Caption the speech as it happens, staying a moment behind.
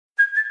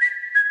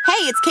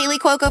it's Kaylee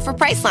Cuoco for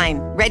Priceline.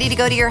 Ready to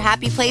go to your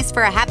happy place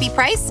for a happy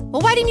price?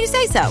 Well, why didn't you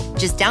say so?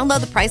 Just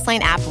download the Priceline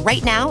app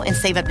right now and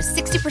save up to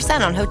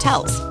 60% on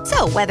hotels.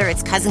 So whether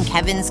it's Cousin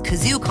Kevin's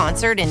Kazoo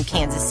Concert in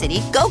Kansas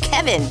City, go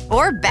Kevin,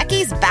 or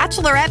Becky's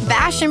Bachelorette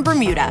Bash in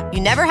Bermuda,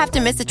 you never have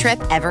to miss a trip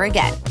ever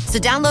again. So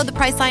download the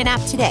Priceline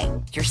app today.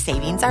 Your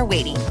savings are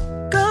waiting.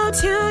 Go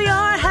to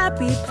your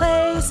happy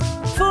place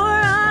for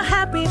a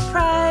happy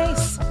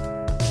price.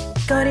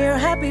 Go to your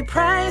happy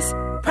price,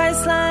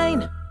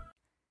 Priceline.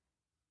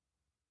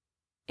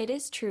 It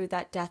is true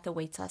that death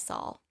awaits us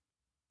all.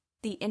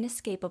 The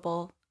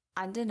inescapable,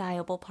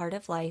 undeniable part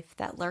of life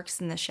that lurks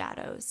in the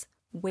shadows,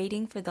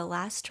 waiting for the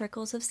last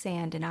trickles of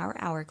sand in our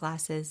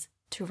hourglasses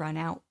to run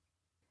out.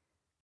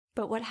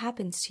 But what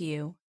happens to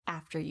you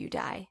after you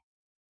die?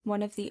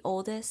 One of the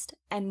oldest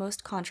and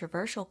most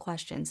controversial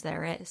questions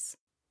there is.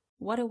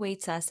 What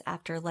awaits us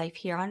after life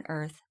here on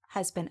Earth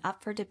has been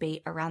up for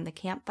debate around the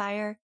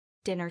campfire,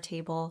 dinner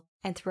table,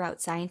 and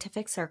throughout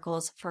scientific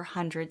circles for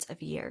hundreds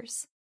of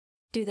years.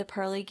 Do the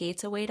pearly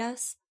gates await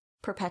us,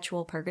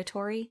 perpetual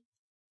purgatory,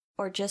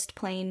 or just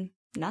plain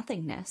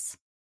nothingness?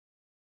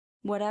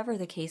 Whatever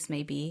the case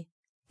may be,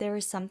 there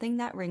is something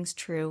that rings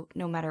true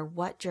no matter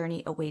what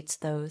journey awaits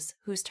those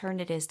whose turn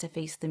it is to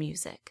face the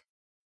music.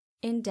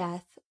 In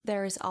death,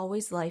 there is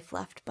always life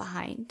left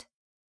behind,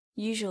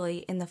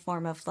 usually in the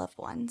form of loved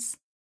ones.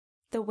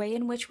 The way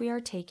in which we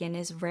are taken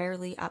is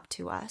rarely up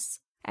to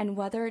us, and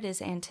whether it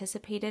is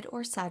anticipated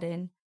or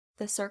sudden,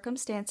 the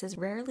circumstances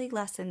rarely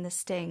lessen the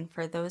sting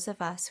for those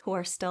of us who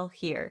are still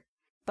here,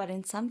 but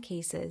in some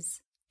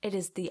cases, it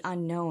is the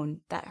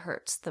unknown that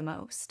hurts the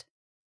most.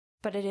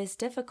 But it is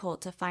difficult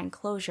to find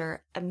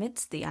closure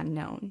amidst the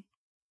unknown.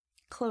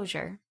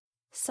 Closure,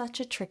 such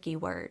a tricky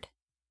word.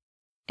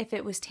 If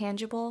it was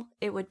tangible,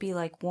 it would be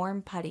like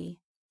warm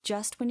putty.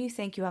 Just when you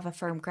think you have a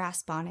firm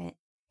grasp on it,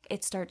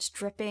 it starts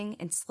dripping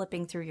and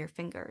slipping through your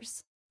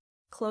fingers.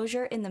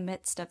 Closure in the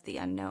midst of the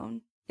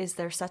unknown. Is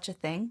there such a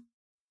thing?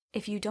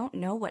 If you don't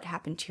know what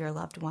happened to your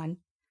loved one,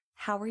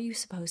 how are you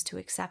supposed to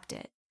accept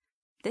it?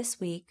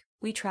 This week,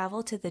 we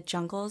travel to the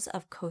jungles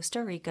of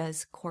Costa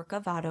Rica's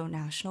Corcovado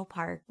National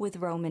Park with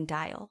Roman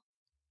Dial.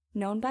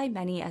 Known by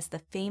many as the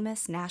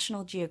famous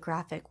National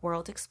Geographic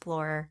world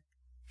explorer,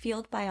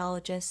 field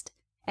biologist,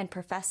 and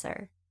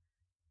professor,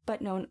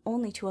 but known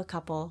only to a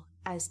couple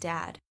as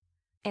Dad.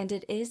 And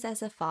it is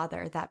as a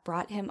father that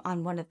brought him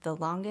on one of the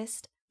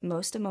longest,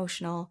 most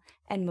emotional,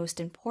 and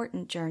most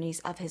important journeys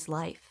of his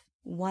life.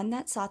 One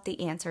that sought the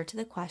answer to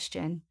the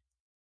question,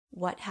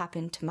 what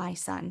happened to my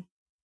son?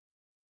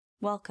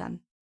 Welcome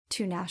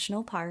to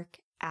National Park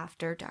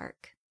After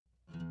Dark.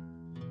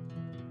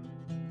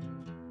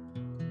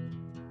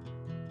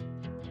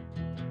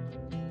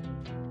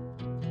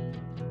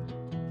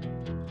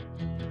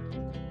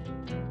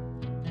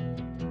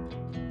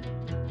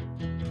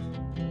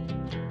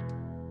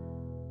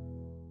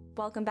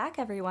 Welcome back,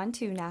 everyone,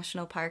 to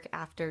National Park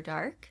After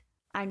Dark.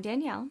 I'm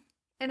Danielle.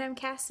 And I'm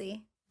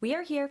Cassie. We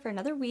are here for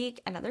another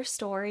week, another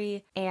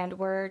story, and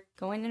we're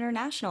going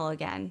international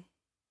again.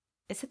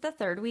 Is it the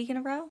third week in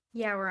a row?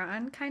 Yeah, we're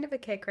on kind of a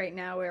kick right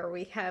now where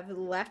we have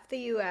left the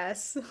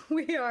U.S.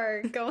 We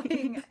are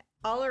going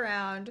all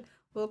around.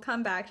 We'll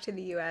come back to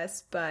the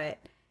U.S., but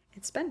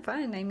it's been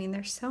fun. I mean,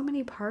 there's so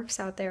many parks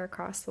out there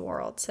across the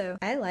world, so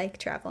I like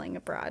traveling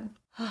abroad.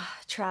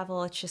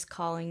 Travel, it's just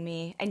calling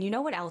me. And you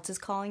know what else is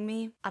calling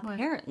me?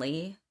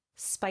 Apparently,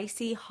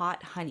 spicy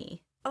hot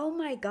honey. Oh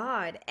my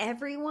God,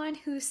 everyone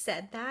who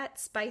said that,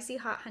 spicy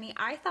hot honey,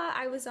 I thought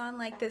I was on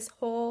like this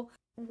whole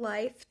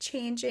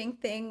life-changing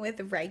thing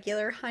with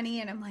regular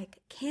honey, and I'm like,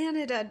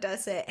 Canada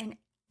does it, and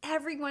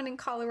everyone in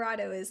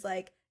Colorado is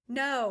like,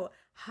 no,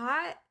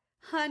 hot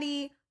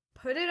honey,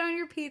 put it on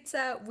your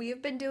pizza.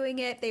 We've been doing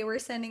it. They were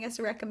sending us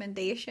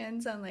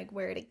recommendations on like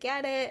where to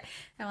get it.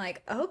 I'm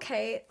like,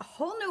 okay, a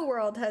whole new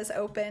world has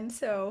opened,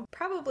 so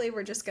probably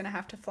we're just gonna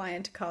have to fly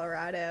into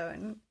Colorado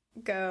and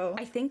go.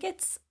 I think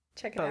it's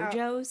check it out.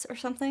 Bojo's or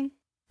something?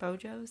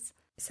 Bojo's?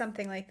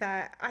 Something like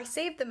that. I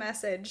saved the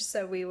message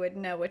so we would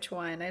know which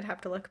one. I'd have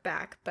to look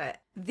back,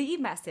 but... The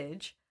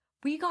message.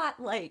 We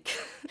got, like,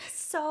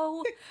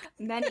 so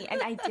many.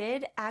 And I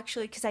did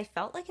actually, because I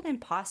felt like an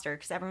imposter,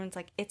 because everyone's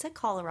like, it's a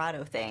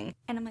Colorado thing.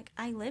 And I'm like,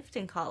 I lived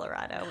in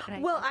Colorado.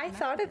 And I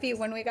thought of you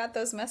when we got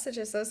those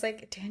messages. I was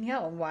like,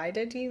 Danielle, why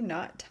did you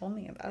not tell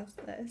me about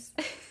this?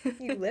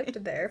 You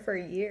lived there for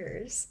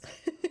years.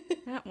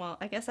 Yeah, well,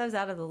 I guess I was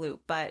out of the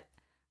loop, but...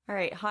 All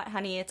right, hot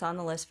honey, it's on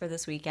the list for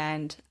this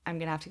weekend. I'm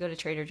going to have to go to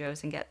Trader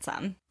Joe's and get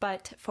some.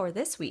 But for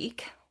this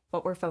week,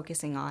 what we're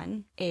focusing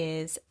on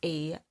is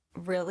a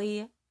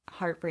really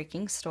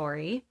heartbreaking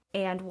story,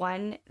 and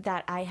one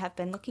that I have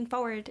been looking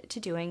forward to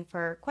doing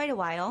for quite a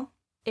while.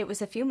 It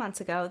was a few months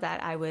ago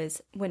that I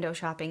was window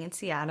shopping in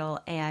Seattle,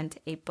 and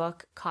a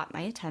book caught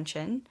my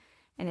attention,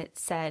 and it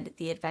said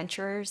The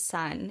Adventurer's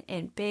Son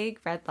in big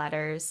red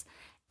letters,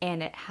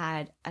 and it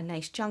had a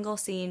nice jungle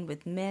scene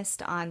with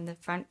mist on the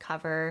front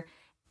cover.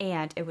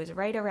 And it was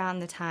right around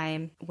the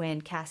time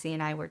when Cassie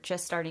and I were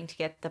just starting to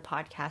get the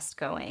podcast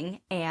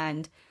going.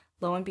 And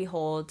lo and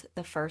behold,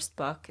 the first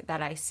book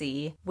that I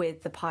see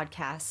with the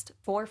podcast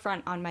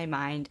forefront on my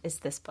mind is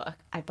this book.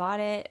 I bought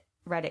it,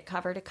 read it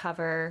cover to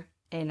cover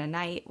in a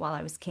night while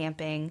I was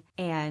camping,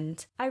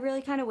 and I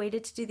really kind of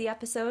waited to do the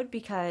episode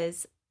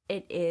because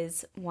it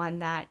is one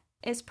that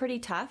is pretty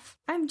tough.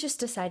 I'm just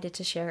decided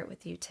to share it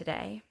with you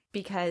today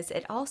because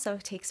it also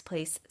takes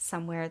place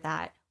somewhere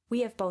that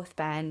we have both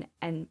been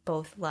and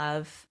both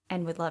love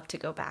and would love to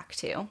go back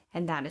to,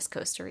 and that is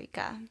Costa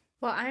Rica.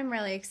 Well, I'm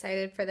really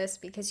excited for this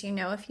because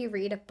if you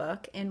read a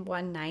book in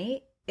one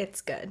night, it's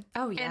good.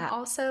 Oh, yeah. And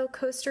also,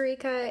 Costa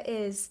Rica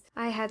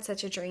I had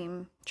such a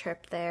dream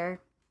trip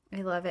there.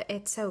 I love it.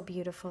 It's so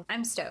beautiful.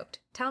 I'm stoked.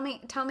 Tell me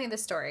the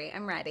story.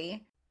 I'm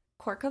ready.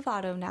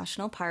 Corcovado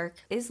National Park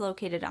is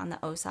located on the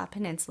Osa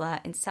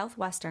Peninsula in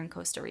southwestern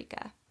Costa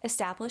Rica.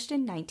 Established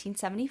in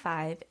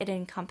 1975, it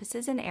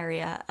encompasses an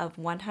area of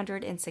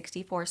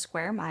 164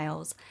 square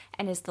miles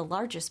and is the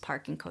largest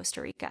park in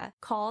Costa Rica.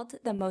 Called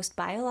the most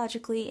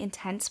biologically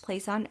intense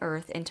place on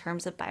Earth in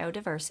terms of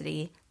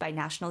biodiversity by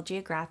National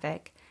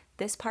Geographic,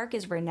 this park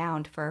is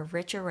renowned for a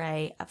rich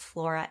array of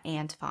flora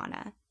and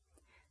fauna.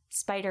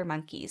 Spider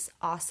monkeys,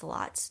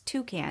 ocelots,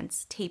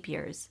 toucans,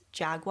 tapirs,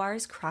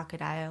 jaguars,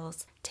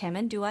 crocodiles,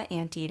 tamandua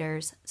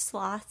anteaters,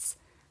 sloths,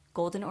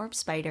 golden orb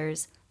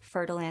spiders,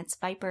 fer-de-lance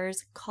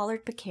vipers,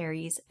 collared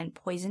pecaries, and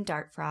poison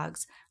dart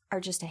frogs are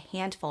just a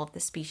handful of the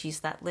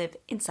species that live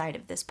inside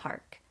of this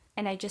park.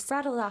 And I just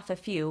rattled off a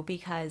few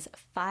because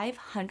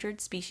 500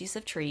 species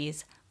of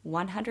trees,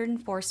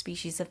 104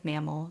 species of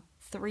mammal,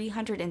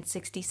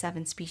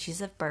 367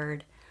 species of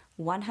bird,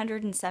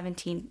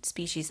 117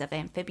 species of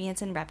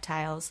amphibians and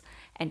reptiles,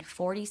 and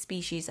 40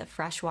 species of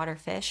freshwater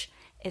fish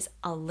is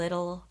a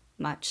little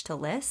much to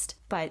list,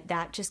 but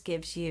that just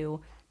gives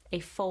you a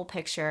full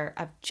picture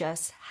of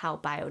just how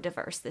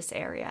biodiverse this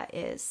area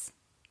is.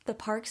 The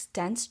park's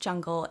dense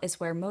jungle is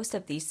where most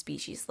of these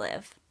species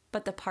live,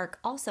 but the park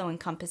also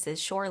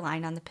encompasses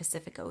shoreline on the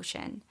Pacific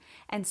Ocean,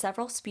 and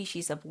several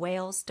species of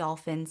whales,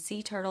 dolphins,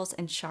 sea turtles,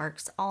 and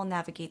sharks all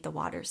navigate the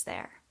waters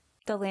there.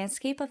 The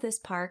landscape of this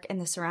park and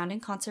the surrounding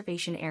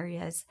conservation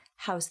areas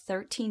house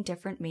 13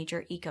 different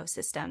major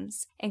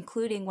ecosystems,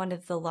 including one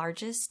of the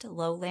largest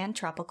lowland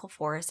tropical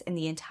forests in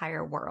the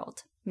entire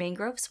world.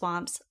 Mangrove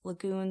swamps,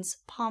 lagoons,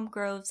 palm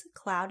groves,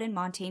 cloud and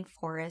montane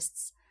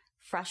forests,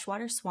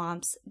 freshwater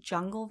swamps,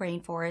 jungle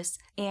rainforests,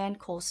 and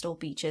coastal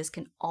beaches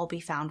can all be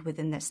found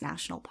within this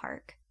national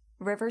park.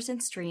 Rivers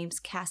and streams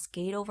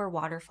cascade over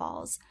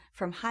waterfalls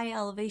from high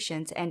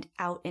elevations and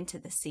out into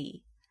the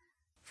sea.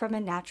 From a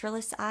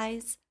naturalist's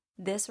eyes,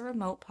 this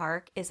remote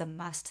park is a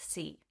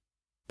must-see.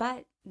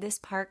 But this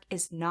park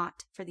is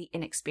not for the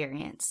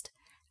inexperienced,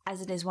 as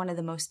it is one of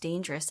the most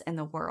dangerous in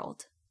the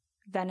world.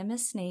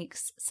 Venomous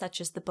snakes such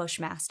as the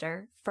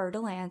bushmaster,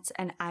 fer-de-lance,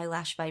 and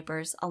eyelash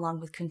vipers, along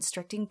with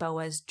constricting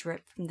boas,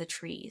 drip from the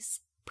trees.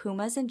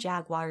 Pumas and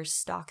jaguars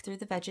stalk through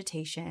the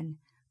vegetation.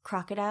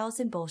 Crocodiles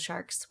and bull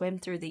sharks swim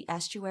through the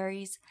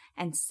estuaries,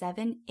 and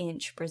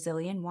 7-inch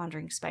Brazilian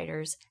wandering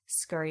spiders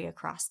scurry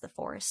across the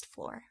forest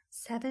floor.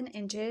 7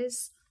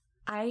 inches?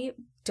 I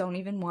don't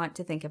even want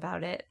to think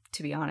about it,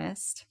 to be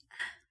honest.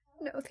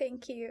 No,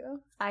 thank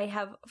you. I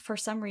have, for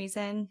some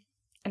reason,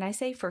 and I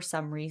say for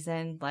some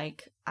reason,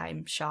 like,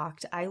 I'm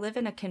shocked. I live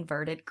in a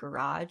converted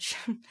garage,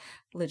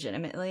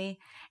 legitimately,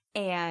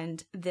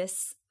 and the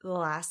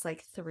last,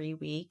 3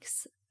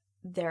 weeks,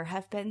 there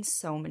have been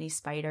so many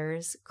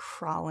spiders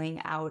crawling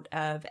out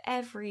of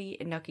every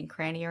nook and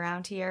cranny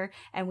around here,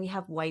 and we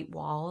have white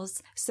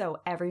walls. So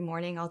every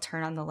morning I'll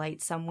turn on the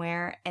light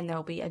somewhere and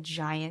there'll be a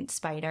giant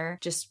spider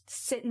just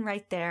sitting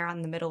right there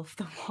on the middle of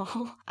the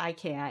wall. I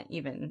can't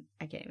even.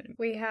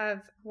 We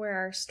have where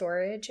our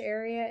storage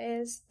area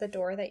is, the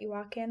door that you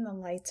walk in, the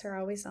lights are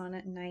always on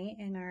at night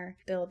in our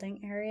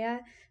building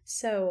area.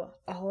 So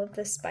all of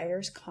the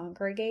spiders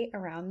congregate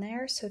around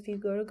there. So if you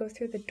go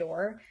through the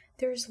door,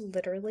 there's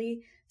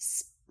literally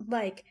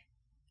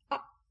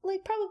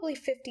probably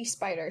 50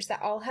 spiders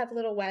that all have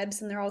little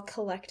webs, and they're all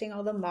collecting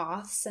all the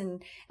moths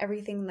and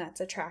everything that's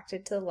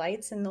attracted to the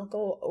lights, and they'll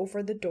go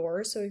over the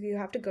door. So if you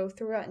have to go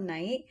through at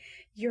night,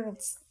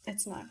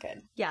 it's not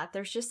good. Yeah,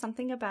 there's just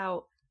something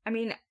about,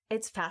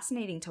 it's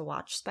fascinating to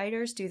watch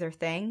spiders do their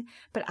thing,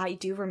 but I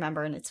do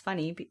remember, and it's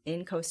funny,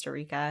 in Costa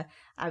Rica,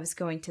 I was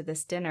going to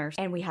this dinner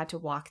and we had to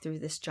walk through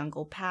this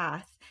jungle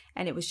path,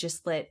 and it was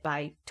just lit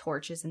by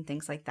torches and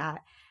things like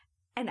that.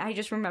 And I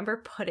just remember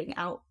putting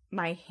out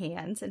my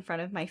hands in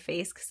front of my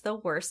face because the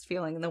worst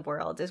feeling in the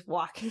world is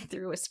walking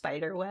through a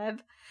spider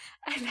web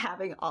and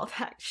having all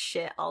that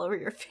shit all over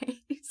your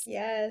face.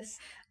 Yes.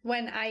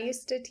 When I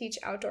used to teach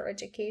outdoor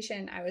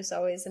education, I was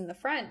always in the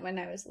front when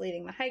I was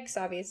leading the hikes,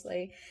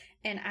 obviously.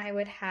 And I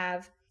would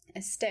have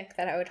a stick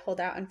that I would hold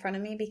out in front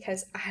of me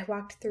because I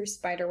walked through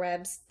spider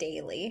webs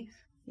daily.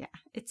 Yeah,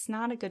 it's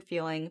not a good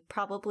feeling.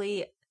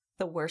 Probably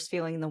the worst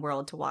feeling in the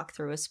world to walk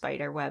through a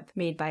spider web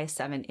made by a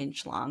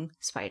 7-inch long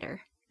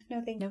spider. No,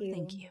 thank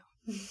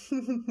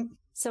you.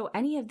 So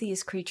any of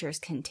these creatures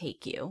can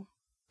take you,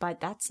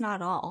 but that's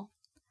not all.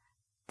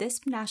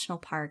 This national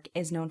park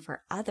is known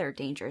for other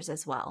dangers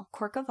as well.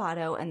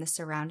 Corcovado and the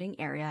surrounding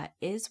area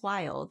is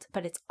wild,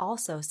 but it's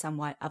also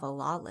somewhat of a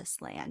lawless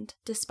land.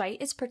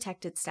 Despite its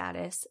protected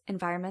status,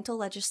 environmental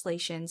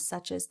legislation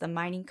such as the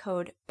Mining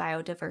Code,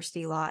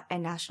 Biodiversity Law,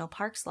 and National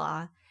Parks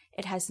Law,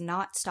 it has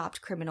not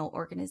stopped criminal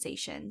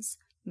organizations,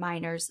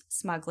 miners,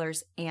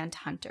 smugglers, and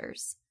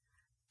hunters.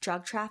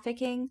 Drug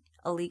trafficking,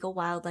 illegal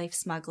wildlife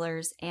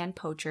smugglers, and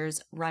poachers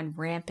run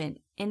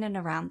rampant in and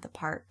around the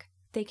park.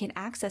 They can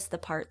access the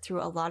park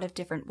through a lot of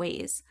different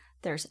ways.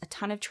 There's a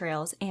ton of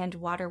trails and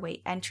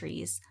waterway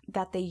entries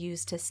that they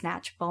use to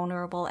snatch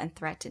vulnerable and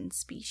threatened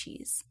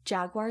species.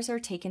 Jaguars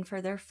are taken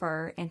for their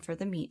fur and for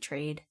the meat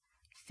trade.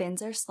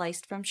 Fins are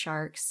sliced from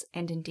sharks,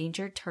 and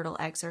endangered turtle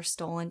eggs are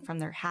stolen from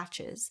their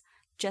hatches,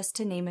 just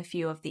to name a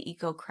few of the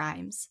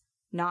eco-crimes,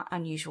 not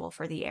unusual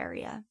for the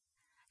area.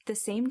 The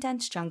same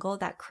dense jungle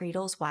that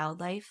cradles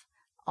wildlife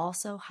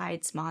also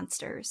hides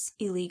monsters.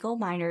 Illegal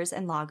miners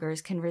and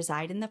loggers can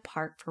reside in the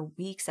park for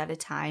weeks at a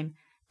time,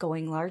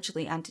 going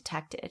largely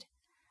undetected.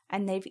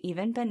 And they've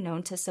even been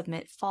known to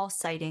submit false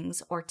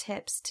sightings or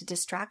tips to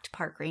distract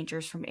park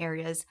rangers from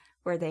areas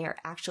where they are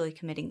actually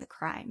committing the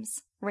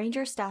crimes.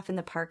 Ranger staff in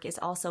the park is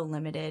also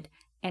limited,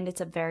 and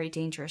it's a very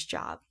dangerous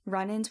job.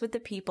 Run-ins with the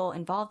people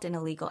involved in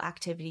illegal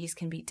activities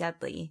can be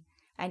deadly.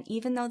 And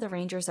even though the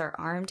rangers are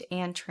armed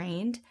and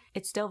trained,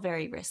 it's still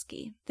very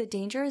risky. The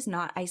danger is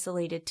not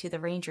isolated to the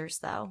rangers,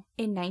 though.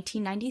 In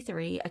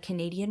 1993, a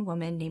Canadian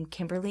woman named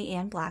Kimberly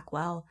Ann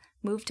Blackwell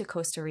moved to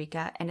Costa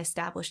Rica and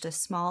established a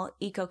small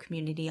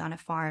eco-community on a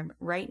farm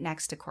right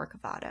next to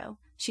Corcovado.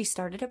 She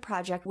started a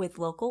project with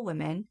local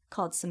women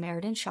called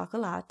Samaritan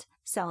Chocolat,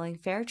 selling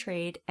fair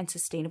trade and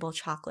sustainable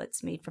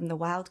chocolates made from the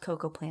wild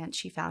cocoa plant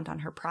she found on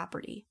her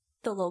property.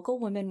 The local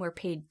women were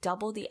paid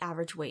double the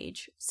average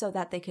wage so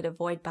that they could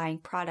avoid buying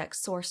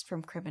products sourced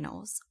from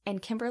criminals,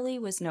 and Kimberly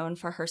was known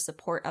for her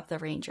support of the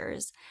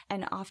rangers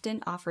and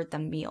often offered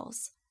them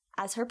meals.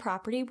 As her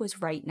property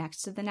was right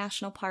next to the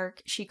national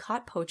park, she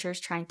caught poachers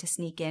trying to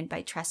sneak in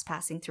by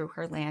trespassing through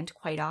her land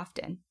quite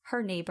often.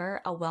 Her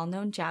neighbor, a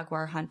well-known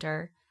jaguar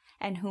hunter,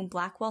 and whom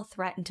Blackwell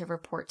threatened to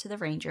report to the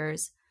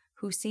rangers,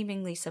 who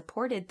seemingly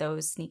supported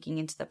those sneaking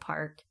into the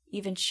park,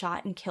 even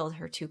shot and killed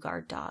her 2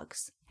 guard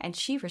dogs. And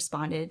she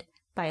responded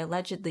by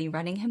allegedly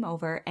running him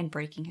over and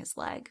breaking his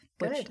leg.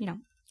 Good. Which,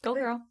 go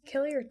girl.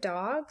 Kill your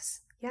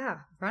dogs? Yeah,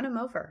 run them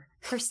over.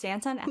 Her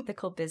stance on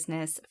ethical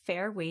business,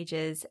 fair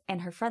wages,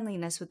 and her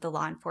friendliness with the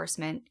law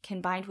enforcement,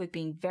 combined with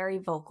being very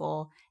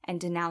vocal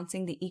and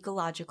denouncing the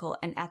ecological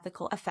and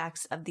ethical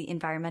effects of the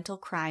environmental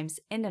crimes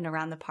in and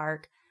around the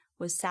park,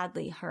 was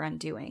sadly her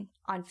undoing.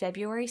 On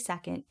February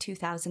 2nd,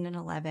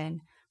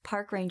 2011,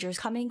 park rangers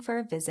coming for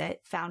a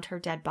visit found her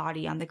dead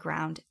body on the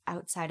ground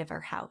outside of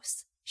her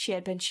house. She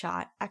had been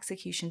shot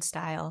execution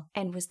style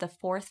and was the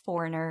 4th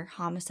foreigner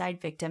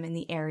homicide victim in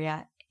the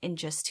area in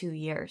just 2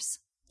 years.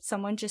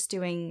 Someone just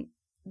doing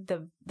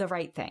the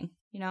right thing,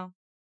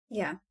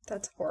 Yeah,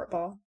 that's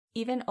horrible.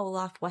 Even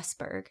Olaf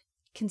Westberg,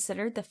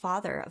 considered the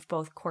father of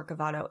both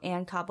Corcovado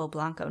and Cabo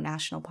Blanco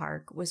National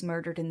Park, was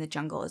murdered in the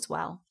jungle as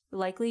well,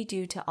 likely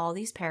due to all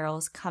these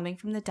perils coming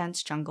from the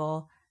dense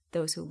jungle,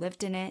 those who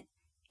lived in it,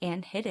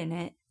 and hid in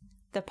it.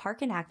 The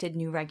park enacted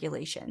new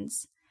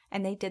regulations,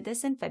 and they did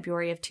this in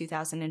February of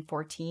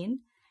 2014,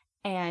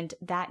 and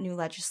that new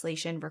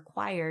legislation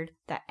required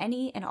that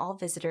any and all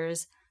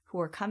visitors who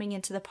were coming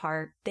into the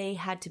park, they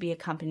had to be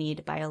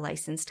accompanied by a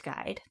licensed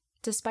guide.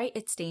 Despite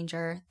its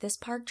danger, this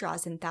park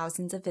draws in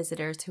thousands of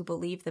visitors who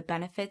believe the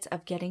benefits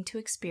of getting to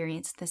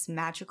experience this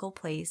magical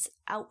place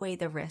outweigh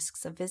the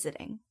risks of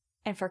visiting.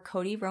 And for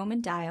Cody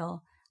Roman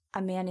Dial,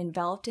 a man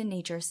enveloped in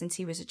nature since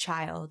he was a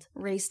child,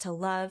 raised to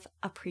love,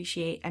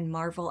 appreciate, and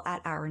marvel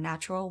at our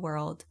natural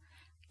world,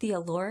 the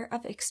allure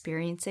of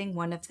experiencing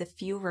one of the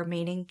few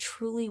remaining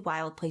truly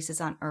wild places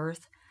on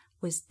Earth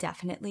was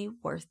definitely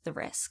worth the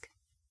risk.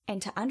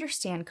 And to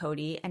understand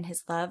Cody and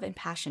his love and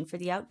passion for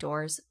the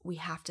outdoors, we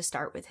have to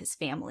start with his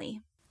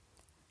family.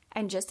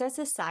 And just as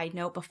a side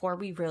note, before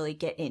we really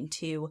get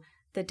into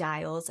the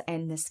Dials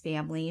and this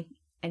family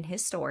and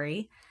his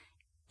story,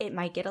 it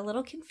might get a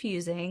little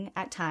confusing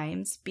at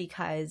times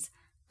because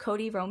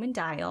Cody Roman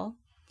Dial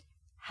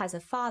has a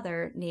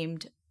father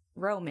named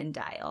Roman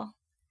Dial.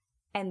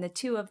 And the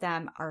two of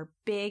them are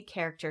big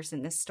characters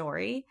in this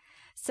story.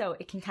 So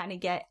it can kind of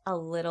get a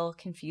little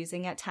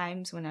confusing at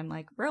times when I'm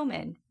like,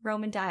 Roman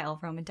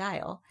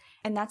Dial.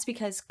 And that's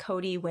because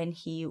Cody, when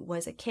he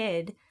was a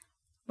kid,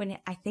 when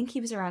I think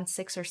he was around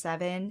 6 or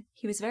 7,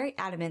 he was very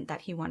adamant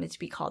that he wanted to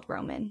be called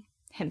Roman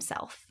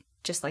himself,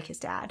 just like his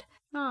dad.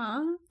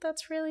 Aw,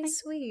 that's really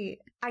sweet.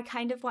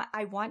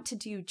 I want to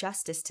do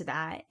justice to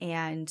that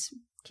and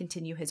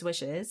continue his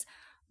wishes.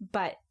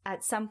 But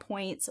at some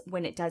points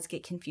when it does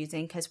get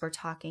confusing, because we're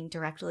talking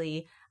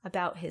directly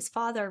about his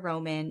father,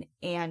 Roman,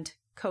 and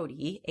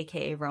Cody,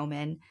 aka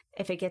Roman,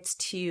 if it gets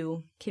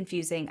too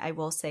confusing, I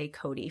will say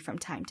Cody from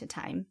time to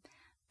time.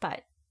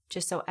 But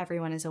just so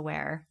everyone is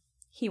aware,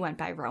 he went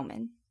by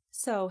Roman.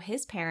 So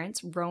his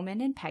parents,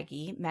 Roman and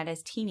Peggy, met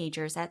as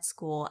teenagers at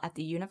school at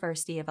the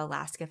University of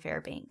Alaska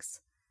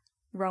Fairbanks.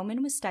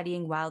 Roman was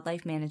studying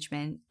wildlife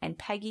management, and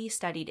Peggy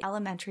studied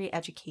elementary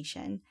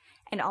education.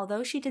 And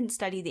although she didn't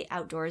study the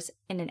outdoors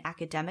in an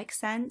academic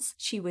sense,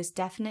 she was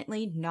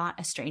definitely not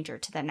a stranger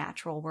to the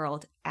natural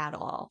world at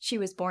all. She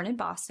was born in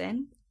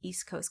Boston,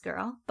 East Coast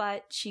girl,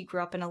 but she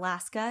grew up in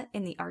Alaska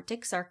in the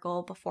Arctic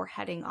Circle before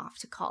heading off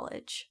to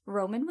college.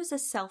 Roman was a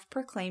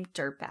self-proclaimed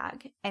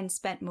dirtbag and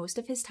spent most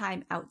of his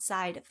time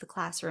outside of the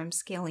classroom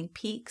scaling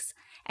peaks,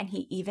 and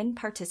he even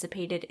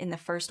participated in the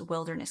first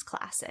Wilderness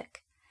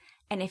Classic.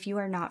 And if you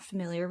are not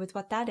familiar with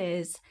what that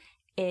is,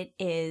 it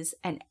is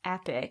an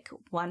epic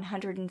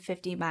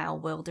 150-mile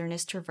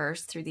wilderness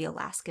traverse through the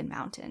Alaskan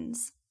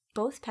mountains.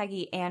 Both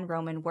Peggy and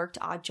Roman worked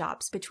odd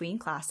jobs between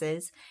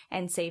classes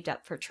and saved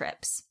up for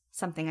trips,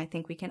 something I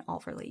think we can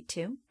all relate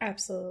to.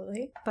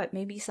 Absolutely. But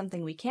maybe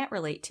something we can't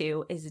relate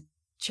to is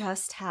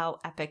just how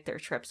epic their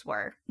trips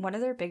were. One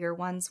of their bigger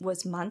ones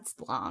was months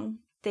long.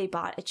 They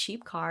bought a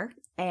cheap car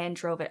and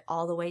drove it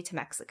all the way to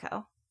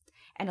Mexico.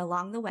 And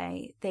along the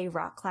way, they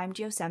rock climbed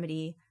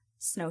Yosemite,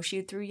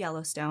 snowshoed through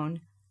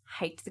Yellowstone,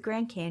 hiked the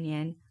Grand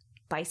Canyon,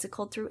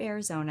 bicycled through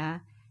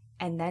Arizona,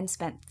 and then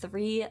spent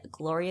 3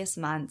 glorious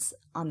months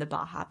on the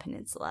Baja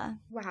Peninsula.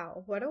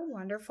 Wow, what a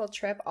wonderful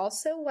trip.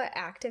 Also, what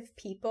active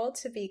people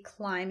to be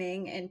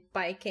climbing and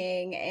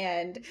biking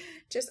and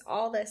just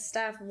all this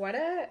stuff. What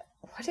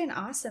an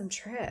awesome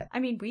trip. I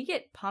mean, we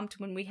get pumped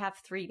when we have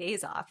 3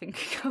 days off and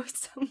can go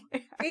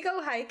somewhere. We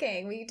go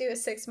hiking. We do a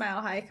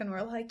 6-mile hike and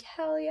we're like,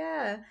 hell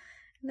yeah.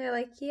 And they're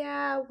like,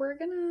 yeah, we're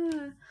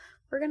gonna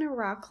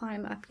rock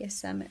climb up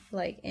Yosemite,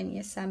 like in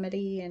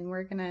Yosemite, and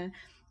we're gonna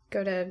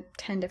go to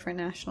 10 different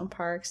national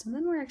parks, and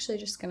then we're actually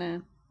just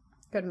gonna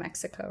go to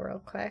Mexico real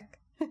quick.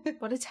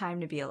 What a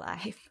time to be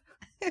alive.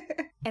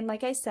 And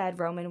like I said,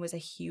 Roman was a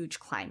huge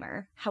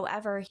climber.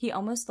 However, he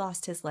almost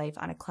lost his life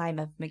on a climb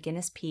of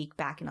McGinnis Peak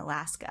back in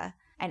Alaska.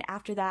 And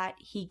after that,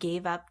 he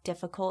gave up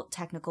difficult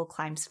technical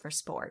climbs for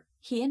sport.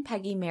 He and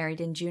Peggy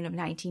married in June of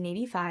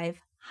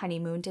 1985,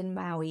 honeymooned in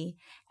Maui,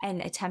 and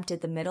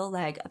attempted the middle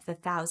leg of the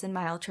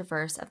 1,000-mile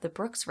traverse of the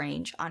Brooks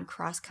Range on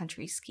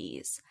cross-country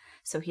skis.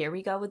 So here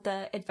we go with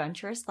the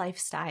adventurous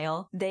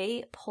lifestyle.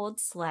 They pulled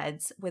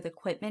sleds with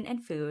equipment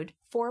and food,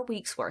 4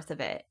 weeks worth of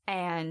it,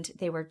 and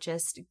they were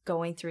just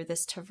going through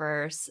this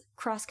traverse,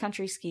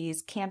 cross-country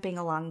skis, camping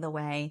along the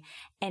way,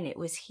 and it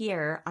was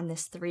here on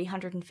this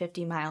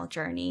 350-mile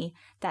journey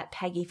that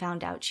Peggy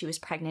found out she was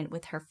pregnant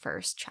with her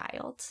first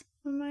child.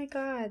 Oh my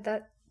God,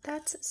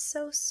 that's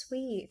so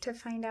sweet to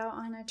find out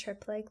on a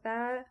trip like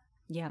that.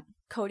 Yeah.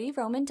 Cody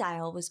Roman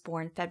Dial was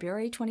born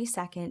February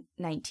 22nd,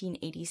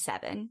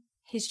 1987.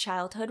 His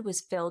childhood was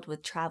filled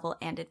with travel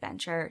and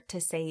adventure, to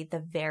say the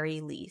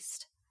very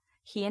least.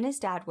 He and his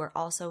dad were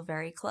also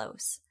very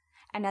close.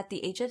 And at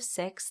the age of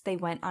 6, they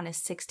went on a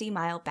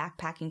 60-mile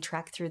backpacking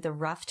trek through the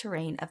rough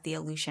terrain of the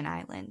Aleutian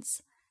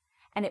Islands.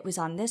 And it was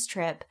on this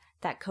trip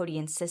that Cody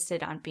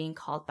insisted on being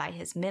called by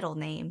his middle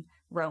name,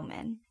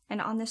 Roman. And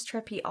on this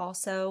trip, he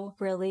also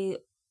really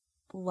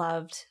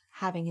loved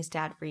having his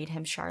dad read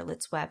him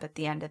Charlotte's Web at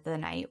the end of the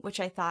night, which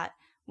I thought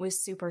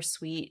was super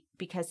sweet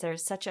because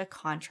there's such a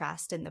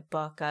contrast in the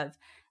book of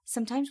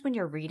sometimes when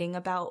you're reading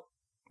about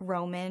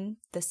Roman,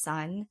 the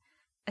son,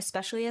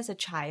 especially as a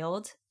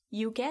child,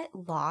 you get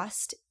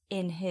lost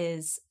in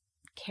his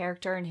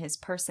character and his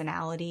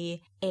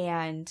personality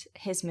and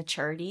his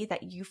maturity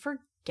that you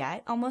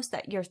forget almost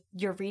that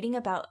you're reading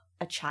about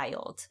a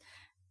child,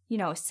 you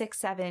know, a 6,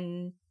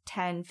 7,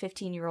 10,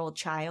 15-year-old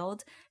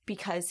child,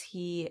 because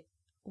he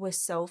was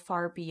so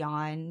far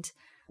beyond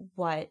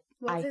what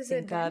I his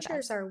think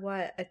adventures are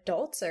what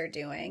adults are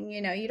doing.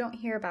 You know, you don't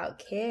hear about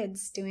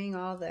kids doing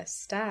all this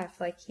stuff.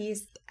 Like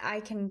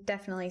I can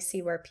definitely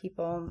see where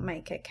people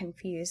might get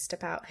confused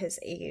about his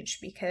age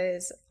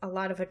because a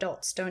lot of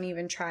adults don't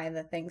even try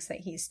the things that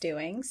he's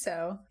doing.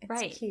 So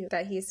it's cute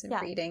that he's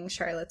reading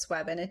Charlotte's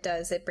Web, and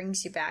it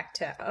brings you back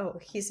to, oh,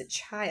 he's a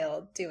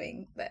child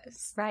doing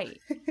this. Right.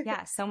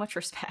 Yeah. So much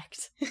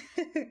respect.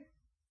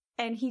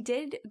 And he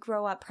did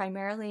grow up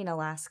primarily in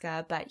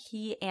Alaska, but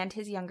he and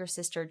his younger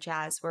sister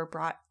Jazz were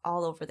brought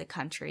all over the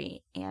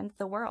country and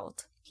the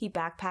world. He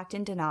backpacked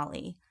in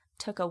Denali,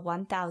 took a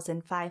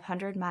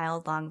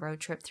 1,500-mile long road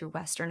trip through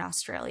Western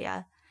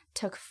Australia,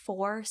 took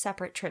 4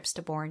 separate trips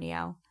to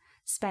Borneo,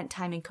 spent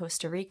time in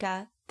Costa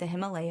Rica, the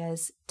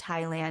Himalayas,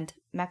 Thailand,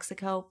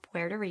 Mexico,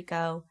 Puerto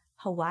Rico,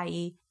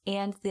 Hawaii,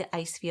 and the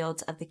ice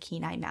fields of the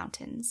Kenai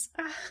Mountains.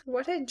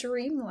 What a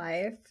dream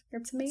life.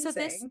 It's amazing.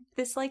 So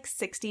this like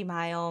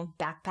 60-mile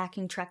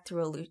backpacking trek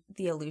through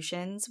the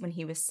Aleutians when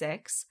he was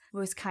 6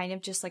 was kind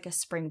of just like a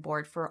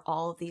springboard for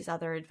all of these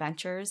other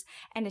adventures.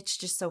 And it's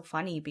just so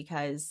funny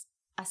because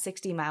a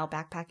 60-mile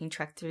backpacking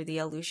trek through the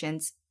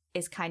Aleutians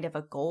is kind of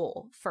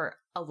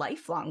a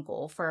lifelong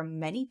goal for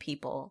many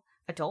people,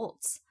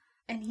 adults.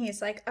 And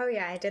he's like, oh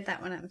yeah, I did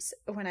that when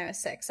I was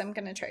 6. I'm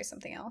going to try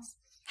something else.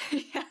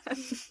 Yeah.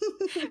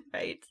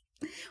 Right.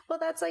 Well,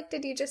 that's like,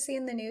 did you just see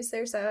in the news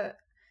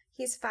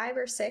he's 5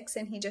 or 6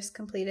 and he just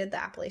completed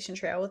the Appalachian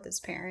Trail with his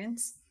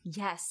parents?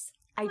 Yes,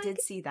 I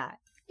did see that.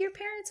 Your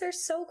parents are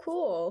so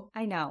cool.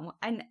 I know.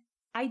 And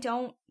I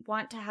don't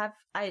want to have,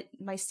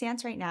 my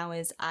stance right now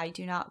is I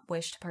do not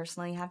wish to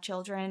personally have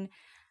children.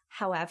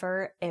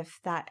 However, if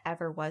that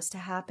ever was to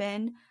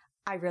happen,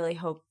 I really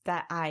hope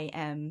that I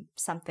am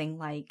something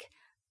like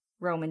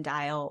Roman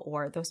Dial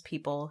or those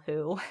people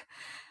who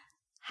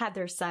had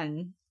their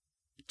son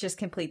just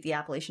complete the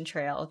Appalachian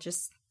Trail.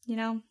 Just, you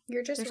know,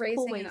 you're just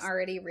raising an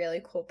already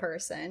really cool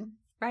person.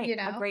 Right. You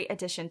know? A great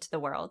addition to the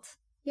world.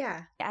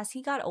 Yeah. As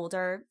he got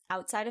older,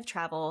 outside of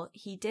travel,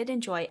 he did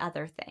enjoy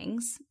other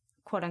things,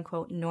 quote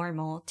unquote,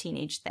 normal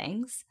teenage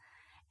things.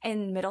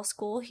 In middle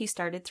school, he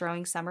started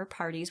throwing summer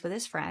parties with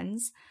his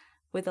friends.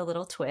 With a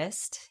little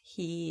twist,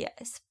 he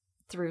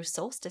threw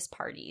solstice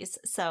parties.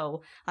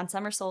 So on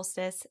summer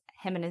solstice,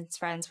 him and his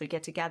friends would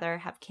get together,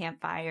 have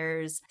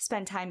campfires,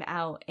 spend time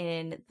out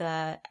in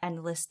the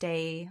endless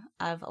day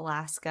of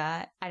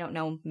Alaska. I don't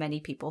know many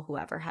people who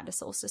ever had a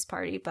solstice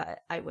party,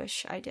 but I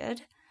wish I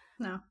did.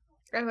 No.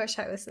 I wish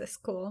I was this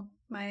cool.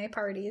 My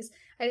parties,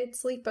 I did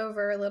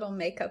sleepover little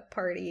makeup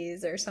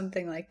parties or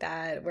something like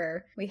that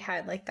where we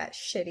had like that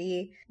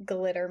shitty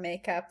glitter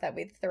makeup that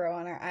we'd throw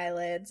on our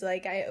eyelids.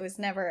 Like it was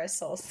never a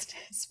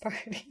solstice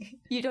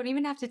party. You don't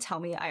even have to tell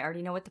me. I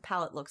already know what the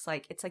palette looks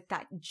like. It's like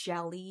that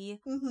jelly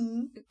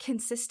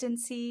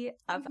consistency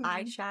of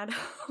eyeshadow.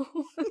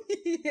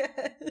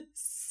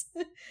 Yes.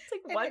 It's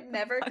like, and what it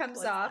never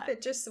comes off.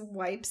 It just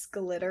wipes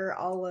glitter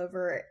all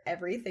over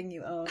everything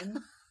you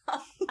own.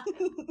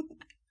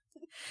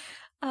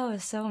 Oh,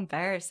 it's so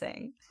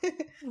embarrassing.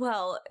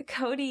 Well,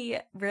 Cody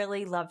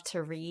really loved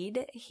to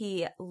read.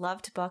 He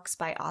loved books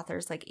by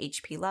authors like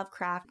H.P.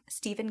 Lovecraft,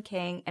 Stephen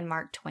King, and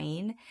Mark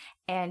Twain.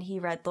 And he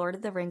read Lord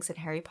of the Rings and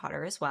Harry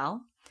Potter as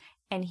well.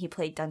 And he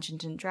played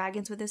Dungeons and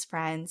Dragons with his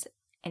friends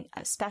and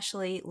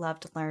especially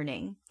loved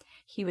learning.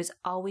 He was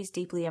always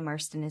deeply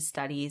immersed in his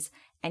studies,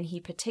 and he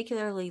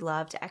particularly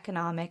loved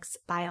economics,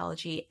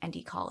 biology, and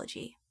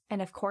ecology.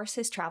 And of course,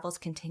 his travels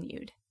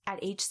continued. At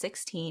age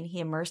 16, he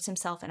immersed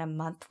himself in a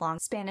month-long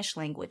Spanish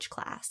language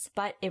class,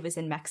 but it was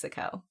in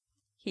Mexico.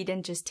 He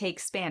didn't just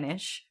take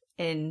Spanish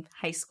in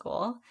high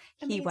school.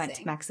 Amazing. He went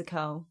to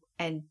Mexico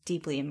and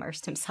deeply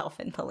immersed himself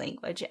in the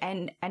language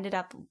and ended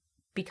up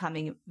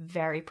becoming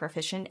very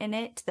proficient in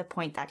it to the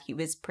point that he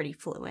was pretty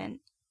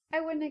fluent.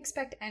 I wouldn't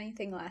expect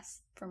anything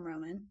less from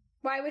Roman.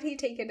 Why would he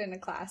take it in a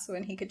class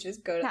when he could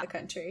just go to the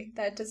country?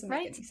 That doesn't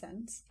make any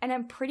sense. And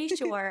I'm pretty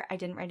sure, I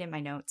didn't write in my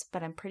notes,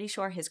 but I'm pretty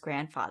sure his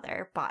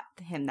grandfather bought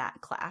him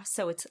that class.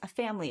 So it's a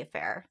family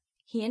affair.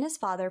 He and his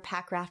father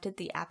pack rafted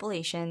the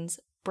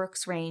Appalachians,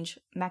 Brooks Range,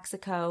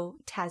 Mexico,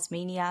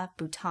 Tasmania,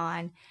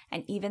 Bhutan,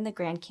 and even the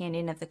Grand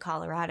Canyon of the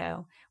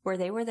Colorado, where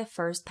they were the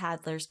first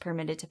paddlers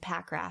permitted to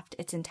pack raft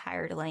its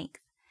entire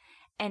length.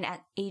 And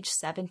at age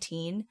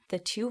 17, the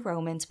two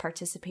Romans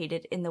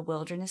participated in the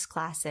Wilderness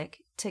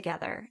Classic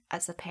together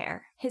as a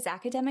pair. His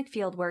academic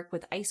fieldwork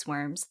with ice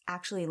worms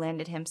actually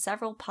landed him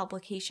several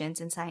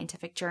publications in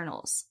scientific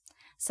journals.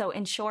 So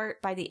in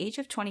short, by the age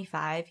of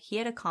 25, he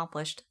had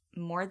accomplished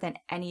more than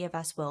any of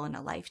us will in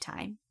a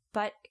lifetime.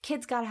 But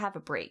kid's gotta have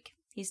a break.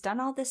 He's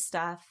done all this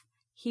stuff.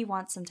 He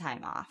wants some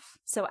time off.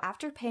 So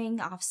after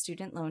paying off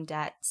student loan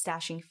debt,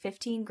 stashing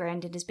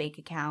 $15,000 in his bank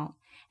account,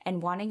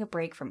 and wanting a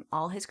break from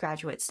all his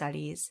graduate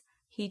studies,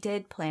 he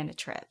did plan a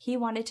trip. He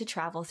wanted to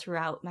travel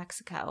throughout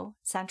Mexico,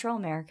 Central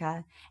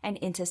America, and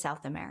into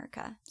South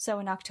America. So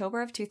in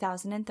October of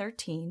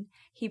 2013,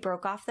 he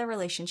broke off the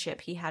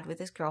relationship he had with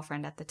his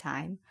girlfriend at the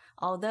time,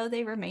 although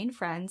they remained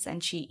friends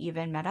and she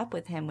even met up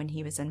with him when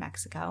he was in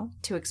Mexico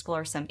to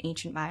explore some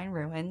ancient Mayan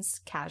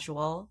ruins,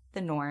 casual, the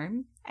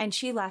norm, and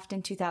she left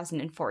in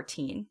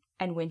 2014.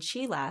 And when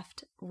she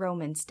left,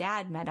 Roman's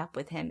dad met up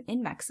with him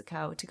in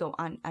Mexico to go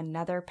on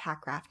another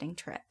pack rafting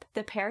trip.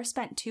 The pair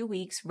spent 2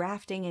 weeks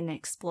rafting and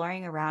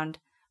exploring around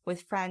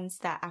with friends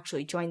that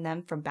actually joined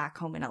them from back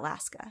home in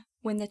Alaska.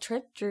 When the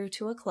trip drew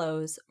to a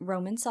close,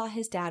 Roman saw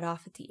his dad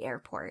off at the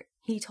airport.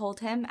 He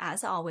told him,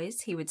 as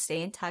always, he would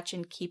stay in touch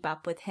and keep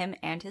up with him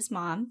and his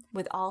mom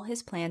with all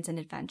his plans and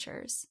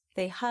adventures.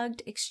 They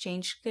hugged,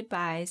 exchanged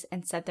goodbyes,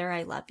 and said their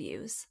I love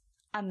yous.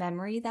 A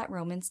memory that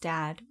Roman's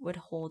dad would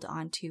hold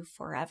on to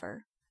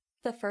forever.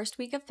 The first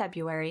week of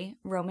February,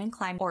 Roman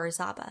climbed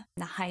Orizaba,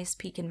 the highest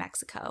peak in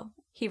Mexico.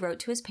 He wrote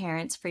to his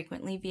parents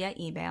frequently via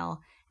email,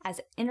 as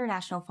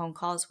international phone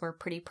calls were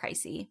pretty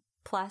pricey.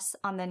 Plus,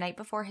 on the night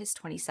before his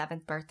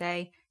 27th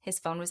birthday, his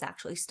phone was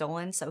actually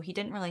stolen, so he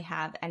didn't really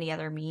have any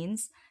other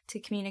means to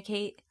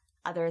communicate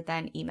other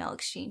than email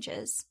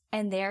exchanges.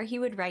 And there he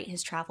would write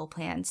his travel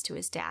plans to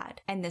his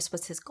dad, and this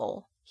was his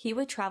goal. He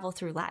would travel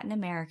through Latin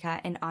America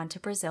and on to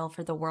Brazil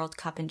for the World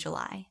Cup in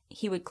July.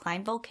 He would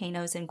climb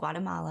volcanoes in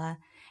Guatemala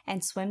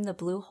and swim the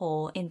Blue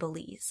Hole in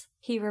Belize.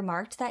 He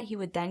remarked that he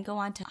would then go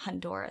on to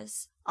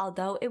Honduras,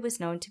 although it was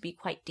known to be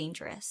quite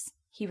dangerous.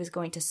 He was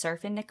going to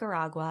surf in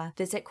Nicaragua,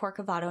 visit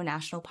Corcovado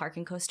National Park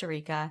in Costa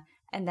Rica,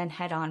 and then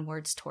head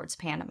onwards towards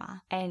Panama.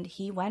 And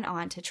he went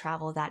on to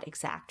travel that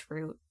exact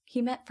route.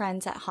 He met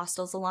friends at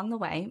hostels along the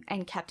way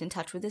and kept in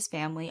touch with his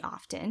family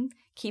often,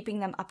 keeping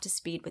them up to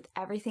speed with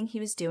everything he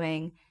was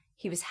doing.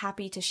 He was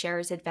happy to share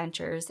his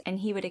adventures, and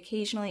he would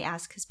occasionally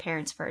ask his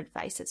parents for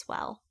advice as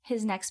well.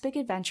 His next big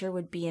adventure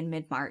would be in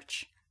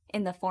mid-March,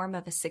 in the form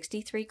of a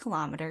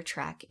 63-kilometer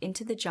trek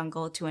into the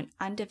jungle to an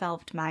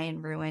undeveloped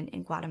Mayan ruin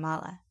in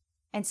Guatemala.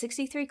 And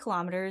 63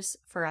 kilometers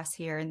for us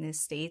here in the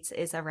States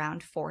is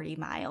around 40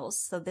 miles,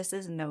 so this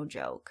is no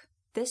joke.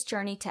 This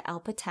journey to El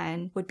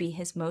Petén would be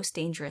his most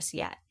dangerous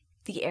yet.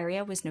 The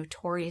area was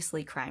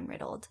notoriously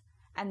crime-riddled,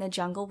 and the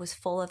jungle was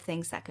full of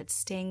things that could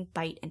sting,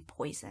 bite, and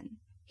poison.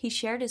 He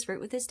shared his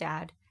route with his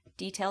dad,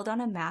 detailed on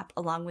a map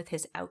along with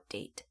his out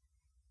date,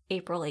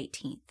 April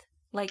 18th.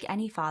 Like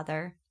any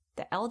father,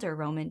 the elder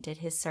Roman did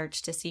his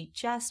search to see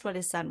just what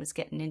his son was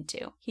getting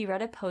into. He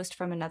read a post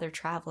from another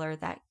traveler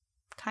that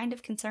kind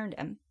of concerned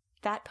him.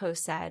 That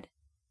post said,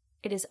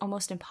 "It is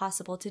almost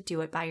impossible to do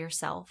it by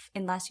yourself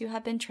unless you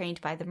have been trained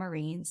by the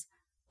Marines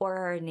or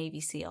are a Navy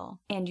SEAL,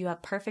 and you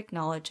have perfect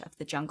knowledge of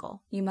the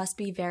jungle. You must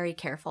be very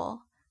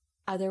careful.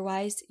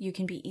 Otherwise, you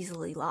can be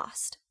easily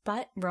lost."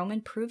 But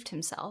Roman proved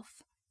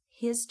himself.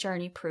 His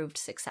journey proved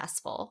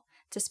successful,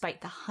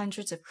 despite the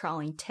hundreds of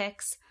crawling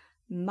ticks,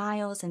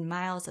 miles and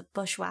miles of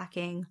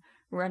bushwhacking,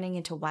 running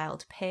into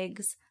wild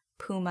pigs,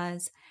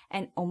 pumas,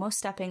 and almost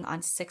stepping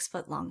on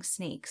 6-foot-long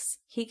snakes.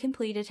 He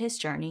completed his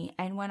journey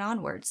and went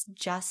onwards,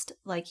 just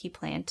like he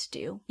planned to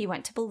do. He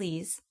went to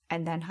Belize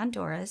and then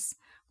Honduras,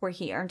 where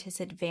he earned his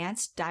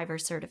advanced diver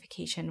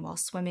certification while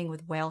swimming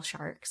with whale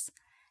sharks,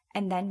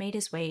 and then made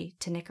his way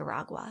to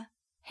Nicaragua.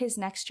 His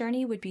next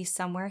journey would be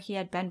somewhere he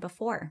had been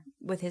before,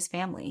 with his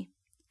family,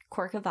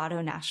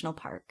 Corcovado National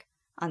Park,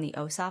 on the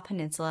Osa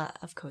Peninsula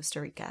of Costa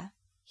Rica.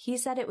 He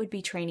said it would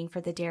be training for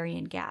the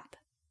Darien Gap,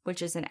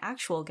 which is an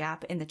actual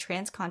gap in the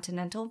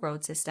transcontinental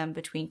road system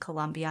between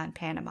Colombia and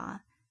Panama,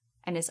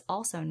 and is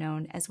also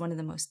known as one of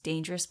the most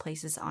dangerous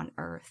places on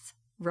Earth.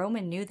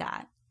 Roman knew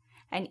that,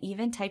 and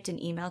even typed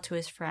an email to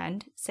his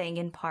friend saying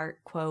in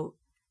part, quote,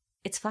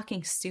 "It's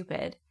fucking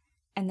stupid,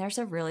 and there's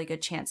a really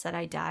good chance that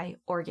I die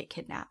or get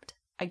kidnapped."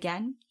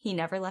 Again, he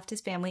never left his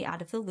family out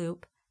of the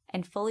loop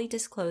and fully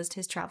disclosed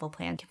his travel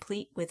plan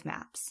complete with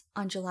maps.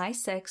 On July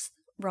 6th,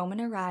 Roman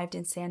arrived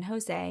in San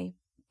Jose,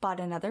 bought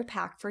another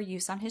pack for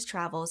use on his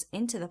travels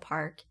into the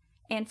park,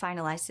 and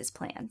finalized his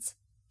plans.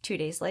 2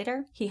 days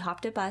later, he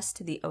hopped a bus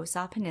to the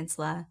Osa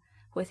Peninsula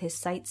with his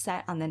sights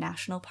set on the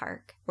national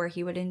park, where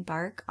he would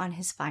embark on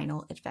his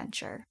final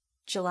adventure.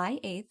 July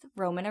 8th,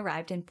 Roman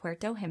arrived in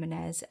Puerto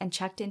Jimenez and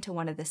checked into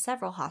one of the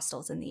several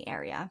hostels in the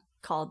area,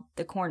 called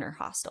the Corner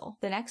Hostel.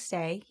 The next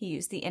day, he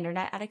used the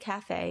internet at a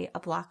cafe a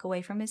block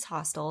away from his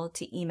hostel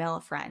to email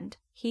a friend.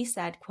 He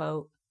said,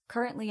 quote,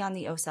 "Currently on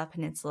the Osa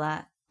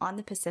Peninsula, on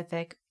the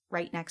Pacific,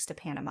 right next to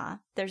Panama.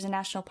 There's a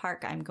national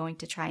park I'm going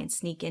to try and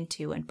sneak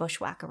into and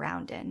bushwhack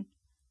around in.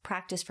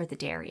 Practice for the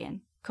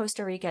Darien.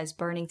 Costa Rica is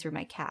burning through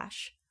my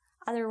cash.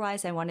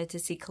 Otherwise, I wanted to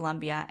see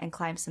Colombia and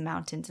climb some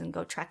mountains and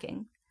go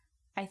trekking.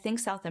 I think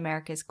South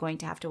America is going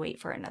to have to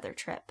wait for another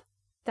trip."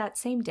 That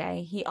same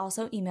day, he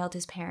also emailed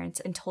his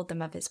parents and told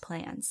them of his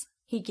plans.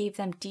 He gave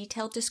them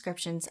detailed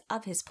descriptions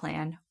of his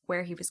plan,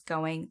 where he was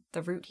going,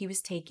 the route he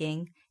was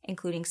taking,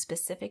 including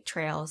specific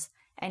trails,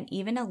 and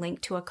even a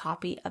link to a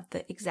copy of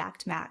the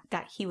exact map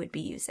that he would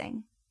be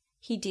using.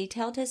 He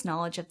detailed his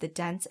knowledge of the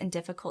dense and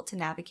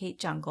difficult-to-navigate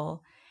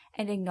jungle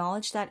and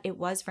acknowledged that it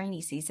was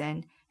rainy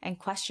season and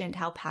questioned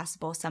how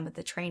passable some of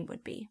the terrain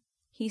would be.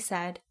 He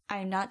said, "I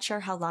am not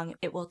sure how long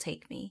it will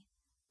take me,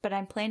 but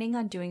I'm planning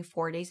on doing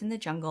 4 days in the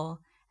jungle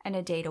and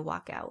a day to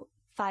walk out.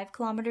 5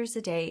 kilometers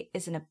a day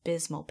is an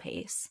abysmal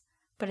pace,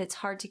 but it's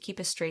hard to keep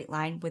a straight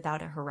line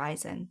without a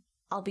horizon.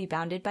 I'll be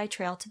bounded by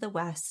trail to the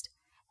west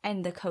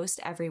and the coast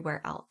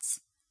everywhere else,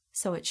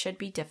 so it should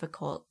be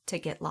difficult to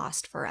get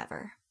lost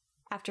forever."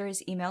 After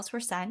his emails were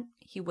sent,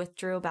 he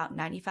withdrew about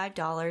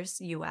 $95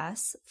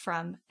 US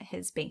from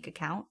his bank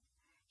account.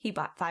 He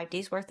bought 5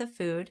 days worth of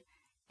food,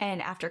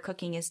 and after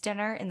cooking his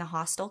dinner in the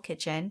hostel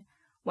kitchen,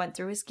 went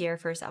through his gear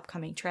for his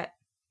upcoming trip.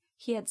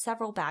 He had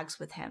several bags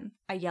with him,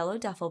 a yellow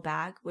duffel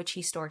bag, which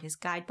he stored his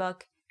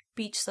guidebook,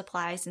 beach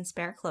supplies, and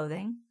spare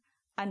clothing,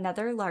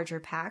 another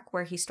larger pack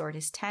where he stored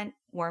his tent,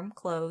 warm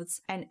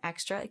clothes, and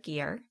extra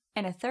gear,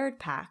 and a third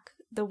pack,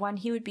 the one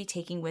he would be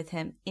taking with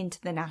him into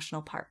the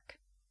national park.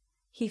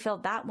 He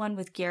filled that one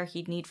with gear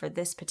he'd need for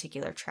this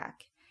particular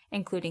trek,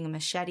 including a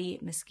machete,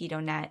 mosquito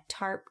net,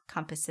 tarp,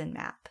 compass, and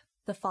map.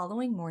 The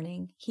following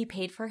morning, he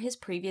paid for his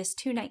previous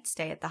 2-night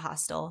stay at the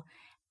hostel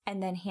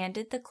and then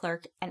handed the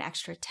clerk an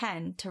extra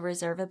 $10 to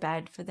reserve a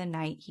bed for the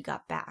night he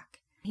got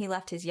back. He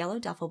left his yellow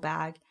duffel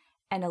bag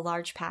and a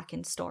large pack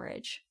in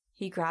storage.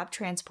 He grabbed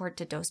transport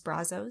to Dos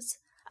Brazos,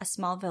 a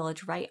small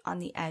village right on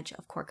the edge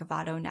of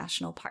Corcovado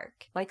National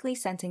Park, likely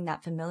sensing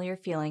that familiar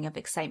feeling of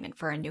excitement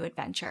for a new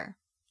adventure,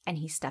 and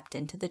he stepped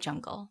into the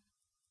jungle.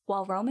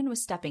 While Roman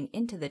was stepping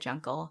into the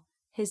jungle,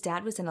 his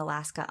dad was in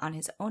Alaska on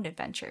his own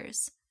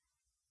adventures.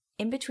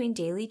 In between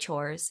daily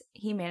chores,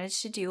 he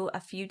managed to do a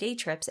few day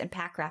trips and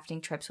pack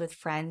rafting trips with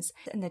friends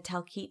in the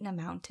Talkeetna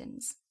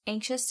Mountains.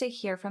 Anxious to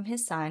hear from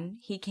his son,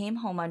 he came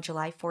home on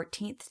July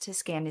 14th to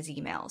scan his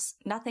emails.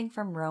 Nothing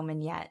from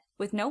Roman yet.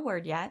 With no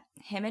word yet,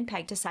 him and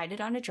Peg decided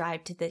on a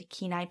drive to the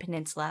Kenai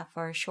Peninsula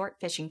for a short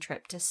fishing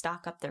trip to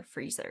stock up their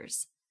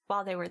freezers.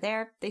 While they were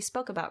there, they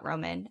spoke about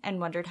Roman and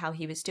wondered how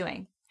he was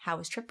doing, how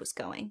his trip was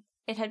going.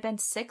 It had been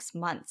 6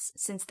 months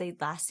since they'd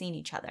last seen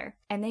each other,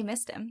 and they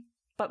missed him.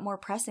 But more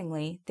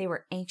pressingly, they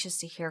were anxious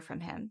to hear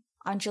from him.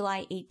 On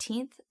July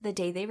 18th, the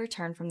day they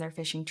returned from their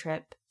fishing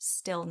trip,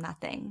 still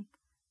nothing.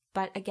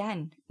 But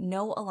again,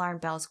 no alarm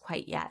bells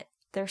quite yet.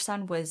 Their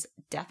son was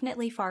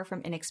definitely far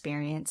from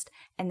inexperienced,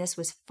 and this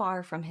was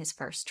far from his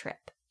first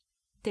trip.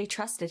 They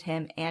trusted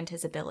him and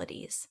his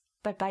abilities.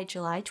 But by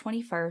July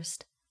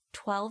 21st,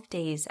 12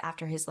 days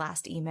after his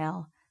last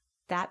email,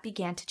 that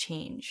began to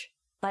change.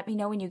 "Let me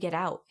know when you get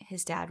out,"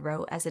 his dad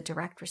wrote as a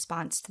direct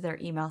response to their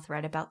email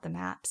thread about the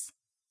maps.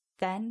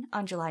 Then,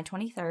 on July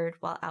 23rd,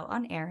 while out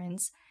on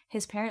errands,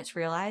 his parents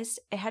realized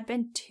it had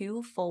been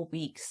 2 full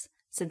weeks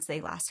since they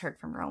last heard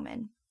from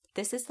Roman.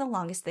 This is the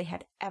longest they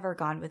had ever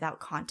gone without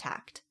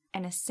contact,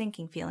 and a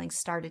sinking feeling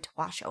started to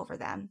wash over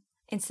them.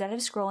 Instead of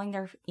scrolling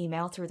their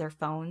email through their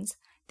phones,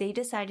 they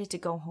decided to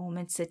go home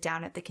and sit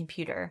down at the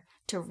computer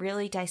to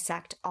really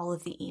dissect all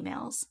of the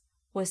emails.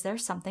 Was there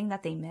something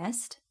that they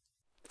missed?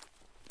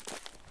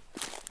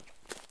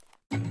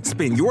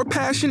 Spin your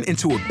passion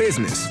into a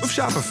business with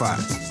Shopify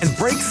and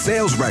break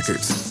sales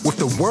records with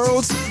the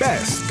world's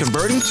best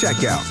converting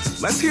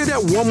checkout. Let's hear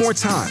that one more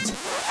time.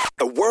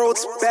 The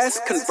world's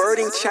best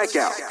converting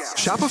checkout.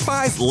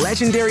 Shopify's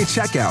legendary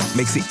checkout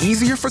makes it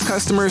easier for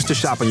customers to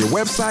shop on your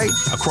website,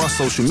 across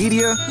social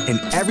media, and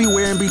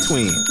everywhere in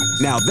between.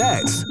 Now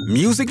that's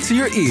music to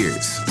your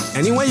ears.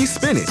 Any way you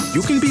spin it,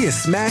 you can be a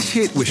smash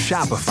hit with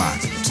Shopify.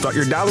 Start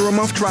your $1 a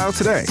month trial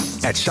today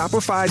at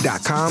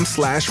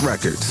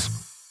shopify.com/records.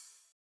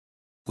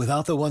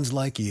 Without the ones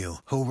like you,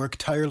 who work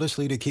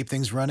tirelessly to keep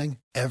things running,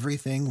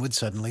 everything would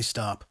suddenly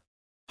stop.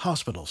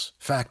 Hospitals,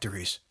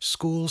 factories,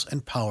 schools,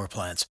 and power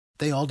plants,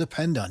 they all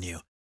depend on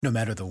you. No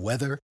matter the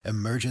weather,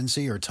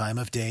 emergency, or time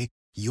of day,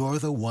 you're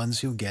the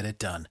ones who get it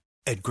done.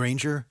 At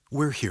Grainger,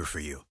 we're here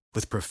for you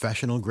with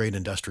professional-grade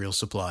industrial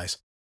supplies.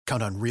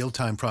 Count on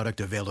real-time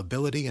product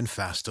availability and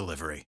fast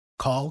delivery.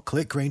 Call,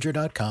 click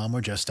Grainger.com,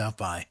 or just stop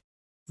by.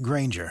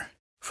 Grainger,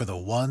 for the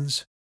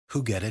ones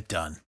who get it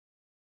done.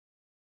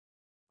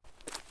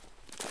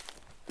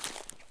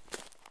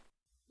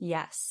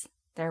 Yes,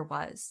 there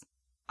was.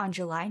 On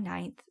July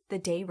 9th, the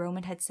day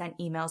Roman had sent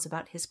emails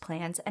about his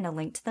plans and a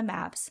link to the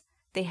maps,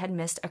 they had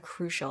missed a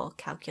crucial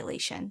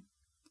calculation.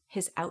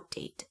 His out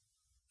date.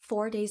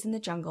 4 days in the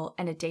jungle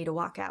and a day to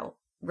walk out,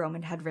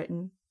 Roman had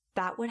written.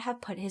 That would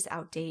have put his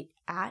out date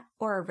at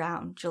or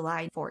around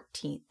July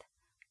 14th,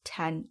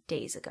 10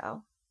 days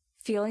ago.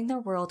 Feeling their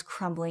world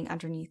crumbling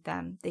underneath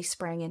them, they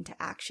sprang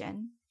into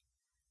action.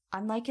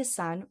 Unlike his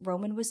son,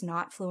 Roman was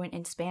not fluent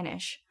in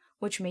Spanish,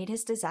 which made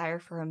his desire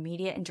for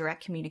immediate and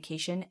direct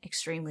communication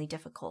extremely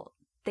difficult.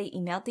 They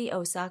emailed the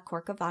OSA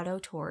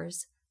Corcovado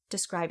tours,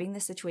 describing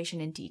the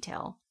situation in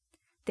detail.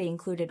 They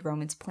included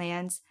Roman's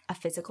plans, a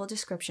physical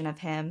description of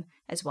him,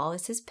 as well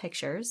as his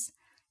pictures,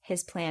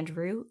 his planned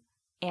route,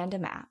 and a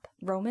map.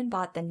 Roman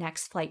bought the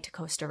next flight to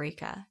Costa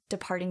Rica,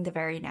 departing the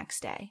very next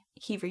day.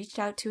 He reached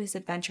out to his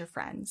adventure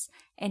friends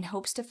in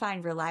hopes to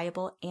find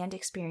reliable and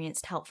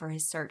experienced help for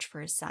his search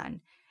for his son,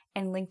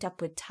 and linked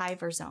up with Ty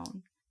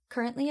Verzone.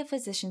 Currently a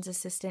physician's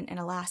assistant in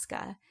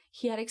Alaska,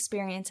 he had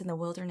experience in the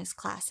Wilderness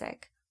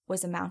Classic,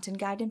 was a mountain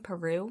guide in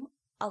Peru,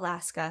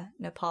 Alaska,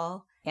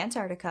 Nepal,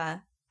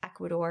 Antarctica,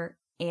 Ecuador,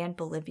 and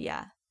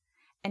Bolivia.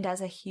 And as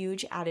a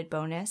huge added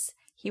bonus,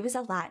 he was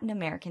a Latin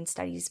American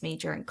studies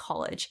major in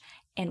college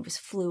and was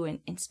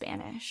fluent in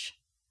Spanish.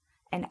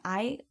 And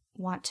I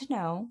want to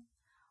know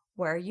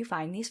where you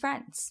find these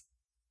friends.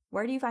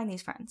 Where do you find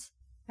these friends?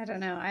 I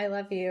don't know. I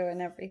love you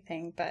and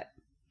everything, but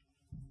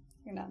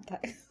you're not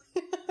that.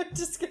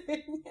 Just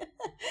kidding.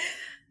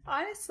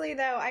 Honestly,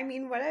 though, I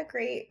mean, what a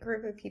great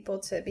group of people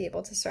to be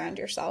able to surround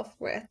yourself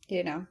with,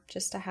 you know,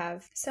 just to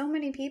have so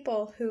many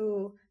people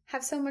who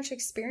have so much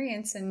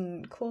experience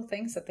and cool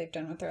things that they've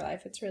done with their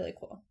life. It's really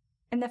cool.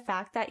 And the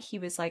fact that he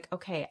was like,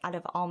 okay, out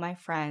of all my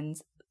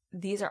friends,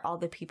 these are all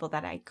the people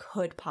that I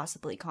could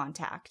possibly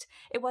contact.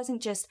 It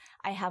wasn't just,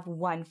 I have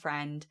one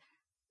friend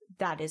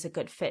that is a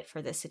good fit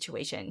for this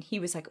situation. He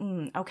was like,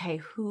 okay,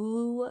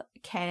 who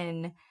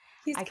can...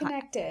 He's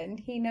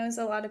connected. He knows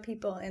a lot of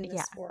people in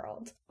this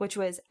world. Which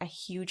was a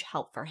huge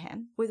help for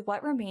him. With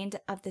what remained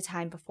of the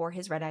time before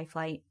his red-eye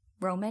flight,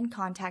 Roman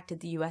contacted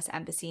the U.S.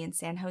 Embassy in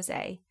San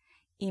Jose,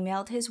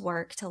 emailed his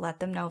work to let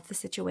them know of the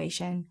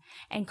situation,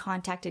 and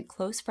contacted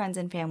close friends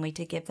and family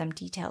to give them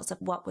details of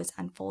what was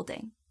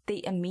unfolding.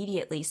 They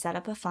immediately set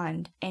up a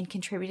fund and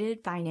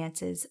contributed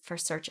finances for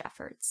search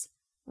efforts.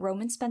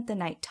 Roman spent the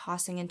night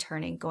tossing and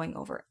turning, going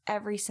over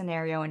every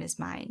scenario in his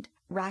mind,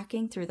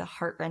 racking through the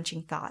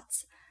heart-wrenching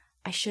thoughts.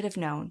 I should have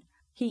known.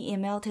 He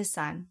emailed his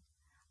son,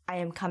 I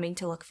am coming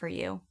to look for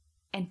you,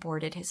 and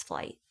boarded his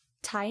flight.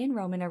 Ty and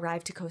Roman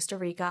arrived to Costa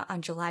Rica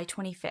on July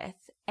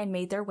 25th and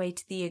made their way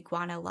to the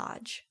Iguana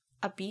Lodge,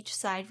 a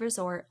beachside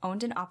resort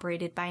owned and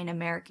operated by an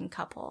American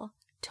couple,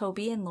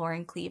 Toby and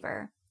Lauren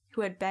Cleaver,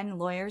 who had been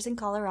lawyers in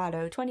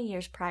Colorado 20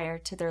 years prior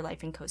to their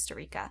life in Costa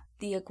Rica.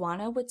 The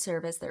Iguana would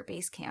serve as their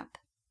base camp.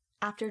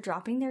 After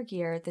dropping their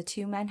gear, the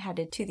two men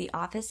headed to the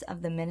office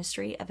of the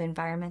Ministry of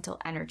Environmental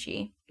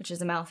Energy, which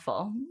is a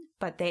mouthful,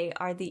 but they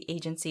are the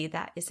agency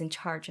that is in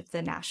charge of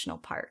the national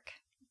park.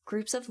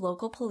 Groups of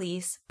local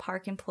police,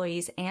 park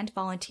employees, and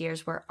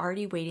volunteers were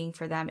already waiting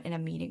for them in a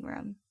meeting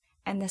room,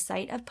 and the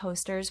sight of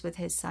posters with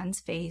his son's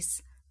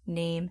face,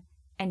 name,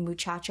 and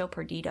Muchacho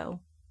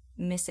Perdido,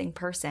 missing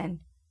person,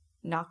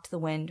 knocked the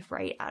wind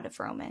right out of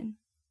Roman.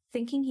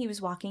 Thinking he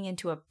was walking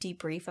into a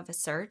debrief of a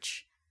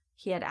search,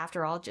 he had,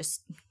 after all,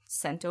 just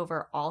sent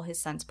over all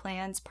his son's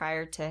plans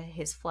prior to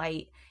his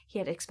flight. He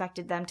had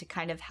expected them to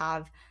kind of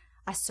have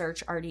a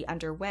search already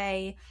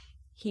underway.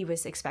 He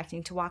was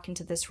expecting to walk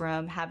into this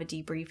room, have a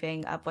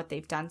debriefing of what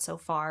they've done so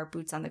far,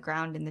 boots on the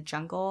ground in the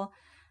jungle.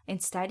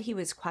 Instead, he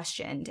was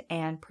questioned,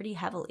 and pretty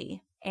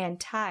heavily. And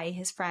Ty,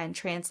 his friend,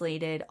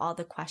 translated all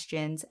the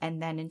questions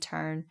and then in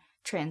turn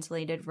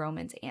translated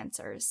Roman's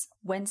answers.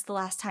 When's the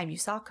last time you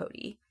saw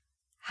Cody?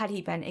 Had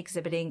he been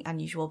exhibiting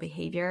unusual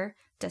behavior?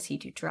 Does he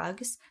do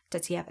drugs?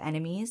 Does he have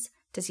enemies?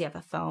 Does he have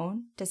a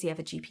phone? Does he have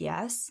a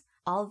GPS?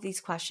 All of these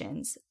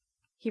questions.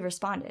 He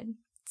responded,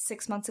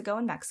 6 months ago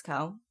in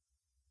Mexico,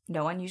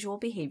 no unusual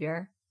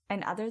behavior,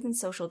 and other than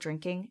social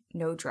drinking,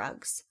 no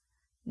drugs,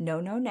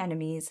 no known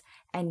enemies,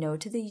 and no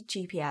to the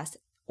GPS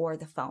or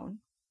the phone.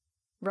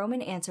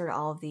 Roman answered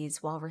all of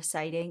these while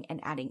reciting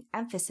and adding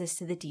emphasis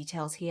to the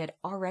details he had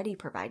already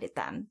provided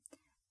them.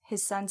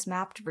 His son's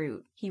mapped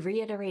route, he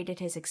reiterated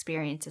his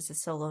experience as a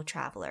solo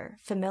traveler,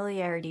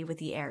 familiarity with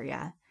the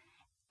area,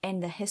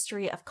 and the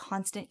history of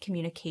constant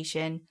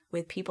communication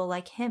with people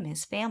like him,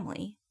 his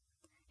family.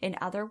 In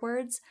other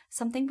words,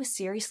 something was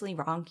seriously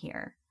wrong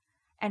here,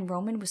 and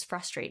Roman was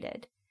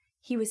frustrated.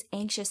 He was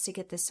anxious to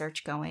get the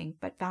search going,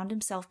 but found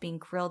himself being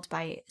grilled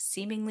by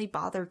seemingly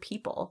bothered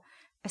people,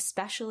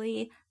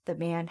 especially the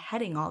man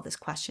heading all this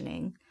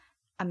questioning,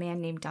 a man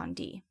named Don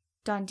D.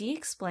 Don D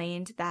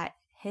explained that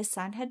his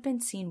son had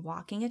been seen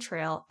walking a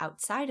trail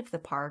outside of the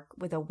park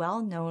with a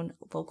well-known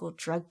local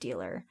drug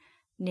dealer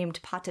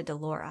named Pata de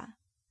Lora.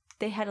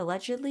 They had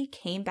allegedly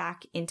came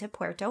back into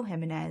Puerto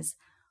Jimenez,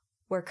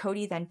 where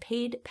Cody then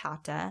paid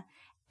Pata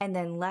and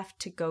then left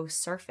to go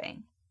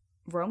surfing.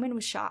 Roman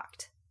was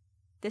shocked.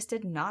 This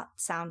did not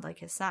sound like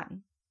his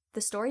son.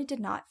 The story did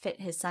not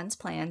fit his son's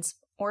plans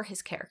or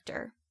his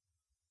character.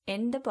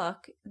 In the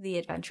book, The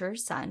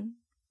Adventurer's Son,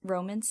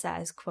 Roman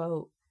says,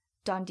 quote,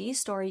 Don D's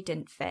story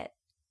didn't fit.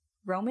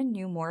 Roman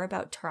knew more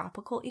about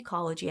tropical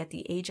ecology at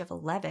the age of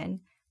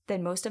 11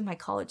 than most of my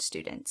college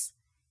students.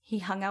 He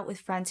hung out with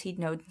friends he'd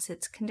known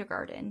since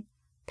kindergarten,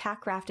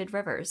 pack rafted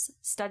rivers,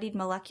 studied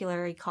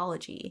molecular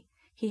ecology.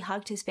 He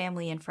hugged his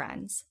family and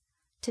friends.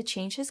 To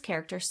change his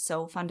character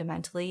so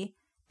fundamentally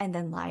and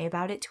then lie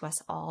about it to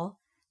us all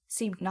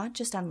seemed not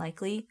just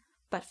unlikely,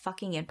 but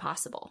fucking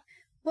impossible.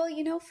 Well,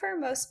 you know, for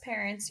most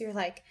parents, you're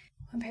like,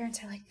 when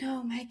parents are like,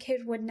 no, my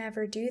kid would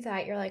never do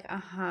that, you're like,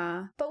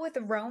 uh-huh. But with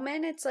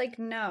Roman, it's like,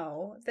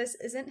 no, this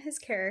isn't his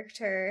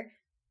character.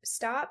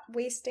 Stop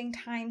wasting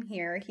time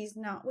here. He's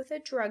not with a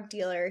drug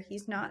dealer.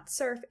 He's not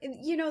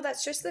you know,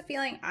 that's just the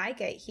feeling I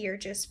get here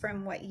just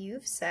from what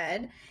you've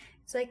said.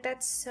 It's like,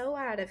 that's so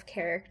out of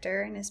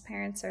character. And his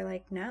parents are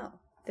like, no,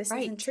 this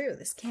isn't true.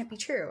 This can't be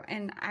true.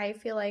 And I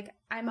feel like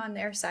I'm on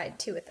their side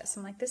too with this.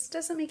 I'm like, this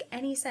doesn't make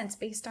any sense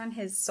based on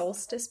his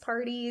solstice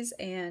parties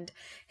and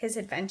his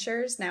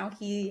adventures. Now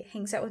he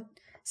hangs out with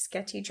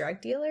sketchy drug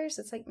dealers.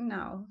 It's like,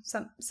 no,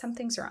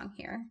 something's wrong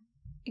here.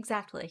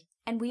 Exactly.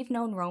 And we've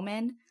known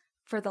Roman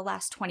for the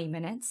last 20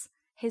 minutes.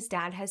 His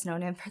dad has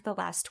known him for the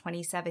last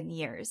 27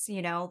 years,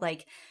 you know,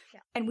 like,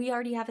 and we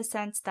already have a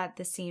sense that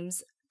this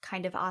seems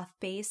kind of off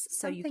base.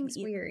 So something's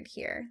weird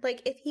here.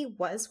 Like, if he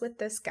was with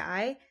this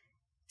guy,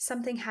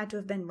 something had to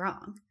have been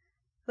wrong.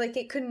 Like,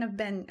 it couldn't have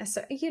been,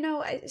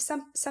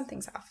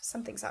 something's off.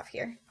 Something's off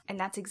here. And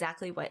that's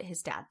exactly what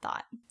his dad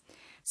thought.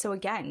 So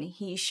again,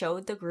 he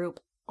showed the group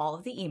all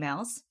of the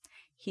emails.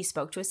 He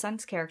spoke to his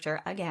son's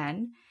character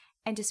again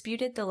and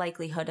disputed the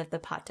likelihood of the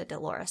Pata de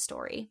Lora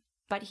story.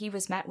 But he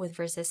was met with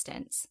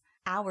resistance.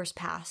 Hours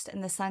passed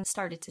and the sun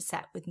started to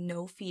set with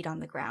no feet on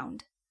the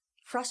ground.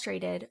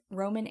 Frustrated,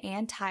 Roman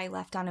and Ty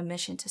left on a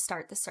mission to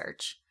start the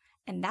search,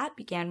 and that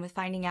began with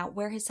finding out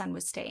where his son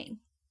was staying.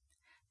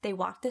 They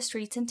walked the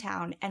streets in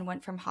town and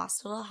went from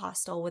hostel to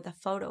hostel with a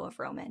photo of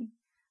Roman.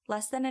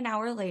 Less than an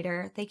hour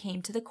later, they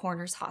came to the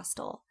Corners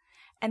hostel,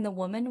 and the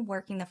woman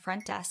working the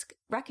front desk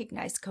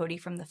recognized Cody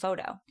from the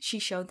photo. She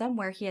showed them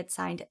where he had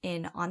signed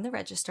in on the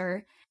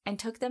register and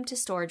took them to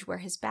storage where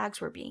his bags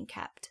were being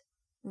kept.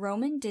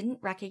 Roman didn't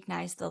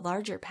recognize the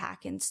larger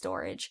pack in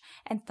storage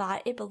and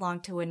thought it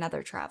belonged to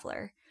another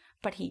traveler,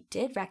 but he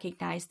did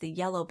recognize the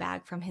yellow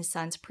bag from his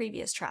son's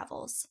previous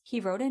travels. He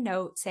wrote a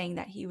note saying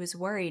that he was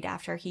worried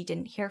after he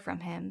didn't hear from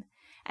him,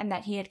 and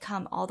that he had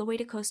come all the way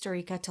to Costa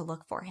Rica to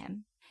look for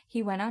him.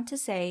 He went on to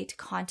say to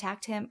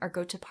contact him or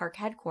go to park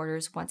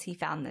headquarters once he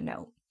found the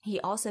note. He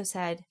also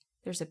said,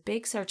 There's a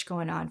big search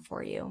going on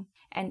for you,"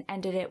 and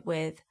ended it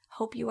with,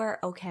 "Hope you are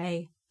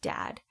okay,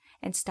 Dad,"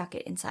 and stuck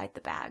it inside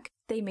the bag.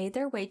 They made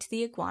their way to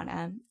the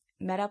iguana,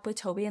 met up with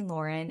Toby and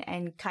Lauren,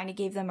 and kind of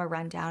gave them a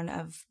rundown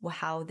of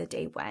how the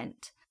day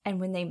went. And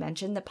when they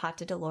mentioned the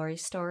Pata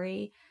Dolores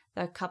story,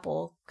 the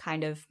couple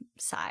kind of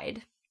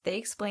sighed. They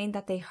explained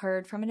that they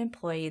heard from an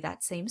employee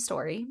that same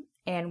story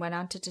and went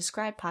on to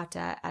describe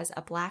Pata as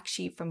a black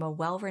sheep from a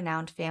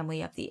well-renowned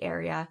family of the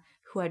area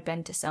who had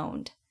been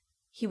disowned.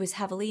 He was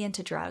heavily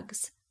into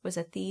drugs, was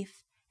a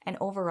thief, and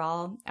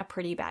overall a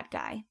pretty bad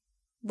guy.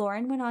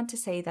 Lauren went on to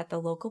say that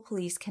the local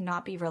police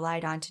cannot be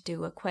relied on to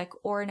do a quick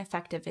or an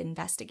effective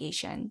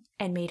investigation,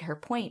 and made her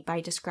point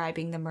by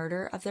describing the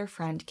murder of their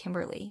friend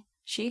Kimberly.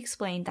 She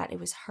explained that it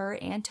was her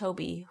and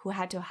Toby who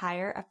had to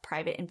hire a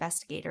private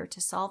investigator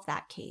to solve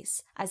that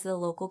case, as the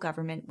local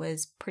government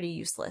was pretty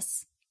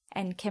useless.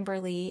 And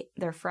Kimberly,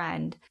 their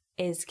friend,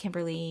 is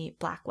Kimberly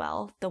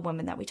Blackwell, the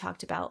woman that we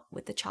talked about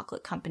with the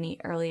chocolate company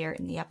earlier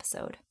in the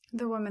episode.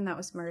 The woman that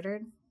was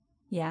murdered?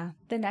 Yeah.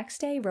 The next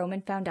day,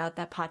 Roman found out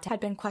that Pata had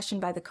been questioned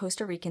by the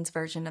Costa Ricans'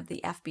 version of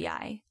the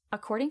FBI.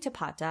 According to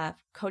Pata,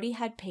 Cody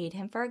had paid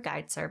him for a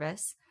guide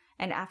service,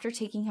 and after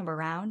taking him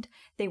around,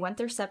 they went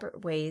their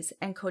separate ways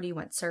and Cody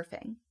went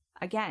surfing.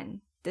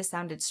 Again, this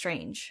sounded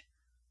strange.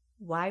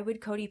 Why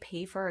would Cody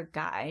pay for a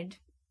guide,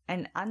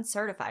 an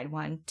uncertified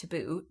one to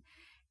boot,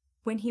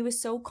 when he was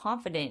so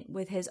confident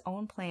with his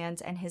own plans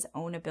and his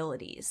own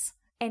abilities?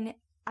 And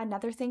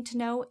another thing to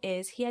note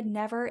is he had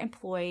never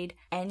employed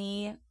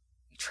any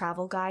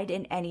travel guide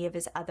in any of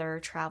his other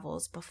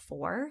travels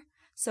before.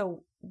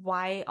 So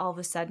why all of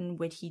a sudden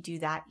would he do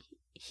that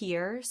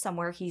here,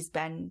 somewhere he's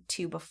been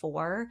to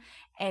before?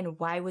 And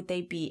why would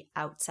they be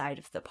outside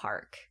of the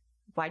park?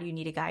 Why do you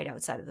need a guide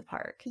outside of the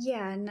park?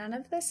 Yeah, none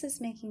of this is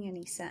making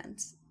any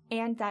sense.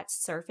 And that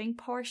surfing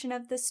portion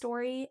of the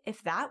story,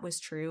 if that was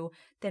true,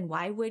 then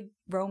why would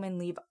Roman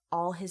leave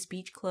all his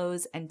beach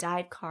clothes and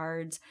dyed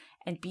cards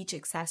and beach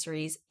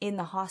accessories in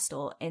the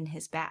hostel in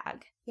his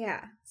bag?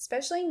 Yeah,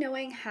 especially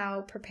knowing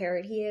how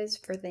prepared he is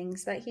for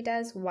things that he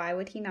does, why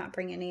would he not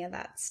bring any of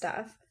that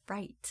stuff?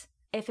 Right.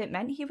 If it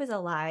meant he was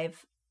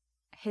alive,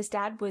 his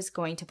dad was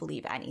going to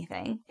believe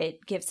anything.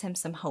 It gives him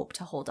some hope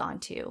to hold on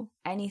to,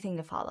 anything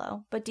to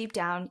follow. But deep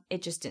down,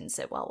 it just didn't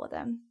sit well with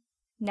him.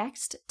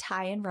 Next,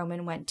 Ty and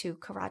Roman went to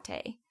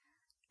karate.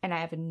 And I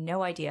have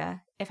no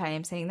idea if I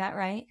am saying that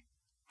right.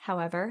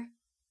 However,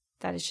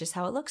 that is just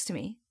how it looks to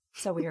me.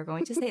 So we are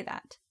going to say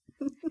that.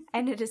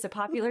 And it is a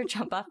popular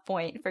jump-off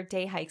point for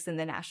day hikes in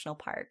the national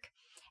park.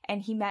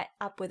 And he met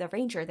up with a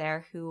ranger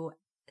there who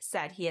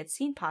said he had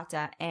seen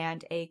Pata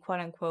and a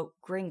quote-unquote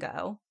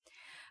gringo.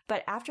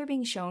 But after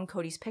being shown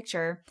Cody's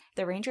picture,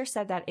 the ranger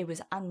said that it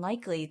was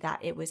unlikely that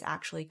it was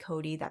actually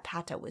Cody that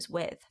Pata was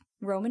with.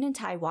 Roman and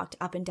Ty walked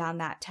up and down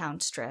that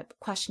town strip,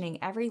 questioning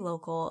every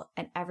local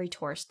and every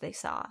tourist they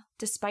saw.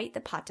 Despite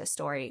the Pata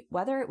story,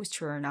 whether it was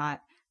true or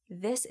not,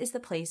 this is the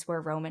place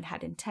where Roman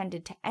had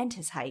intended to end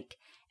his hike,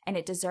 and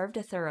it deserved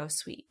a thorough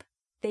sweep.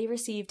 They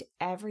received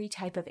every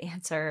type of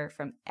answer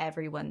from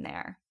everyone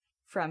there.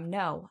 From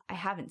 "No, I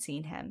haven't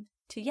seen him,"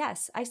 to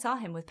 "Yes, I saw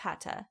him with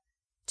Pata,"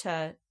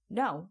 to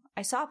 "No,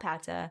 I saw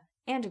Pata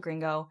and a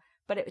gringo,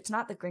 but it's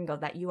not the gringo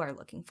that you are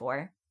looking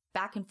for."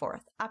 Back and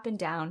forth, up and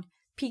down,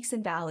 peaks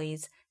and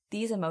valleys,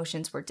 these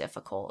emotions were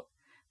difficult,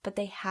 but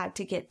they had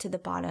to get to the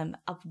bottom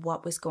of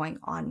what was going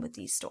on with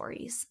these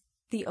stories.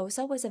 The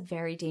Osa was a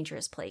very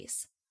dangerous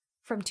place.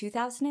 From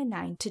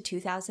 2009 to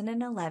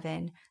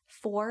 2011,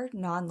 4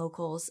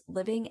 non-locals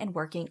living and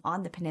working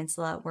on the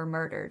peninsula were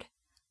murdered,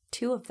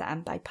 2 of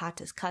them by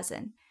Pata's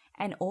cousin,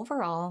 and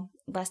overall,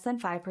 less than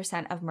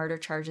 5% of murder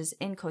charges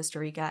in Costa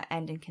Rica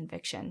end in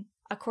conviction.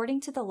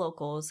 According to the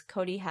locals,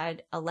 Cody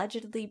had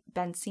allegedly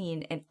been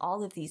seen in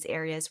all of these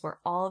areas where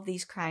all of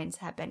these crimes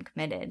had been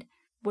committed.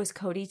 Was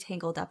Cody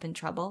tangled up in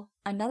trouble?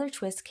 Another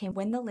twist came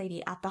when the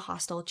lady at the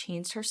hostel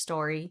changed her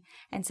story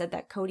and said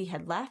that Cody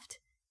had left,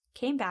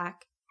 came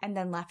back, and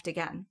then left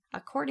again.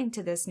 According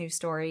to this new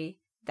story,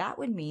 that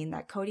would mean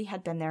that Cody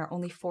had been there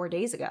only 4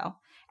 days ago,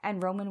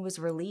 and Roman was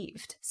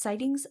relieved.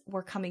 Sightings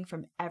were coming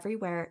from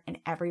everywhere and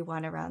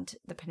everyone around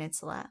the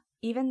peninsula.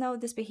 Even though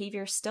this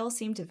behavior still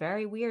seemed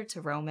very weird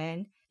to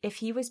Roman, if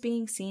he was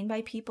being seen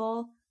by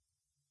people,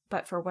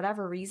 but for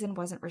whatever reason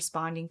wasn't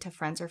responding to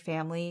friends or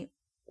family,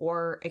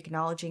 or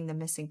acknowledging the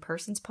missing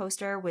persons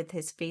poster with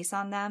his face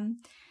on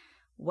them,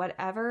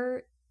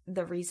 whatever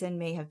the reason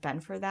may have been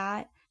for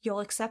that, you'll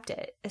accept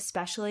it,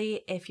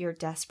 especially if you're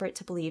desperate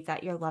to believe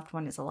that your loved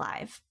one is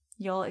alive.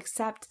 You'll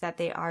accept that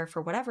they are,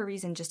 for whatever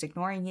reason, just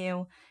ignoring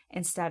you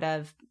instead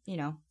of,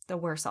 the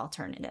worst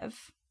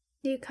alternative.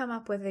 You come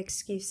up with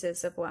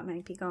excuses of what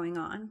might be going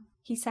on.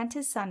 He sent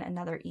his son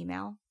another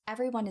email.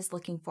 "Everyone is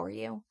looking for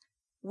you.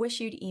 Wish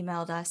you'd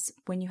emailed us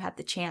when you had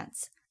the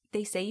chance.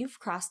 They say you've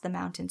crossed the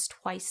mountains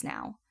twice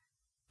now.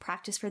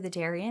 Practice for the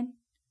Darien?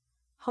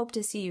 Hope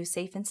to see you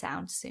safe and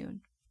sound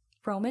soon."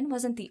 Roman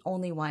wasn't the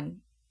only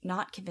one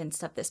not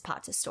convinced of this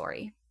Pata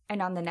story.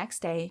 And on the next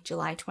day,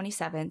 July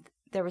 27th,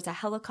 there was a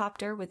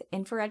helicopter with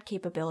infrared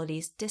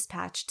capabilities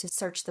dispatched to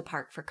search the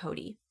park for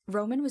Cody.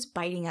 Roman was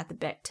biting at the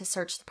bit to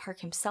search the park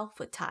himself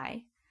with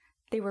Ty.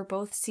 They were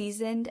both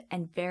seasoned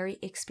and very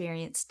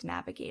experienced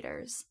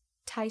navigators.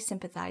 Ty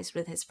sympathized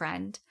with his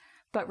friend,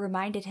 but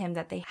reminded him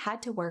that they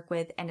had to work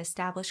with and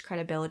establish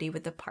credibility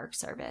with the Park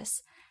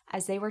Service,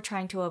 as they were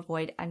trying to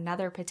avoid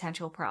another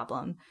potential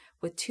problem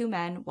with two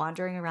men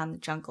wandering around the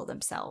jungle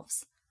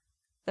themselves.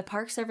 The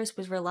Park Service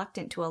was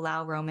reluctant to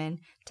allow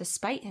Roman,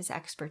 despite his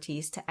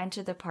expertise, to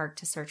enter the park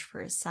to search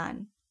for his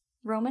son.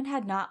 Roman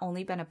had not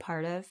only been a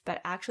part of,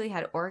 but actually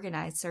had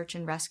organized search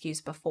and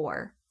rescues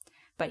before.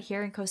 But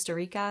here in Costa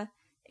Rica,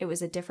 it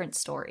was a different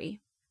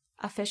story.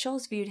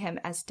 Officials viewed him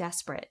as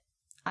desperate,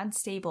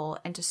 unstable,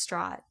 and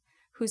distraught,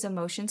 whose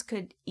emotions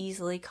could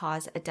easily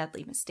cause a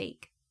deadly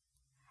mistake.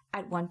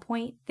 At one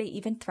point, they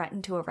even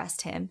threatened to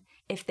arrest him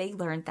if they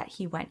learned that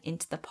he went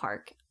into the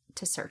park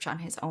to search on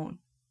his own.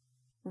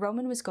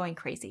 Roman was going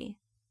crazy.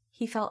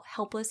 He felt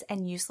helpless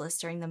and useless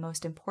during the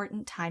most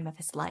important time of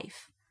his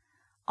life.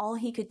 All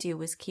he could do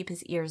was keep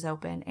his ears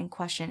open and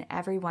question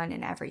everyone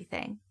and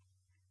everything.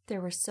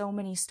 There were so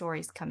many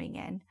stories coming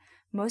in,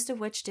 most of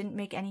which didn't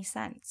make any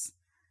sense.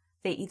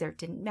 They either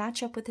didn't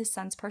match up with his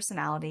son's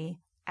personality,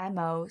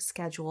 MO,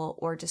 schedule,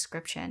 or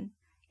description,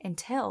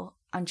 until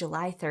on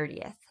July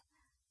 30th.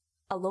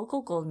 A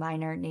local gold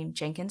miner named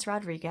Jenkins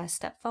Rodriguez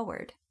stepped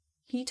forward.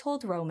 He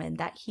told Roman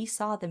that he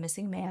saw the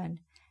missing man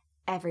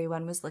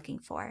everyone was looking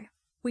for.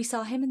 We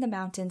saw him in the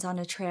mountains on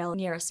a trail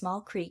near a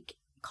small creek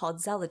called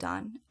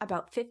Zeladon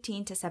about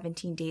 15 to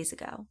 17 days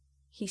ago.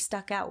 He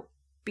stuck out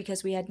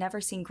because we had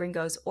never seen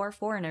gringos or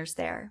foreigners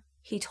there.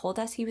 He told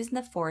us he was in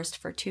the forest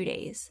for 2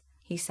 days.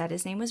 He said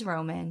his name was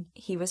Roman,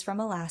 he was from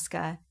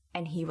Alaska,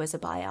 and he was a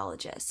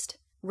biologist.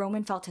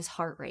 Roman felt his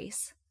heart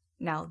race.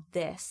 Now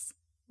this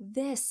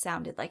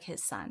sounded like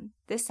his son.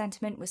 This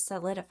sentiment was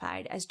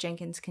solidified as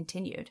Jenkins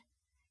continued.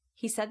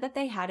 He said that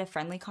they had a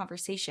friendly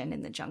conversation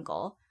in the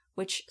jungle,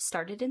 which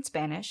started in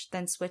Spanish,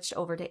 then switched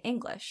over to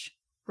English.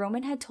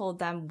 Roman had told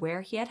them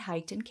where he had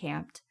hiked and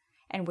camped,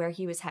 and where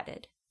he was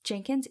headed.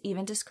 Jenkins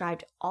even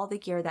described all the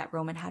gear that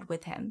Roman had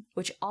with him,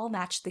 which all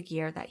matched the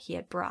gear that he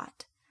had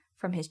brought,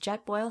 from his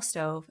jet boil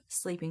stove,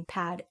 sleeping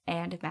pad,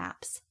 and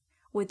maps.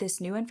 With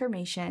this new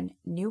information,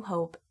 new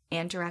hope,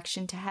 and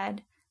direction to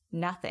head,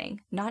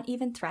 nothing, not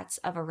even threats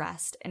of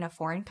arrest in a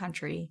foreign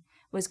country,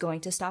 was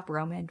going to stop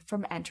Roman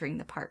from entering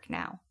the park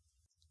now.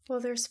 Well,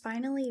 there's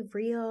finally a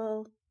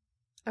real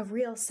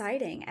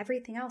sighting.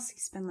 Everything else,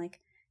 he's been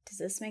like, does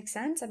this make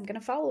sense? I'm going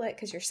to follow it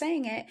because you're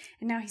saying it.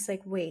 And now he's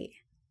like, wait,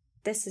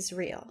 this is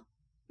real.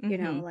 You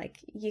know, like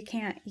you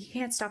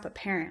can't stop a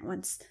parent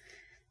once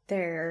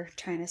they're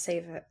trying to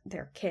save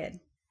their kid.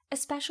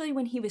 Especially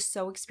when he was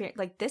so experienced.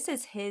 Like, this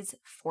is his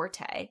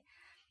forte.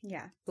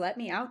 Yeah. Let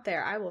me out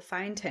there. I will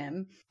find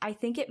him. I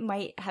think it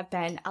might have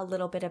been a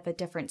little bit of a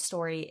different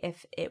story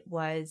if it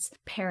was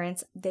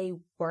parents. They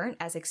weren't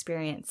as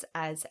experienced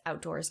as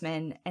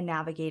outdoorsmen and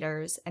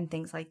navigators and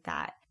things like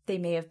that. They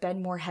may have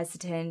been more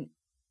hesitant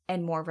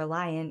and more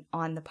reliant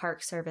on the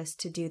Park Service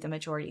to do the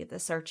majority of the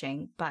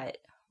searching. But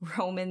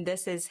Roman,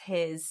 this is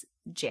his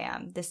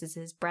jam. This is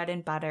his bread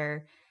and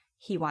butter.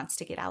 He wants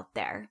to get out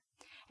there.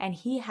 And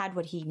he had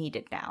what he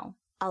needed now,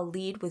 a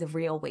lead with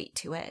real weight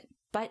to it.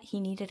 But he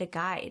needed a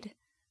guide.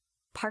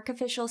 Park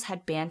officials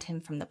had banned him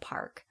from the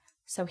park,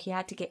 so he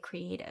had to get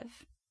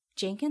creative.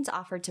 Jenkins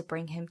offered to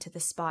bring him to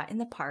the spot in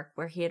the park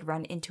where he had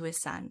run into his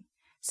son.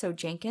 So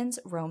Jenkins,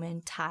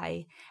 Roman,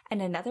 Ty,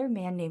 and another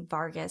man named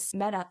Vargas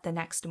met up the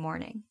next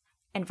morning.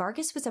 And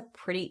Vargas was a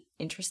pretty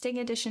interesting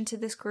addition to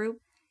this group.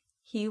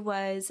 He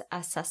was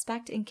a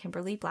suspect in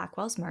Kimberly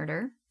Blackwell's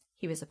murder.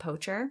 He was a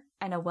poacher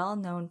and a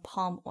well-known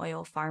palm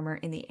oil farmer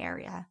in the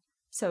area.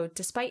 So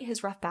despite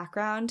his rough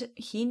background,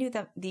 he knew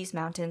that these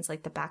mountains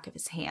like the back of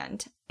his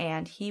hand,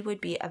 and he would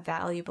be a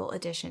valuable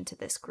addition to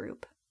this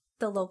group.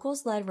 The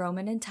locals led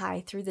Roman and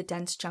Ty through the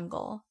dense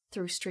jungle,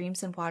 through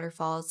streams and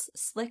waterfalls,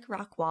 slick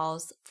rock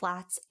walls,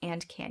 flats,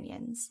 and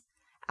canyons.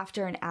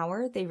 After an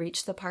hour, they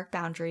reached the park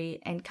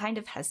boundary and kind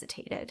of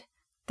hesitated.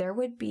 There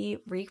would be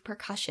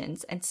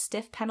repercussions and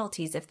stiff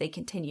penalties if they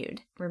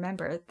continued.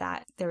 Remember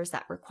that there was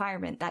that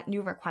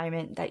new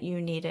requirement that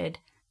you needed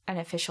an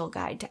official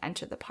guide to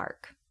enter the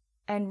park.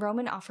 And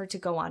Roman offered to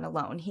go on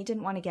alone. He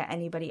didn't want to get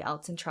anybody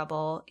else in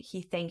trouble.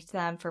 He thanked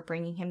them for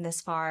bringing him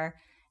this far,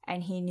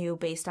 and he knew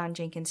based on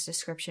Jenkins'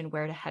 description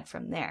where to head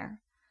from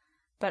there.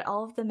 But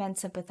all of the men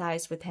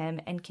sympathized with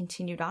him and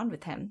continued on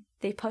with him.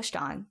 They pushed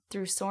on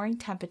through soaring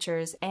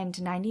temperatures and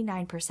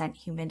 99%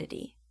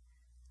 humidity,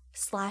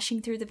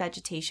 slashing through the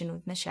vegetation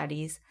with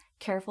machetes,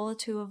 careful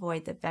to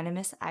avoid the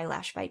venomous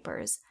eyelash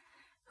vipers,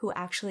 who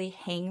actually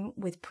hang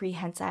with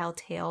prehensile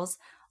tails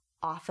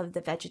off of the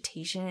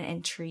vegetation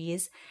and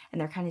trees, and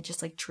they're kind of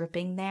just like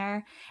dripping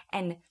there.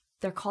 And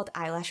they're called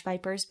eyelash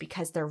vipers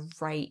because they're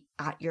right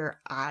at your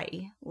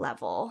eye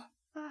level.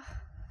 Oh,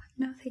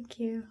 no, thank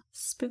you.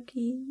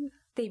 Spooky.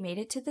 They made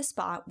it to the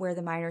spot where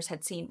the miners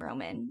had seen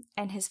Roman,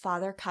 and his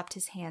father cupped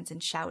his hands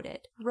and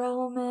shouted,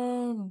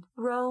 "Roman!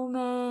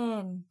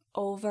 Roman!"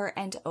 over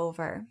and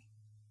over,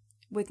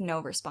 with no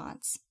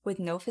response. With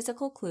no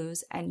physical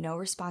clues and no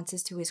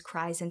responses to his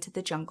cries into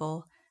the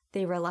jungle,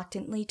 They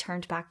reluctantly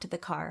turned back to the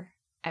car,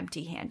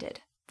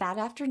 empty-handed. That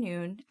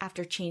afternoon,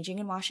 after changing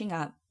and washing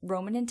up,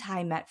 Roman and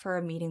Ty met for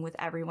a meeting with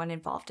everyone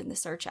involved in the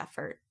search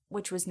effort,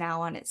 which was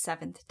now on its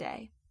 7th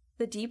day.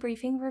 The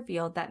debriefing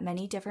revealed that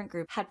many different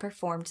groups had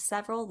performed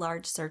several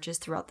large searches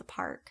throughout the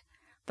park,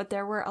 but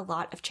there were a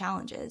lot of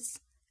challenges.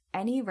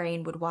 Any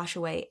rain would wash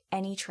away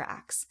any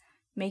tracks,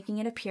 making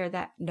it appear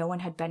that no one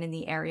had been in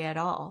the area at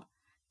all,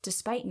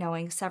 despite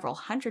knowing several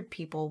hundred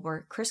people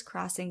were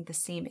crisscrossing the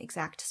same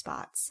exact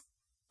spots.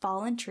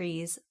 Fallen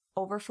trees,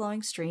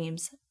 overflowing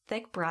streams,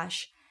 thick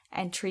brush,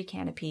 and tree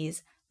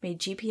canopies made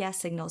GPS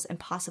signals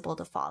impossible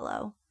to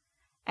follow,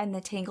 and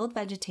the tangled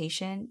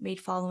vegetation made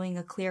following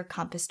a clear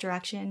compass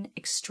direction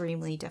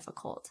extremely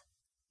difficult.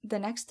 The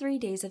next 3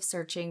 days of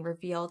searching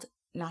revealed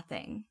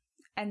nothing,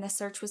 and the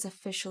search was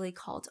officially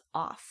called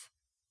off.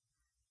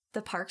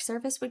 The Park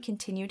Service would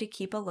continue to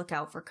keep a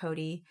lookout for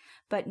Cody,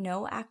 but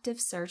no active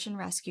search and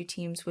rescue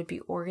teams would be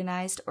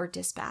organized or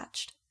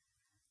dispatched.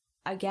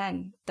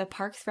 Again, the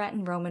park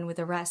threatened Roman with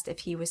arrest if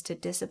he was to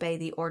disobey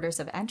the orders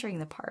of entering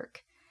the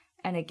park,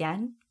 and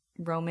again,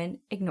 Roman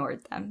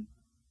ignored them.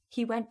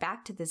 He went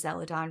back to the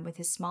Zeladon with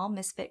his small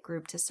misfit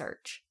group to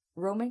search.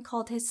 Roman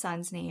called his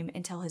son's name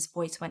until his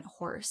voice went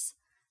hoarse,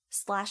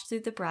 slashed through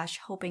the brush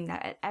hoping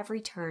that at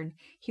every turn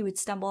he would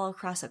stumble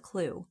across a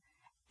clue,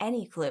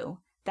 any clue,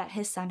 that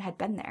his son had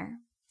been there.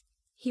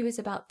 He was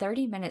about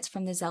 30 minutes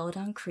from the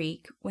Zeladon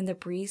Creek when the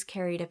breeze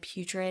carried a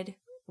putrid,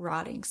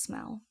 rotting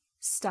smell.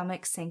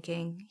 Stomach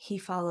sinking, he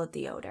followed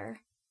the odor,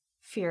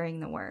 fearing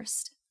the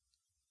worst.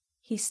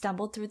 He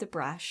stumbled through the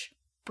brush,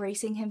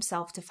 bracing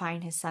himself to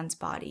find his son's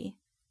body,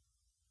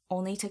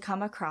 only to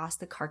come across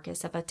the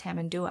carcass of a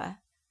tamandua,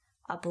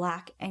 a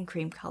black and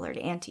cream-colored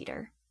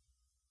anteater.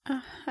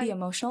 The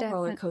emotional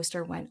roller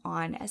coaster went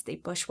on as they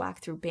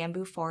bushwhacked through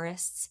bamboo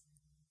forests,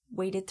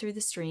 waded through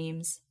the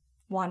streams,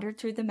 wandered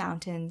through the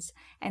mountains,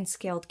 and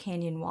scaled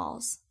canyon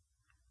walls.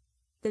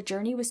 The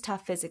journey was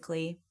tough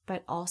physically,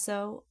 but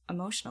also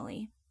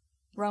emotionally.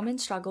 Roman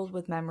struggled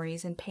with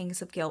memories and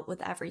pangs of guilt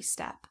with every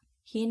step.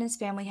 He and his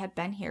family had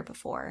been here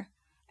before,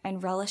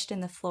 and relished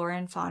in the flora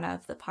and fauna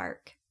of the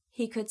park.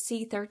 He could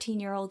see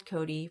 13-year-old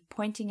Cody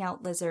pointing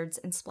out lizards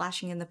and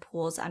splashing in the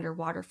pools under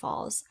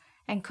waterfalls,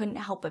 and couldn't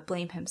help but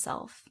blame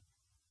himself.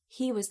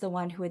 He was the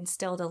one who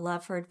instilled a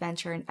love for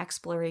adventure and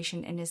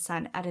exploration in his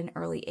son at an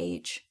early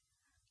age.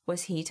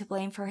 Was he to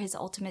blame for his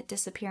ultimate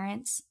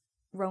disappearance?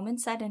 Roman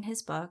said in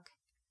his book,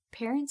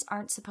 "Parents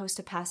aren't supposed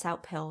to pass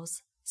out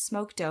pills,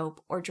 smoke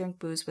dope, or drink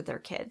booze with their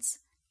kids,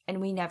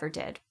 and we never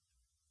did.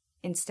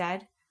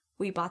 Instead,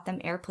 we bought them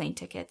airplane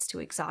tickets to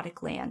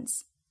exotic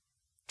lands.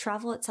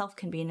 Travel itself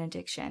can be an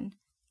addiction.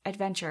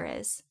 Adventure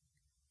is.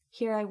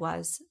 Here I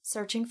was,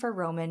 searching for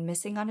Roman,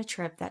 missing on a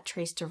trip that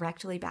traced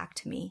directly back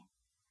to me.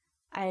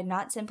 I had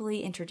not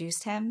simply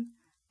introduced him,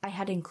 I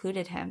had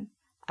included him,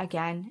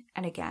 again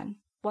and again."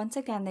 Once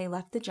again, they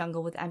left the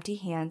jungle with empty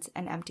hands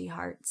and empty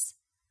hearts.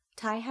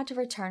 Ty had to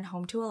return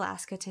home to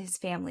Alaska to his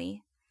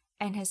family,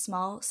 and his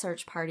small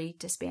search party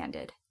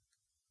disbanded.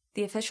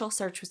 The official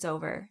search was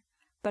over,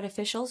 but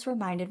officials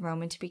reminded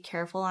Roman to be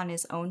careful on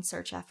his own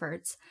search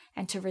efforts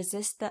and to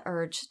resist the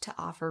urge to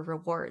offer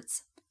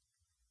rewards.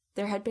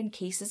 There had been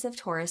cases of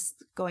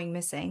tourists going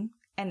missing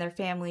and their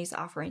families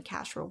offering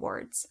cash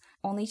rewards,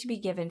 only to be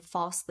given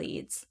false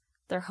leads,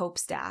 their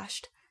hopes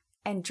dashed,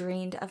 and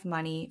drained of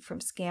money from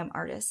scam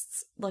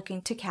artists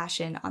looking to cash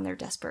in on their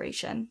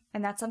desperation.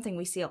 And that's something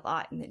we see a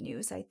lot in the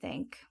news, I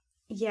think.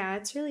 Yeah,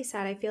 it's really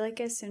sad. I feel like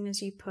as soon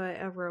as you put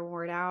a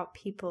reward out,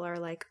 people are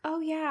like,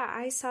 oh yeah,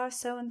 I saw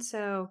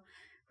so-and-so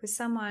with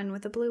someone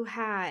with a blue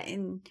hat,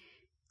 and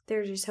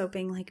they're just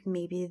hoping like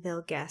maybe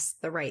they'll guess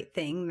the right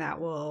thing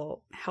that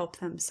will help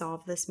them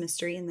solve this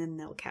mystery, and then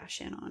they'll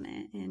cash in on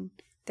it. And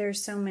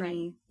there's so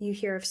many, you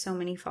hear of so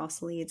many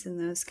false leads in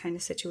those kind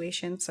of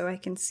situations, so I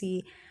can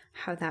see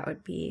how that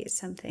would be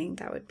something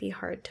that would be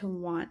hard to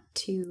want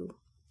to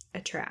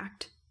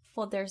attract.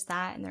 Well, there's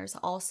that, and there's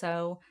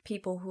also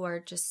people who are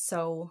just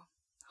so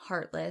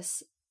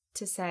heartless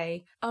to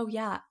say, oh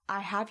yeah, I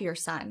have your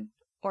son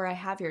or I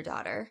have your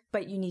daughter,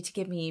 but you need to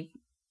give me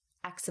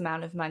X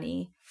amount of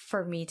money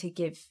for me to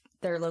give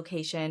their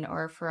location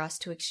or for us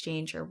to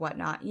exchange or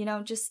whatnot. You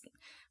know, just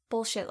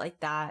bullshit like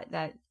that,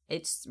 that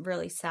it's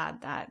really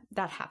sad that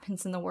that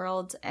happens in the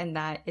world, and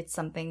that it's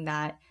something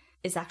that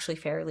is actually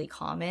fairly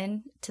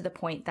common, to the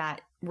point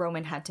that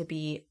Roman had to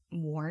be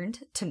warned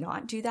to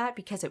not do that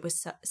because it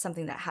was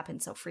something that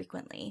happened so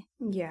frequently.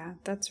 Yeah,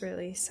 that's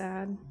really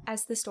sad.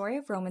 As the story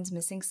of Roman's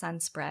missing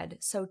son spread,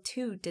 so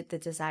too did the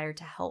desire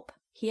to help.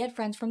 He had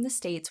friends from the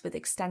States with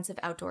extensive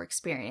outdoor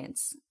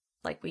experience,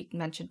 like we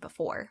mentioned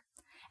before,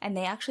 and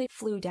they actually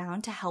flew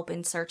down to help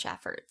in search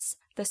efforts.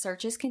 The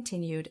searches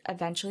continued,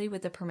 eventually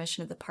with the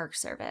permission of the Park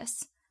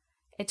Service.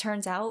 It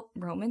turns out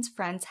Roman's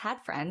friends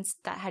had friends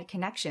that had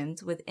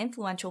connections with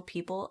influential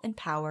people in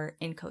power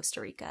in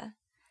Costa Rica.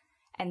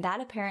 And that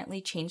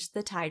apparently changed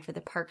the tide for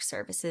the Park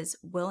Service's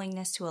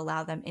willingness to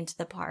allow them into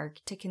the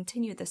park to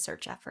continue the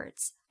search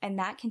efforts. And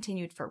that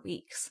continued for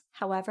weeks.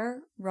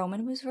 However,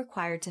 Roman was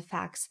required to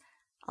fax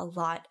a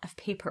lot of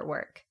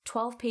paperwork.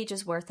 12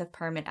 pages worth of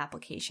permit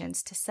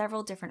applications to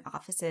several different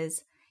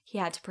offices. He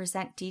had to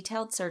present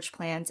detailed search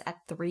plans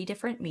at 3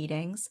 different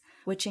meetings,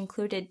 which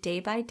included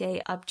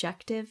day-by-day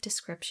objective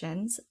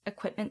descriptions,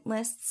 equipment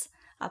lists,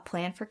 a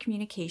plan for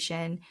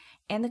communication,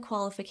 and the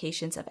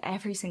qualifications of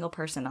every single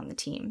person on the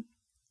team.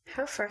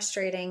 How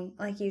frustrating.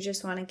 Like, you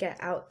just want to get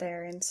out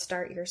there and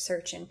start your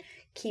search and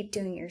keep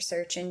doing your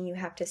search, and you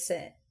have to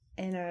sit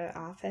in an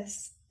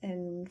office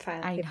and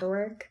file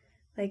paperwork.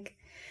 Like,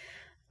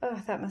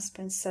 oh, that must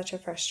have been such a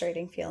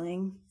frustrating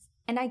feeling.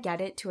 And I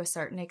get it to a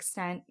certain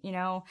extent. You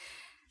know,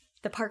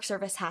 the Park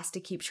Service has to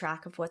keep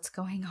track of what's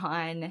going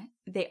on.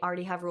 They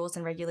already have rules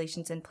and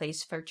regulations in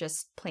place for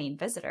just plain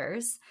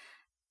visitors.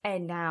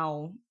 And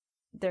now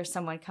there's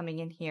someone coming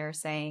in here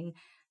saying,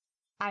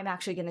 I'm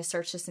actually going to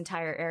search this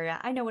entire area.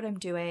 I know what I'm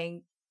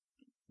doing.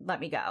 Let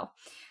me go.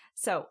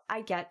 So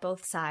I get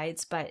both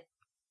sides, but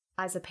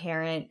as a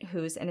parent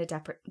who's in a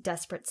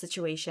desperate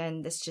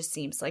situation, this just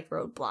seems like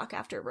roadblock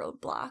after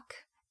roadblock.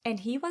 And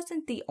he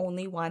wasn't the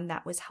only one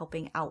that was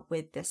helping out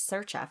with this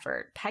search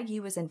effort. Peggy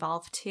was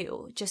involved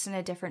too, just in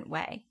a different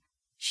way.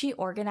 She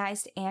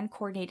organized and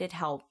coordinated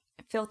help,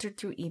 filtered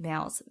through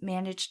emails,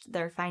 managed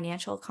their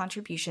financial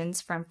contributions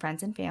from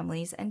friends and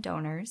families and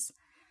donors.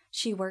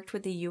 She worked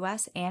with the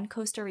U.S. and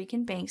Costa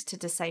Rican banks to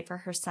decipher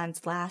her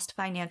son's last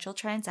financial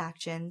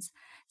transactions,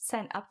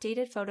 sent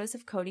updated photos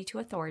of Cody to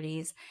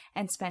authorities,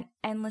 and spent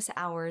endless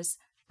hours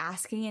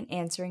asking and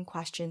answering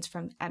questions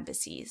from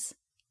embassies,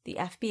 the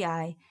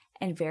FBI,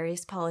 and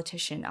various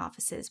politician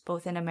offices,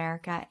 both in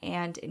America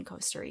and in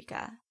Costa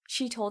Rica.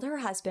 She told her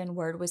husband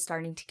word was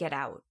starting to get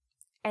out,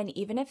 and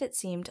even if it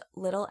seemed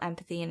little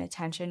empathy and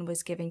attention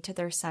was given to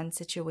their son's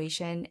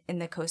situation in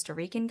the Costa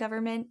Rican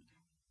government,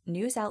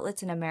 news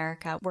outlets in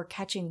America were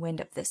catching wind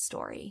of this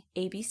story.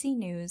 ABC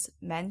News,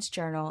 Men's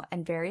Journal,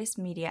 and various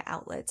media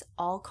outlets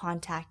all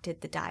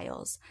contacted the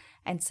dials,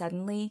 and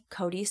suddenly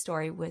Cody's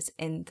story was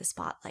in the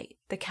spotlight.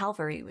 The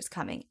cavalry was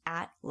coming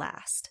at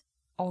last.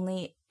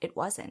 Only it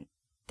wasn't.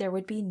 There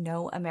would be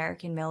no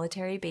American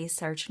military-based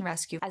search and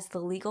rescue, as the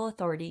legal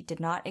authority did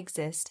not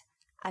exist,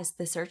 as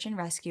the search and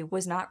rescue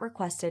was not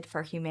requested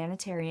for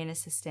humanitarian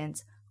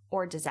assistance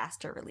or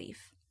disaster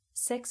relief.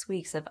 6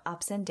 weeks of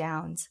ups and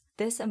downs,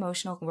 this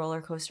emotional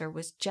roller coaster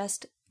was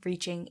just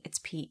reaching its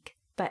peak,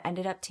 but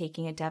ended up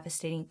taking a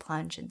devastating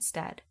plunge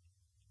instead.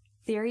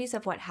 Theories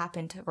of what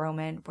happened to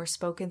Roman were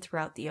spoken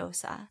throughout the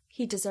OSA.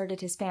 He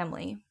deserted his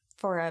family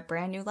for a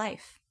brand new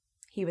life.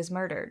 He was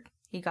murdered.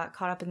 He got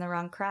caught up in the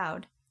wrong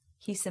crowd.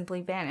 He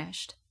simply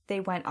vanished.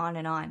 They went on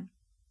and on.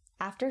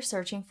 After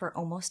searching for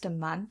almost a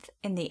month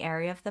in the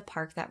area of the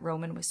park that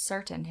Roman was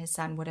certain his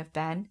son would have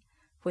been,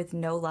 with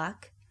no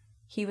luck,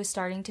 he was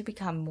starting to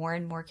become more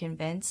and more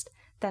convinced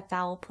that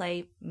foul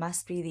play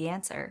must be the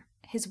answer.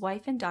 His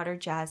wife and daughter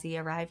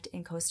Jazzy arrived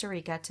in Costa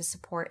Rica to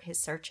support his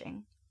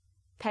searching.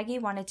 Peggy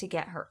wanted to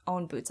get her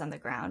own boots on the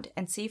ground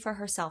and see for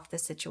herself the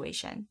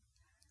situation.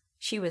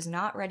 She was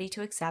not ready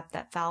to accept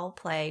that foul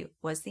play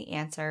was the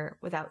answer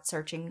without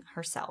searching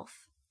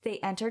herself. They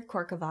entered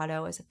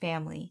Corcovado as a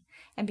family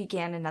and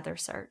began another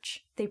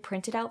search. They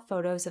printed out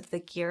photos of the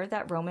gear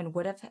that Roman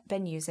would have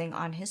been using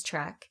on his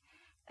trek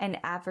and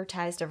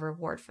advertised a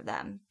reward for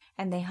them,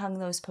 and they hung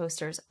those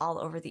posters all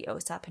over the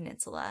Osa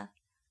Peninsula,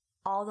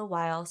 all the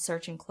while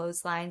searching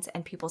clotheslines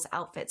and people's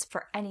outfits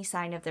for any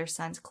sign of their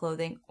son's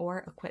clothing or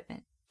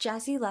equipment.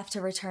 Jazzy left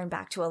to return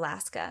back to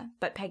Alaska,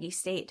 but Peggy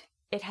stayed.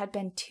 It had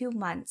been 2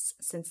 months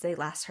since they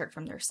last heard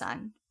from their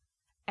son.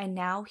 And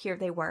now here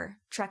they were,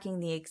 trekking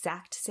the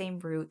exact same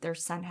route their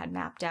son had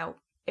mapped out.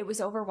 It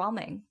was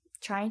overwhelming,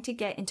 trying to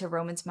get into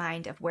Roman's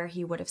mind of where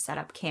he would have set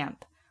up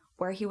camp,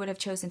 where he would have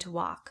chosen to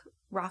walk,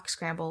 rock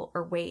scramble,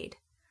 or wade.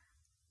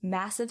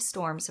 Massive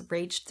storms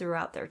raged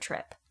throughout their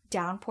trip.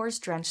 Downpours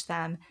drenched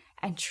them,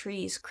 and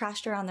trees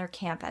crashed around their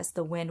camp as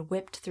the wind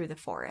whipped through the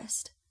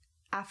forest.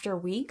 After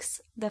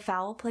weeks, the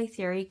foul play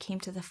theory came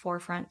to the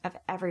forefront of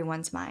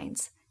everyone's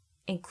minds,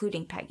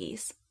 including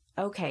Peggy's.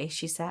 Okay,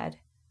 she said.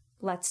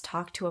 Let's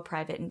talk to a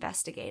private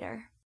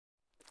investigator.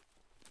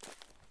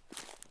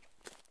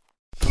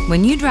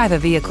 When you drive a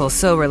vehicle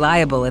so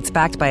reliable it's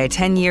backed by a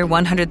 10-year,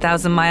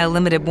 100,000-mile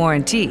limited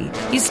warranty,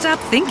 you stop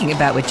thinking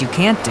about what you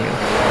can't do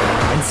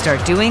and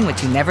start doing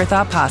what you never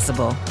thought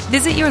possible.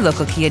 Visit your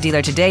local Kia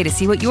dealer today to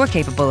see what you're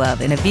capable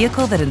of in a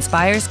vehicle that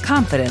inspires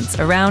confidence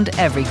around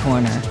every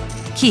corner.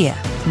 Kia,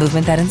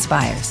 movement that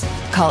inspires.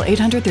 Call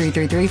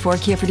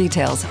 800-333-4KIA for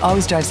details.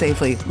 Always drive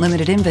safely.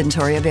 Limited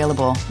inventory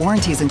available.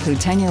 Warranties include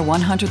 10-year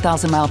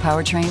 100,000-mile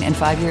powertrain and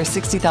 5-year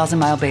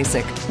 60,000-mile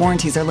basic.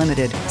 Warranties are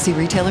limited. See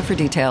retailer for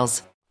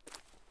details.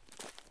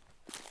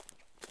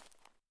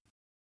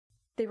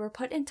 They were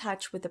put in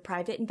touch with the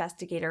private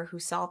investigator who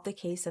solved the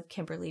case of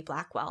Kimberly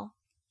Blackwell.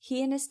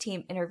 He and his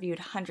team interviewed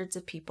hundreds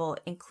of people,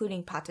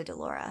 including Pata de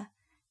Laura,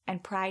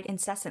 and pried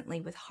incessantly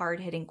with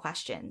hard-hitting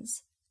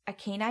questions. A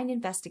canine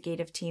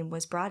investigative team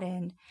was brought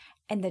in,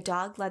 and the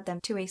dog led them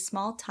to a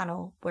small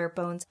tunnel where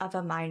bones of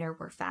a minor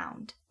were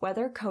found.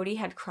 Whether Cody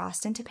had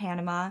crossed into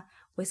Panama,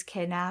 was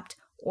kidnapped,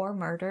 or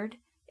murdered,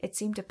 it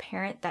seemed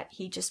apparent that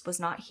he just was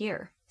not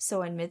here.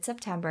 So in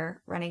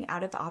mid-September, running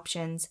out of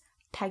options,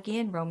 Peggy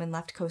and Roman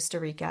left Costa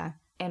Rica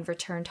and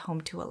returned home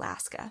to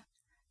Alaska.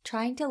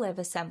 Trying to live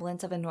a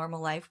semblance of a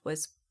normal life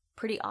was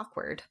pretty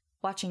awkward.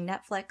 Watching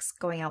Netflix,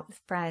 going out with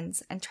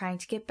friends, and trying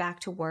to get back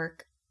to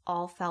work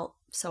all felt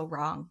so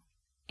wrong.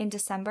 In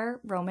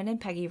December, Roman and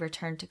Peggy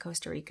returned to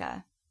Costa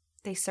Rica.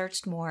 They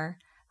searched more,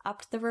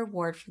 upped the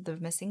reward for the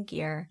missing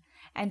gear,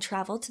 and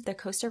traveled to the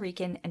Costa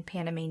Rican and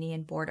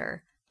Panamanian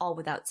border, all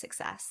without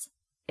success.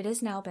 It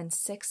has now been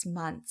 6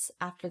 months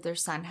after their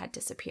son had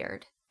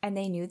disappeared, and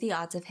they knew the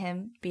odds of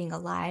him being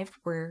alive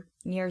were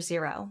near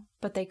zero,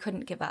 but they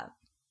couldn't give up.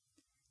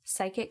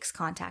 Psychics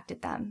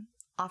contacted them,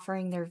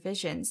 offering their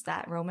visions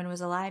that Roman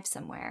was alive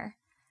somewhere,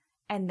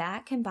 and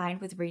that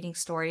combined with reading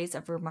stories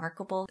of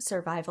remarkable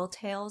survival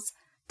tales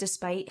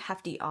despite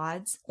hefty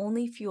odds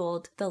only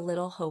fueled the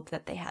little hope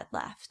that they had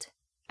left.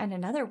 And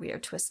another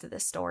weird twist to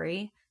this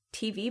story,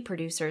 TV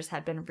producers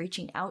had been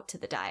reaching out to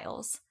the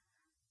Dials,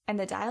 and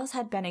the Dials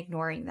had been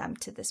ignoring them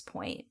to this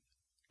point.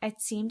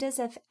 It seemed as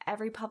if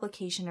every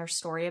publication or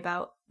story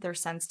about their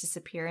son's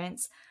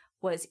disappearance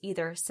was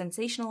either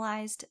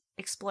sensationalized,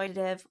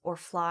 exploitative, or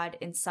flawed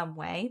in some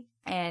way,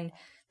 and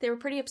they were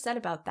pretty upset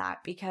about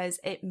that because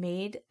it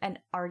made an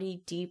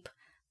already deep,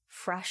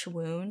 fresh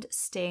wound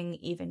sting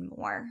even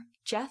more.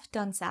 Jeff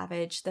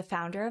Dunsavage, the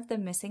founder of the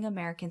Missing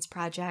Americans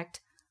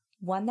Project,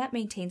 one that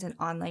maintains an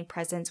online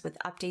presence with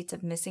updates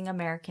of missing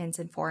Americans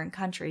in foreign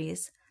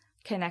countries,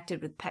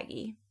 connected with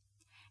Peggy.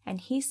 And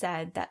he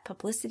said that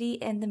publicity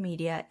in the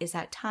media is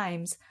at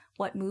times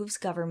what moves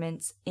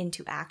governments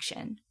into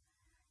action.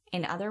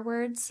 In other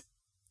words,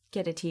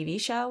 get a TV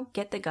show,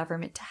 get the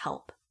government to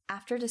help.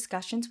 After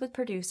discussions with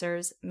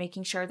producers,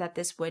 making sure that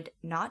this would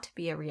not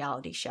be a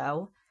reality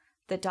show,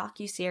 the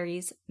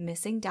docuseries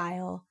Missing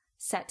Dial,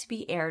 set to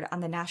be aired on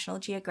the National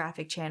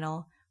Geographic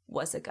Channel,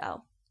 was a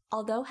go.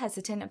 Although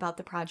hesitant about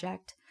the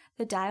project,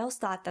 the Dials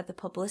thought that the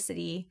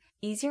publicity,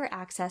 easier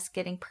access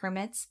getting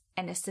permits,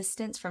 and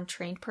assistance from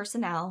trained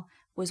personnel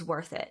was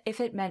worth it if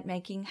it meant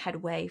making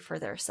headway for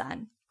their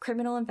son.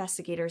 Criminal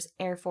investigators,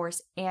 Air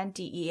Force, and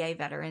DEA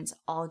veterans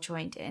all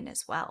joined in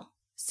as well.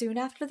 Soon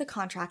after the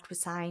contract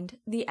was signed,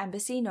 the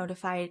embassy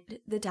notified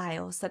the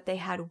Dials that they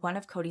had one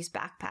of Cody's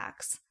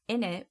backpacks.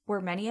 In it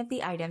were many of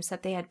the items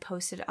that they had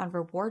posted on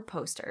reward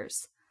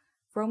posters.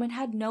 Roman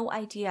had no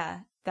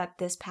idea that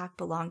this pack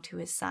belonged to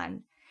his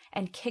son,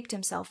 and kicked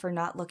himself for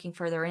not looking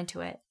further into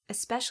it,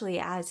 especially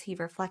as he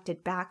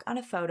reflected back on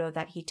a photo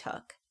that he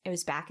took. It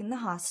was back in the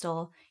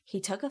hostel. He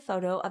took a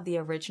photo of the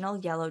original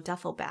yellow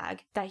duffel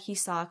bag that he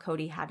saw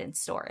Cody had in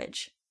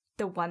storage,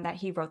 the one that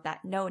he wrote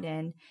that note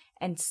in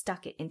and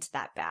stuck it into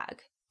that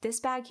bag. This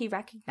bag he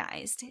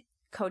recognized.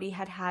 Cody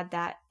had had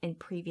that in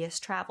previous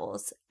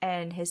travels,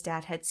 and his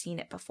dad had seen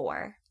it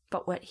before.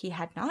 But what he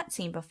had not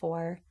seen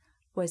before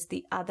was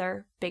the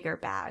other, bigger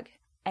bag,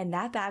 and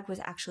that bag was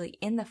actually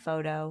in the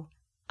photo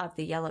of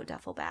the yellow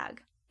duffel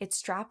bag. Its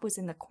strap was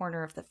in the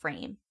corner of the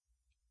frame.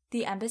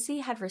 The embassy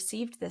had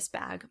received this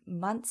bag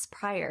months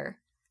prior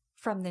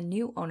from the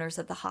new owners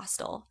of the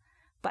hostel,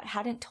 but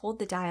hadn't told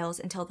the Dials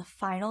until the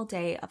final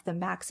day of the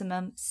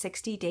maximum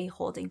 60-day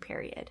holding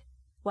period.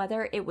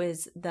 Whether it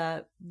was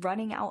the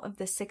running out of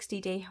the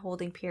 60-day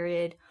holding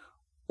period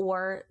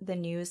or the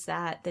news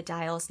that the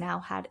Dials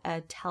now had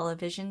a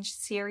television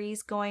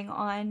series going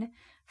on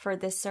for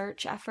this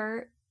search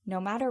effort,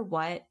 no matter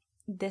what,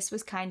 this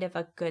was kind of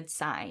a good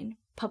sign.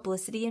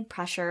 Publicity and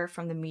pressure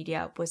from the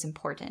media was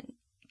important,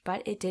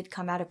 but it did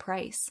come at a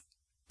price.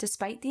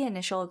 Despite the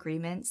initial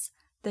agreements,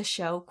 the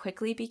show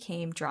quickly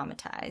became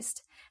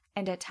dramatized,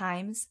 and at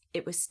times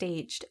it was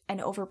staged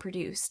and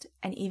overproduced,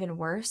 and even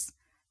worse,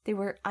 they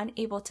were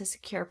unable to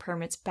secure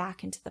permits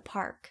back into the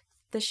park.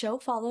 The show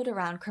followed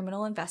around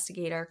criminal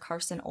investigator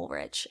Carson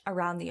Ulrich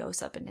around the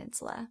Osa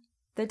Peninsula.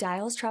 The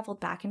Dials traveled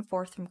back and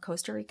forth from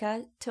Costa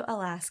Rica to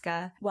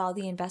Alaska while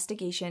the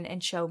investigation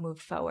and show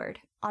moved forward.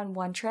 On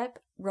one trip,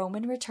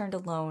 Roman returned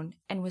alone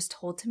and was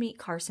told to meet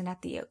Carson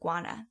at the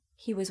Iguana.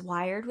 He was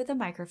wired with a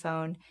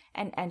microphone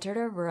and entered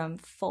a room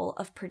full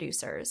of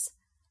producers.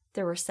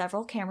 There were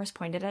several cameras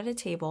pointed at a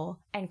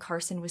table, and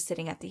Carson was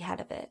sitting at the head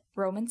of it.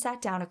 Roman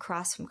sat down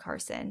across from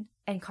Carson,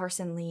 and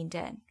Carson leaned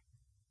in.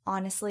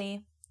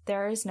 Honestly,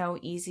 there is no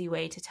easy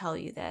way to tell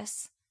you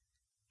this,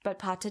 but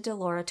Pata de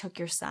Lora took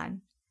your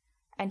son,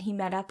 and he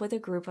met up with a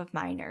group of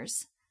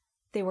miners.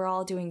 They were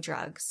all doing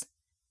drugs,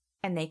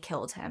 and they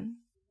killed him.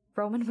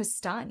 Roman was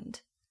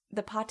stunned.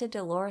 The Pata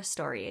de Lora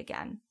story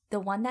again, the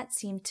one that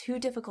seemed too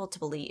difficult to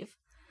believe,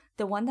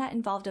 the one that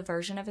involved a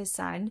version of his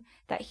son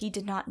that he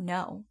did not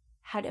know,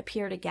 had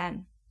appeared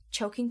again.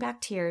 Choking back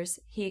tears,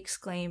 he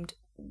exclaimed,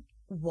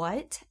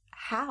 "What?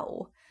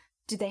 How?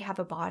 Do they have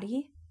a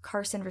body?"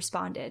 Carson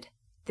responded,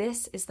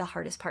 "This is the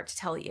hardest part to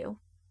tell you.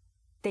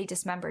 They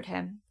dismembered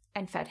him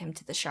and fed him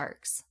to the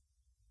sharks."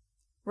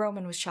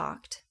 Roman was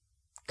shocked,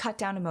 cut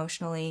down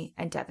emotionally,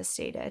 and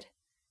devastated.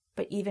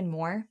 But even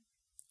more,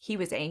 he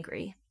was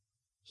angry.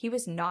 He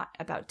was not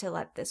about to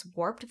let this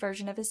warped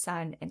version of his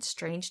son and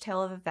strange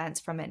tale of events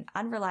from an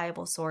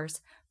unreliable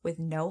source with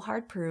no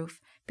hard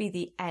proof be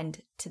the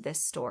end to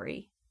this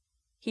story.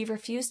 He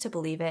refused to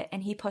believe it,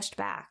 and he pushed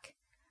back.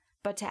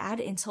 But to add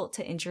insult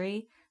to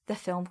injury, the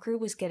film crew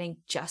was getting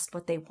just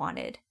what they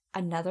wanted,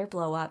 another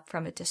blow-up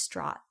from a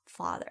distraught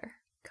father.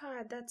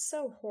 God, that's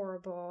so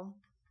horrible.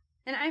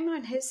 And I'm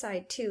on his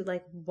side, too.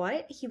 Like,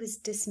 what? He was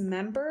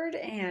dismembered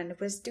and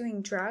was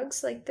doing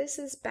drugs? Like, this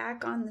is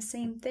back on the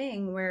same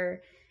thing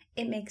where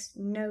it makes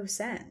no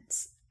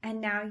sense.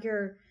 And now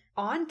you're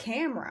on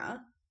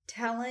camera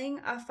telling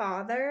a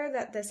father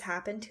that this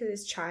happened to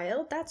his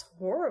child. That's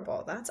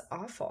horrible. That's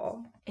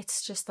awful.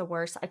 It's just the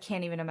worst. I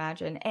can't even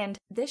imagine. And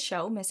this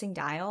show, Missing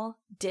Dial,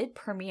 did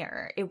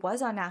premiere. It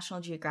was on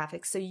National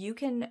Geographic, so you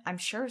can, I'm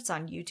sure it's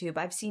on YouTube.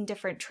 I've seen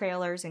different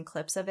trailers and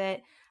clips of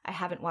it. I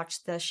haven't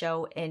watched the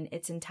show in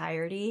its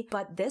entirety,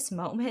 but this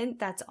moment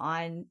that's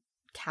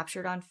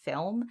captured on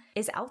film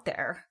is out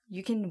there.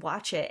 You can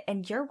watch it,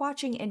 and you're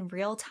watching in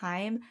real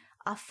time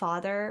a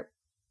father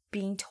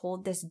being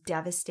told this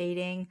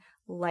devastating,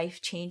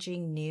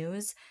 life-changing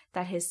news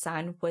that his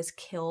son was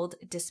killed,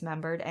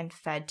 dismembered, and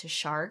fed to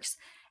sharks.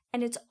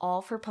 And it's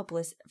all for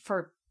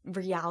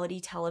reality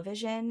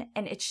television,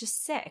 and it's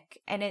just sick,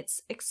 and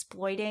it's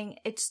exploiting.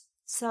 It's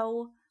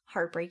so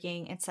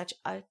heartbreaking and such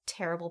a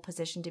terrible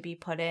position to be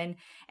put in,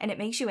 and it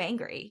makes you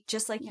angry.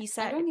 Just like he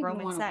said,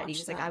 Roman said, he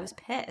was like, I was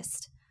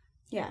pissed.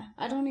 Yeah,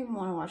 I don't even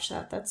want to watch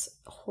that. That's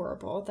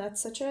horrible.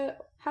 That's such a...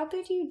 How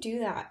could you do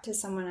that to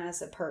someone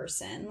as a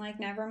person? Like,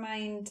 never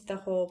mind the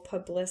whole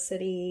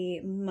publicity,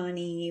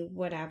 money,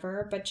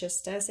 whatever, but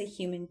just as a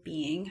human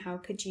being, how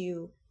could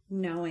you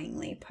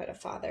knowingly put a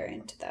father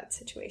into that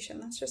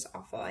situation? That's just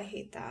awful. I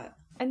hate that.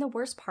 And the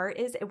worst part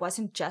is it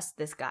wasn't just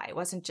this guy. It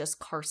wasn't just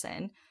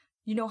Carson.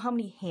 You know how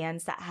many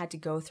hands that had to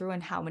go through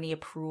and how many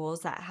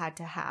approvals that had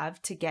to have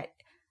to get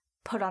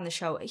put on the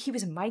show. He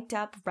was mic'd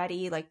up,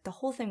 ready, like the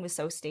whole thing was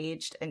so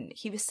staged and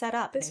he was set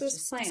up. This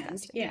was planned.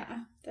 Disgusting. Yeah,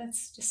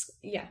 that's just,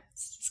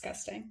 it's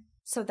disgusting.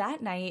 So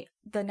that night,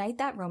 the night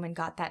that Roman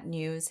got that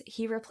news,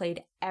 he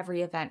replayed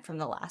every event from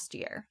the last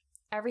year.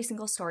 Every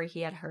single story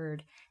he had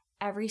heard,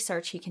 every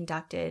search he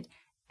conducted,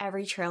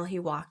 every trail he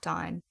walked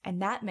on,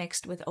 and that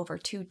mixed with over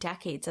 2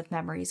 decades of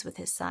memories with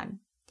his son.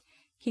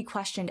 He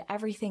questioned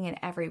everything and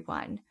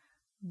everyone.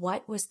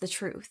 What was the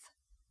truth?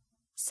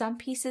 Some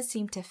pieces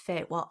seemed to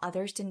fit while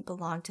others didn't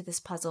belong to this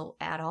puzzle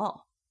at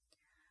all.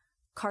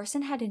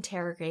 Carson had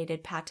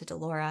interrogated Pata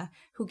Delora,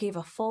 who gave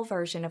a full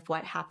version of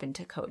what happened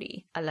to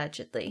Cody,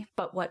 allegedly.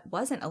 But what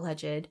wasn't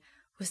alleged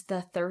was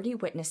the 30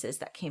 witnesses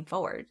that came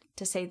forward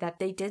to say that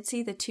they did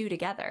see the two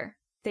together.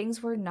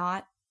 Things were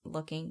not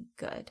looking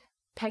good.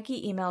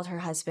 Peggy emailed her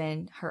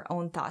husband her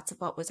own thoughts of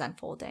what was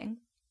unfolding.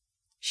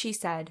 She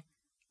said,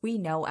 "We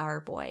know our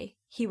boy.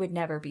 He would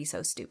never be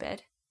so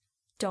stupid.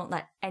 Don't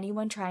let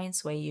anyone try and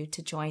sway you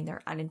to join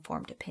their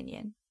uninformed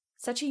opinion."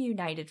 Such a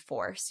united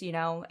force, you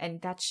know,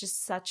 and that's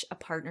just such a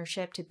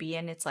partnership to be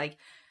in. It's like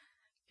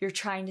you're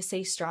trying to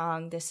stay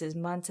strong. This is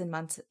months and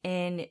months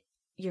in.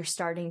 You're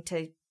starting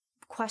to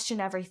question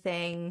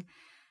everything,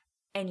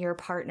 and your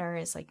partner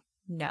is like,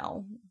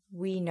 no,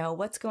 we know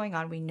what's going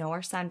on. We know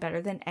our son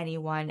better than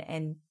anyone,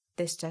 and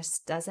this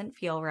just doesn't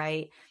feel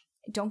right.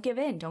 Don't give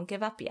in. Don't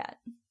give up yet.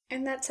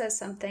 And that says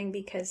something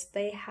because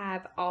they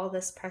have all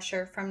this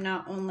pressure from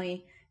not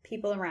only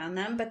people around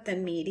them, but the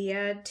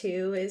media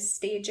too is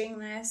staging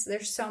this.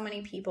 There's so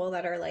many people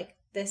that are like,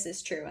 this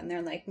is true. And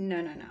they're like,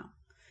 no.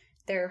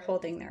 They're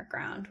holding their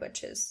ground,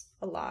 which is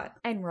a lot.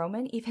 And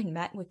Roman even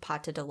met with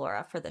Pata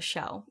Delora for the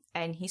show,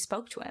 and he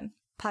spoke to him.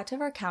 Pata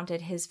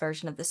recounted his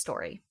version of the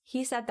story.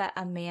 He said that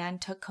a man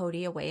took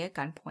Cody away at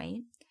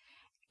gunpoint,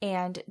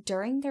 and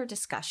during their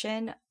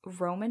discussion,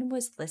 Roman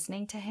was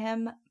listening to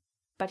him,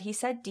 but he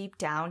said deep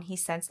down he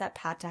sensed that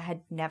Pata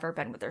had never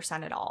been with their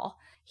son at all.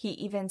 He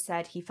even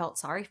said he felt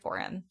sorry for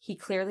him. He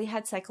clearly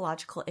had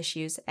psychological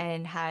issues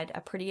and had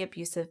a pretty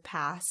abusive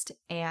past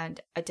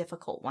and a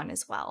difficult one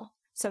as well.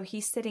 So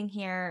he's sitting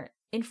here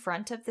in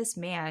front of this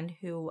man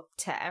who,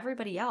 to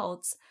everybody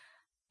else,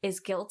 is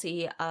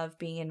guilty of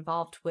being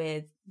involved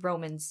with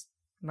Roman's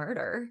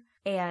murder.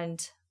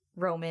 And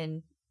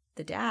Roman,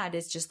 the dad,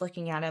 is just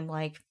looking at him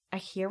like, I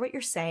hear what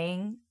you're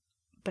saying,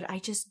 but I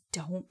just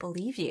don't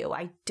believe you.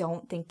 I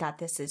don't think that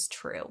this is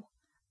true.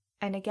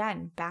 And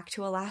again, back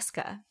to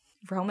Alaska.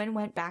 Roman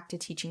went back to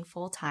teaching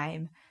full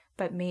time,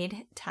 but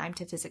made time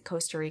to visit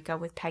Costa Rica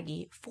with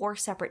Peggy 4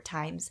 separate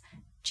times,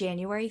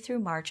 January through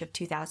March of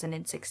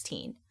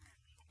 2016.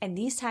 And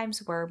these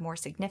times were more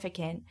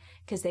significant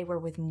because they were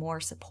with more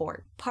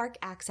support. Park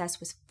access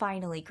was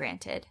finally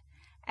granted,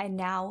 and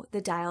now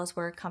the Dials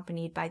were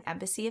accompanied by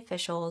embassy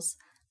officials,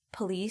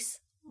 police,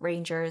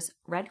 rangers,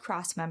 Red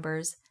Cross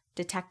members,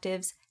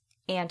 detectives,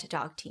 and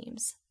dog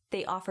teams.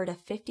 They offered a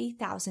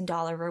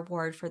 $50,000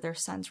 reward for their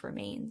son's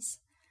remains.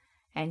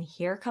 And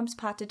here comes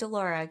Pata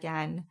Delora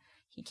again.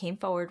 He came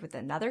forward with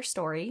another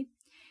story.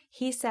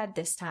 He said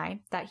this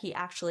time that he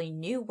actually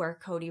knew where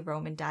Cody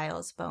Roman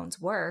Dial's bones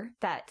were,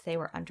 that they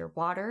were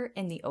underwater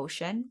in the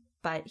ocean,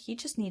 but he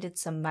just needed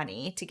some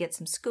money to get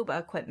some scuba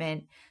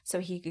equipment so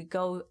he could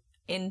go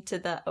into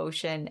the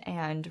ocean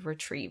and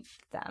retrieve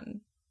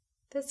them.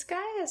 This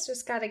guy has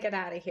just got to get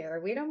out of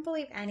here. We don't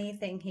believe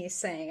anything he's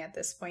saying at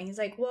this point. He's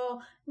like,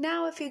 well,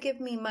 now if you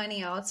give me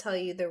money, I'll tell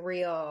you the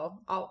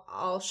real.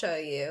 I'll show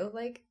you.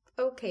 Like,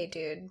 okay,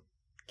 dude,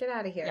 get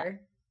out of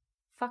here. Yeah.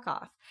 Fuck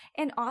off.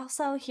 And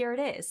also, here it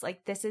is.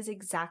 Like, this is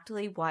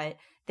exactly what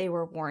they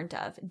were warned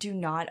of. Do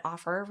not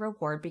offer a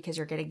reward because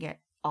you're going to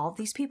get all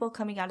these people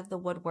coming out of the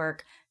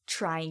woodwork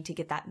trying to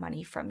get that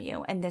money from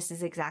you. And this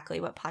is exactly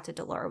what Pata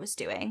Dolor was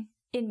doing.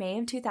 In May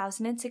of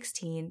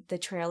 2016, the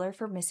trailer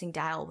for Missing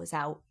Dial was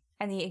out,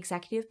 and the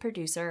executive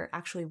producer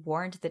actually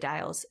warned the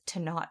Dials to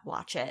not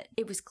watch it.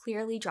 It was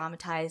clearly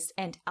dramatized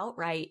and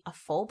outright a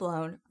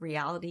full-blown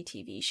reality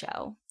TV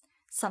show,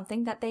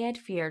 something that they had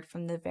feared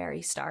from the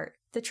very start.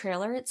 The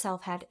trailer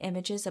itself had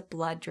images of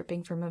blood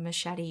dripping from a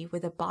machete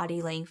with a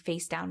body laying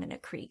face down in a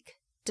creek.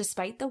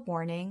 Despite the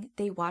warning,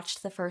 they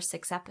watched the first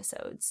 6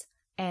 episodes,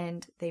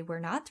 and they were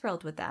not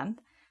thrilled with them,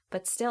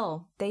 but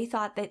still, they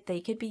thought that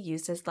they could be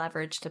used as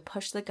leverage to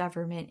push the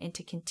government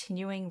into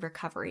continuing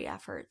recovery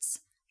efforts.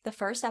 The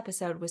first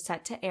episode was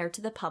set to air to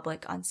the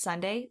public on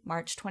Sunday,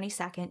 March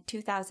 22nd,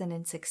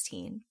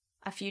 2016.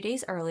 A few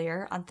days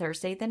earlier, on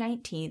Thursday the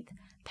 19th,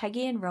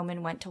 Peggy and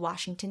Roman went to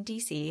Washington,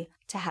 D.C.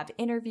 to have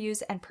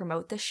interviews and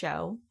promote the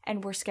show,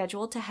 and were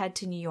scheduled to head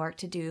to New York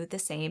to do the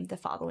same the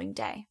following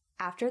day.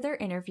 After their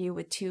interview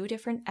with 2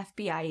 different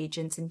FBI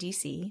agents in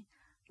D.C.,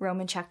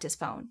 Roman checked his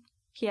phone.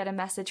 He had a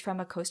message from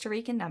a Costa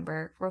Rican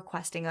number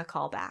requesting a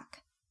call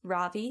back.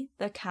 Ravi,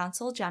 the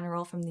consul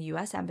general from the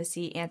U.S.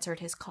 Embassy, answered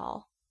his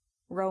call.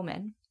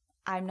 Roman,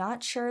 I'm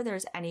not sure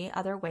there's any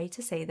other way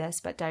to say this,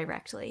 but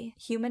directly.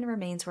 Human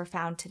remains were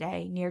found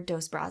today near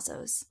Dos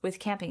Brazos with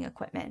camping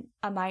equipment.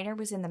 A miner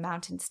was in the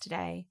mountains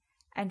today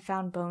and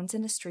found bones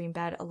in a stream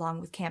bed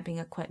along with camping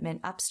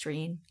equipment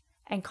upstream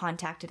and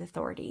contacted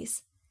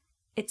authorities.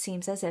 It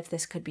seems as if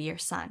this could be your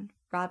son.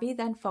 Ravi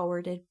then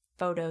forwarded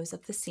photos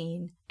of the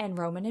scene, and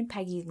Roman and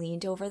Peggy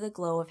leaned over the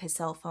glow of his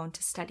cell phone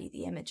to study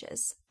the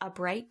images. A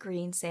bright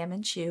green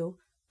salmon shoe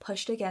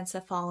pushed against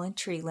a fallen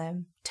tree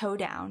limb, toe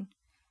down,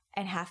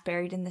 and half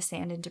buried in the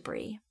sand and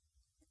debris.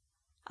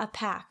 A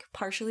pack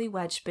partially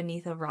wedged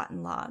beneath a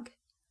rotten log.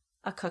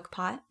 A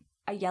cookpot,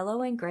 a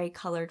yellow and gray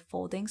colored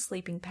folding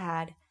sleeping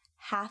pad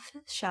half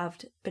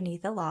shoved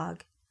beneath a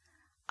log,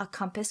 a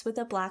compass with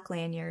a black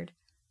lanyard,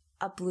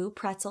 a blue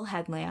pretzel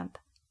headlamp,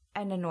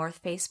 and a North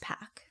Face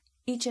pack.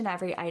 Each and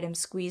every item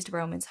squeezed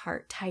Roman's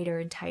heart tighter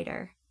and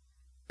tighter,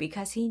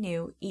 because he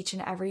knew each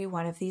and every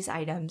one of these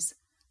items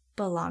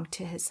belonged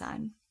to his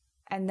son.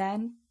 And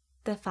then,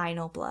 the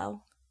final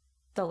blow.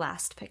 The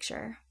last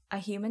picture. A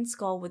human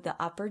skull with the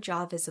upper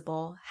jaw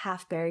visible,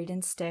 half buried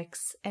in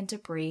sticks and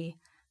debris,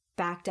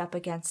 backed up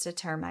against a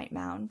termite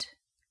mound.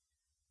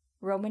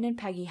 Roman and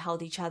Peggy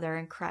held each other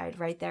and cried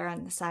right there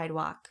on the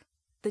sidewalk.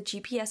 The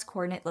GPS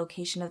coordinate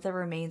location of the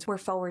remains were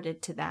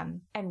forwarded to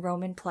them, and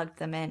Roman plugged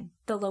them in.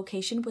 The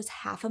location was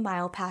half a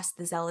mile past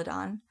the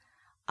Zeladon,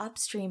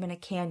 upstream in a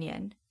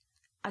canyon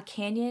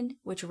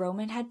which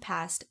Roman had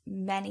passed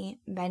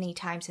many, many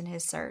times in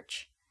his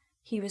search.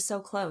 He was so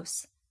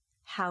close.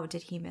 How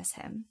did he miss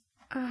him?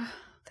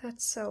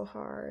 That's so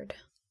hard.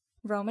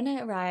 Roman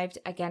arrived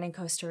again in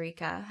Costa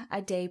Rica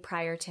a day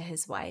prior to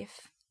his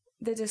wife.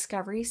 The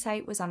discovery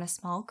site was on a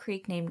small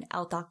creek named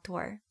El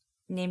Doctor,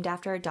 named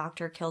after a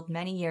doctor killed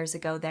many years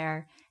ago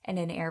there in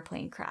an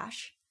airplane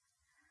crash.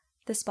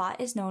 The spot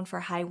is known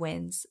for high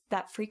winds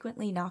that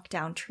frequently knock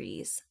down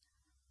trees.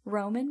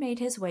 Roman made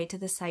his way to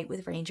the site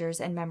with rangers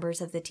and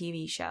members of the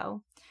TV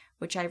show,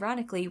 which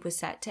ironically was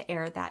set to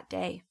air that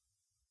day.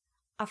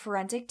 A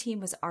forensic team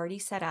was already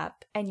set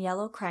up, and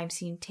yellow crime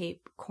scene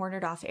tape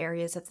cornered off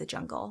areas of the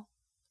jungle.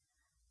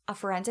 A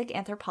forensic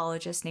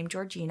anthropologist named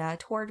Georgina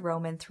toured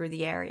Roman through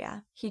the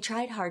area. He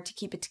tried hard to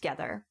keep it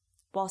together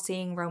while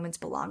seeing Roman's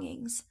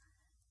belongings.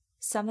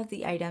 Some of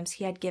the items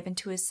he had given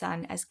to his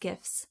son as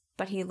gifts,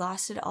 but he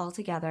lost it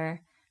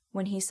altogether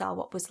when he saw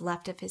what was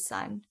left of his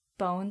son,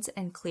 bones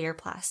and clear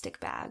plastic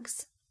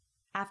bags.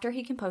 After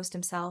he composed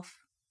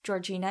himself,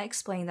 Georgina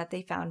explained that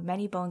they found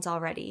many bones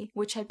already,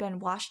 which had been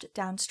washed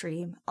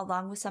downstream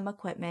along with some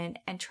equipment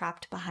and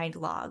trapped behind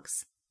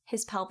logs.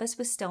 His pelvis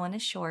was still in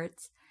his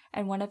shorts,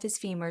 and one of his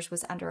femurs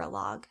was under a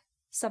log.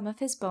 Some of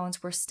his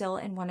bones were still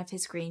in one of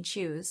his green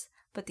shoes,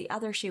 but the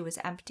other shoe was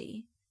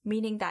empty,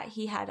 meaning that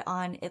he had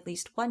on at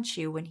least one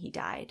shoe when he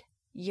died.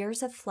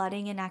 Years of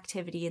flooding and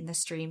activity in the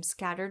stream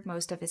scattered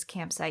most of his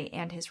campsite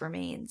and his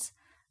remains,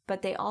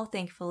 but they all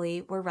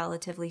thankfully were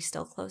relatively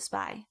still close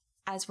by.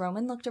 As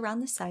Roman looked around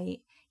the site,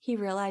 he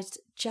realized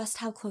just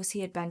how close he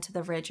had been to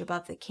the ridge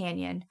above the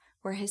canyon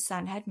where his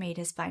son had made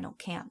his final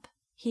camp.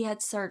 He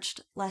had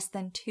searched less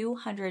than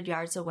 200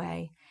 yards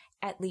away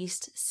at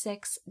least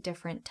 6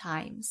 different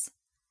times.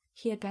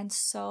 He had been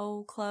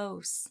so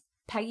close.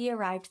 Peggy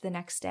arrived the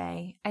next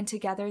day, and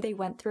together they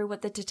went through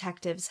what the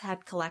detectives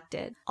had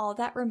collected, all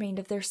that remained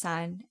of their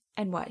son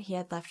and what he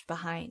had left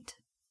behind.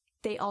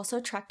 They also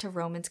trekked to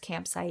Roman's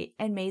campsite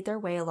and made their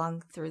way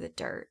along through the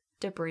dirt,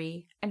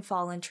 debris, and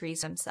fallen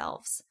trees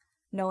themselves.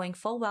 Knowing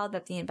full well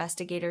that the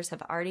investigators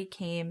have already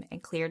came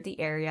and cleared the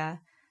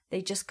area,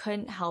 they just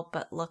couldn't help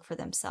but look for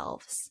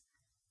themselves.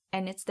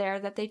 and it's there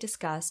that they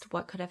discussed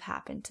what could have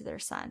happened to their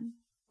son.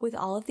 With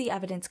all of the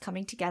evidence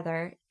coming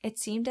together, it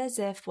seemed as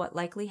if what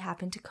likely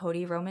happened to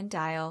Cody Roman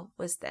Dial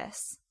was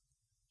this.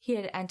 He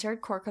had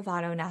entered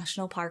Corcovado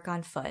National Park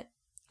on foot,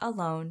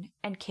 alone,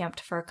 and camped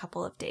for a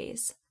couple of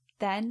days.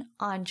 Then,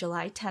 on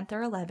July 10th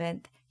or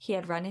 11th, he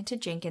had run into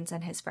Jenkins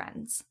and his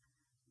friends.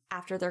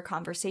 After their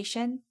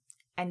conversation,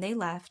 and they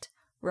left,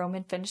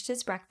 Roman finished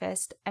his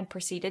breakfast and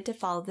proceeded to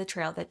follow the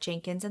trail that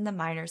Jenkins and the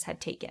miners had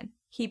taken.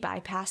 He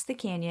bypassed the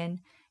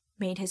canyon,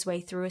 made his way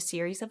through a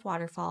series of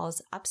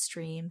waterfalls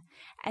upstream,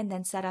 and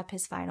then set up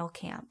his final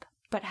camp.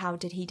 But how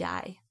did he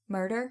die?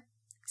 Murder?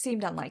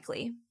 Seemed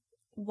unlikely.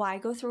 Why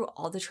go through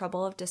all the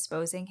trouble of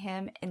disposing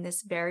him in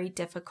this very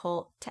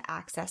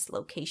difficult-to-access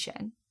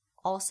location?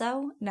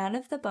 Also, none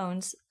of the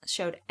bones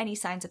showed any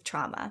signs of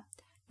trauma.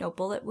 No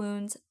bullet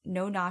wounds,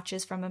 no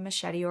notches from a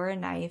machete or a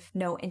knife,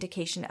 no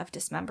indication of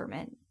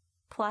dismemberment.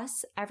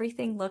 Plus,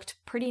 everything looked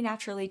pretty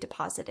naturally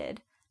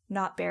deposited,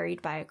 not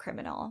buried by a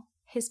criminal.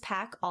 His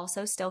pack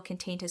also still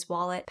contained his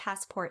wallet,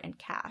 passport, and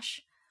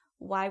cash.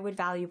 Why would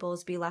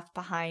valuables be left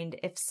behind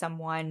if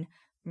someone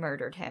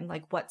murdered him?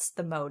 Like, what's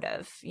the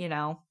motive, you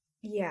know?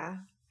 Yeah.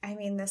 I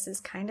mean, this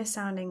is kind of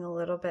sounding a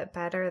little bit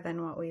better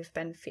than what we've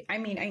been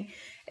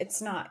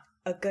it's not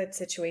a good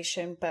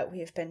situation, but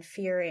we've been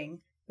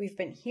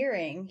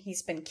hearing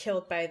he's been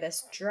killed by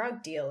this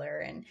drug dealer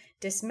and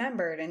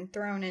dismembered and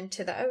thrown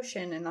into the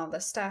ocean and all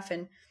this stuff.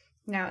 And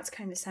now it's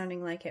kind of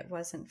sounding like it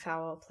wasn't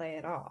foul play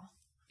at all.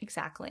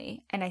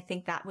 Exactly. And I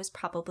think that was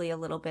probably a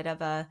little bit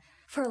of a,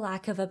 for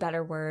lack of a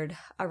better word,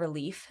 a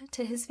relief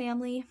to his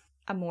family,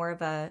 a more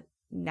of a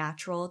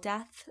natural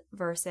death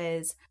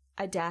versus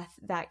a death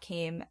that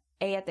came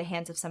A, at the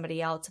hands of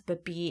somebody else,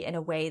 but B, in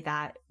a way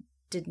that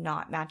did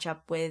not match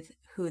up with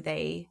who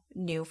they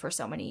knew for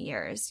so many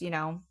years, you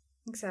know?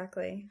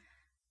 Exactly.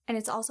 And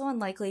it's also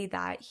unlikely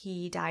that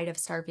he died of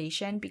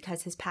starvation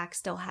because his pack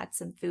still had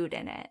some food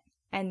in it.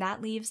 And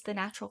that leaves the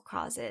natural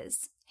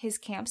causes. His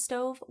camp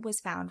stove was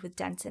found with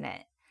dents in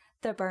it.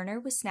 The burner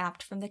was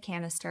snapped from the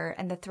canister,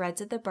 and the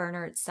threads of the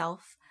burner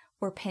itself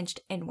were pinched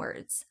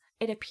inwards.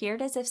 It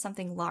appeared as if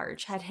something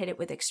large had hit it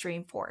with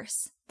extreme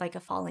force, like a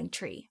falling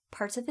tree.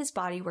 Parts of his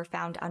body were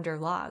found under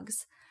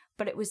logs,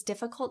 but it was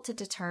difficult to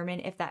determine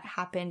if that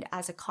happened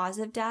as a cause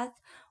of death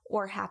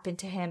or happened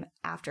to him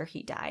after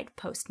he died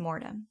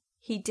post-mortem.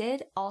 He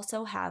did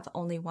also have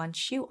only one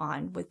shoe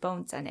on with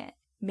bones in it.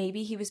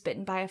 Maybe he was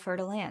bitten by a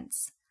fertile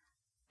ants,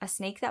 a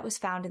snake that was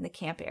found in the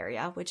camp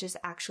area, which is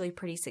actually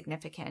pretty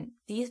significant.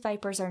 These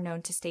vipers are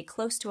known to stay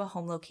close to a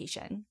home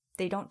location.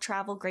 They don't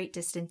travel great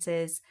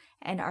distances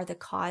and are the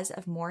cause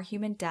of more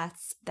human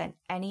deaths than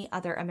any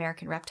other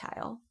American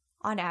reptile.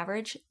 On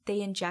average,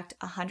 they inject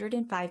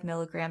 105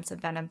 milligrams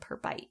of venom per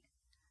bite.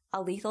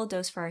 A lethal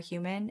dose for a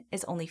human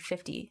is only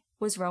 50.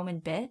 Was Roman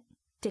bit?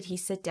 Did he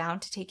sit down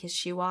to take his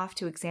shoe off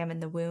to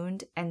examine the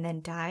wound and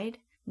then died,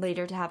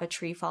 later to have a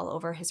tree fall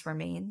over his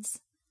remains?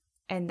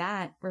 And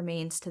that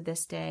remains to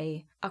this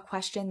day a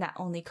question that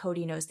only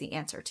Cody knows the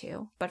answer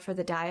to. But for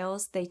the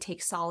Dials, they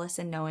take solace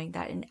in knowing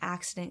that an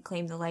accident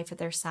claimed the life of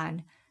their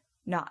son,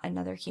 not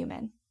another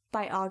human.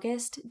 By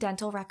August,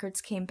 dental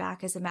records came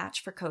back as a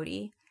match for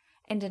Cody.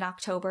 And in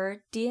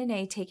October,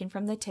 DNA taken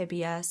from the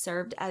tibia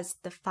served as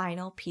the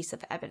final piece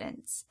of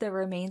evidence. The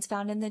remains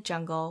found in the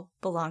jungle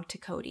belonged to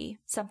Cody,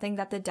 something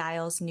that the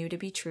Dials knew to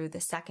be true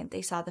the second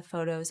they saw the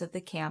photos of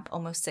the camp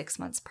almost 6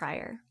 months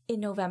prior.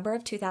 In November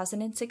of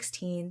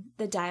 2016,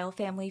 the Dial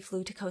family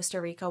flew to Costa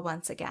Rica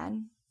once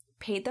again,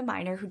 paid the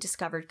miner who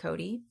discovered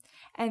Cody,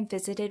 and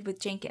visited with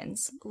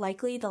Jenkins,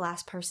 likely the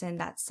last person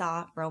that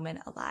saw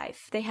Roman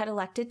alive. They had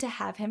elected to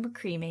have him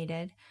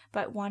cremated,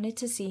 but wanted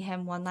to see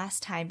him one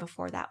last time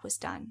before that was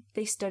done.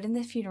 They stood in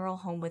the funeral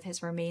home with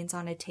his remains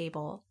on a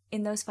table,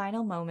 in those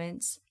final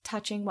moments,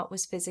 touching what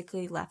was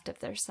physically left of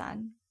their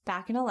son.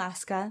 Back in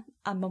Alaska,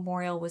 a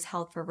memorial was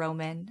held for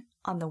Roman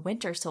on the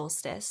winter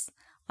solstice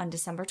on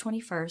December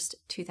 21st,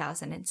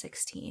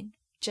 2016.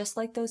 Just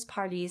like those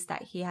parties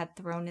that he had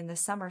thrown in the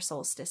summer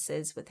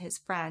solstices with his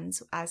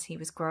friends as he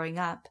was growing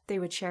up, they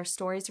would share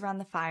stories around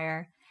the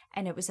fire,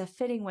 and it was a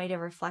fitting way to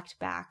reflect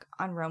back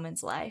on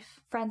Roman's life.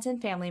 Friends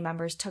and family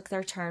members took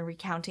their turn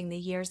recounting the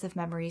years of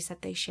memories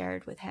that they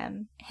shared with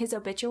him. His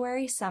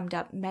obituary summed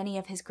up many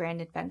of his grand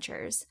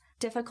adventures,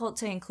 difficult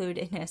to include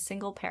in a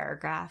single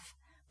paragraph,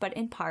 but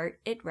in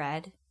part it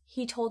read,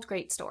 "He told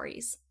great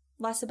stories,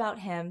 less about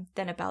him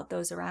than about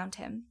those around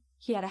him.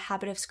 He had a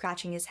habit of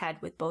scratching his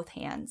head with both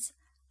hands,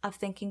 of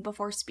thinking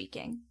before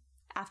speaking.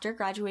 After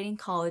graduating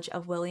College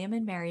of William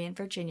and Mary in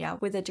Virginia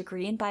with a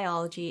degree in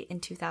biology in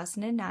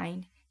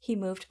 2009, he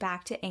moved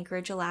back to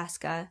Anchorage,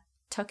 Alaska,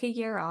 took a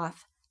year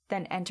off,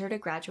 then entered a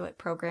graduate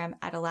program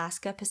at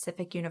Alaska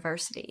Pacific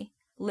University.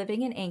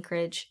 Living in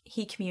Anchorage,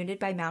 he commuted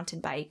by mountain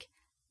bike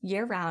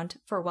year-round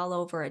for well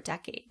over a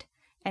decade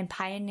and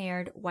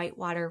pioneered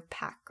whitewater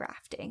pack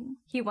rafting.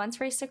 He once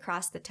raced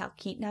across the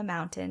Talkeetna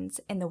Mountains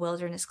in the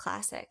Wilderness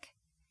Classic.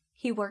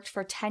 He worked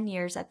for 10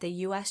 years at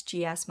the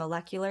USGS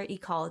Molecular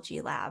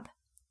Ecology Lab.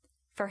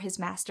 For his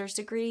master's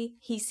degree,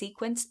 he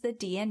sequenced the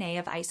DNA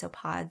of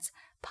isopods,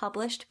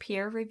 published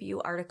peer-review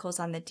articles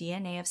on the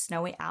DNA of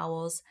snowy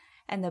owls,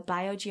 and the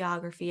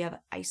biogeography of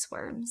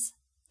iceworms.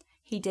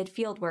 He did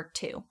field work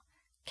too,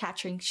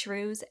 catching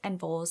shrews and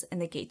voles in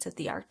the gates of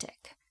the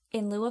Arctic.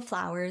 In lieu of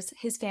flowers,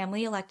 his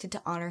family elected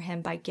to honor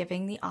him by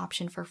giving the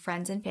option for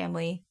friends and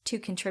family to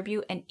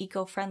contribute an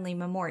eco-friendly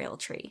memorial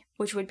tree,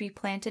 which would be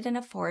planted in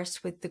a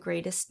forest with the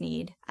greatest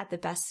need at the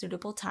best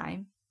suitable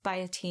time by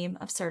a team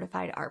of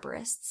certified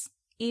arborists.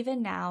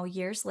 Even now,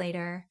 years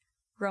later,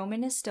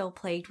 Roman is still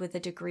plagued with a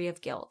degree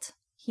of guilt.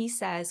 He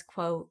says,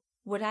 quote,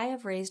 "Would I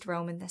have raised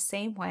Roman the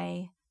same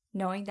way,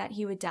 knowing that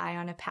he would die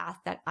on a path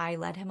that I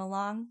led him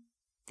along?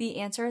 The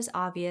answer is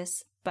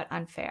obvious, but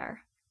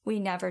unfair. We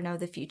never know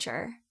the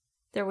future.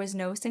 There was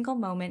no single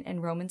moment in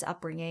Roman's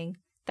upbringing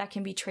that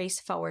can be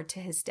traced forward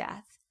to his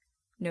death.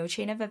 No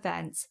chain of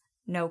events,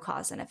 no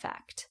cause and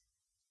effect.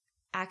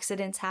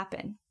 Accidents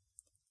happen.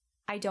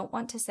 I don't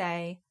want to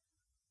say,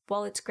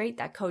 well, it's great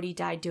that Cody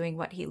died doing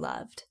what he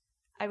loved.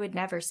 I would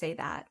never say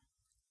that.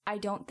 I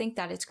don't think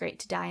that it's great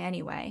to die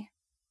anyway.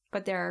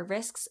 But there are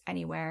risks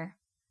anywhere.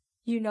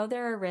 You know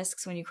there are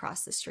risks when you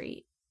cross the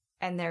street,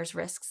 and there's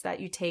risks that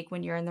you take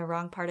when you're in the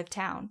wrong part of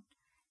town.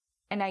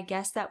 And I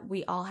guess that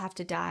we all have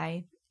to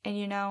die. And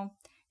you know,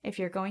 if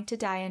you're going to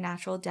die a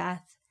natural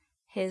death,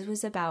 his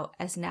was about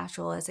as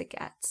natural as it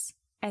gets."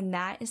 And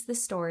that is the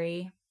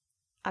story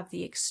of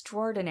the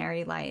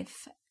extraordinary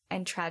life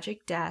and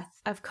tragic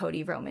death of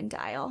Cody Roman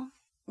Dial.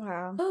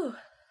 Wow. Ooh.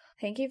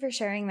 Thank you for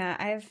sharing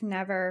that. I've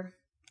never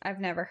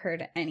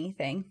heard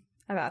anything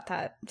about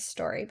that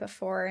story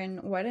before,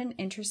 and what an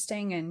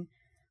interesting and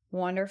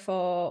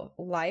wonderful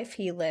life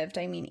he lived.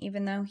 I mean,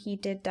 even though he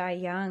did die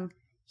young,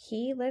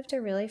 he lived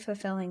a really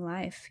fulfilling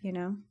life, you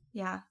know?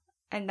 Yeah.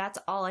 And that's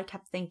all I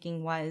kept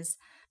thinking was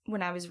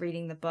when I was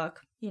reading the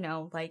book, you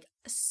know, like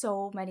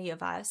so many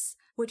of us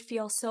would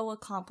feel so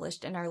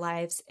accomplished in our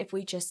lives if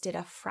we just did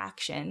a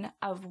fraction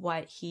of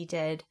what he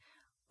did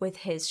with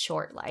his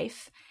short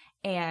life.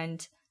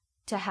 And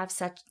to have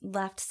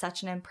left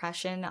such an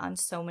impression on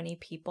so many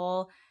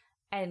people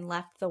and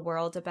left the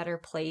world a better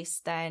place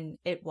than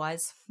it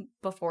was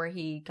before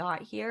he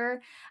got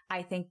here,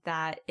 I think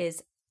that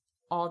is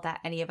all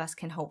that any of us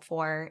can hope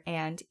for.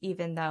 And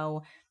even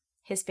though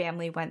his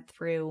family went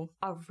through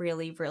a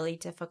really, really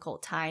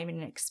difficult time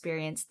and an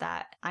experience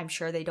that I'm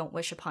sure they don't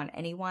wish upon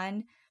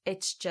anyone,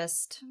 it's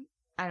just,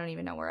 I don't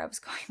even know where I was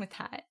going with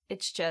that.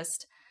 It's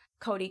just,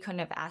 Cody couldn't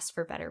have asked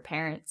for better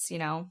parents, you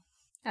know?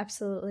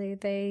 Absolutely.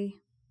 They,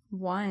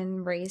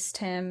 raised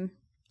him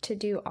to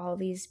do all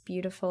these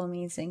beautiful,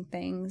 amazing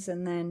things.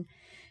 And then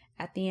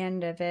at the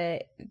end of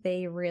it,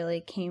 they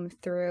really came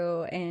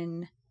through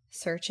in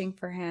searching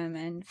for him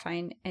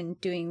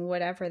and doing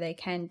whatever they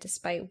can,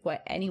 despite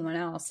what anyone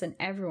else and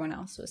everyone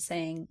else was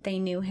saying. They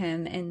knew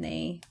him and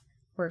they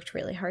worked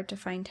really hard to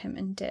find him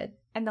and did.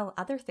 And the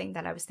other thing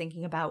that I was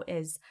thinking about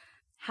is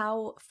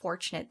how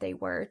fortunate they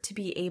were to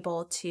be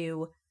able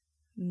to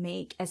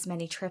make as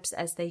many trips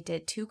as they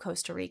did to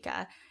Costa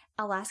Rica.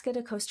 Alaska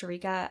to Costa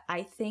Rica,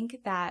 I think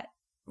that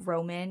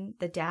Roman,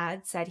 the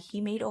dad, said he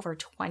made over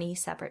 20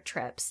 separate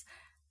trips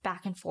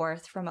back and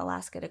forth from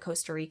Alaska to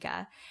Costa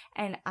Rica.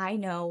 And I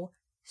know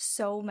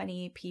so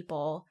many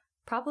people,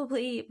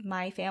 probably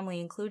my family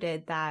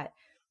included, that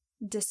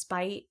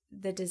despite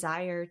the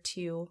desire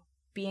to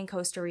be in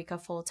Costa Rica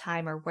full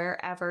time or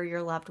wherever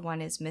your loved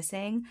one is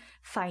missing,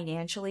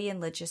 financially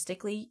and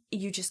logistically,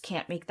 you just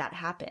can't make that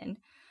happen.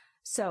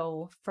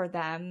 So for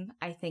them,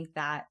 I think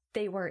that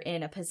they were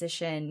in a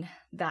position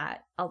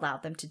that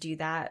allowed them to do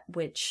that,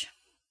 which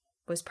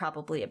was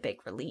probably a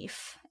big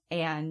relief.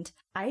 And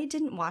I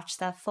didn't watch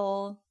that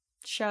full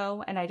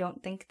show, and I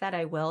don't think that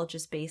I will,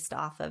 just based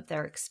off of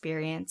their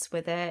experience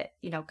with it,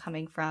 you know,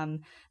 coming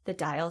from the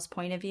Dial's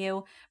point of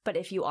view. But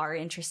if you are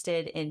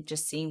interested in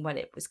just seeing what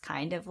it was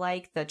kind of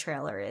like, the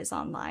trailer is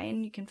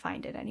online. You can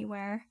find it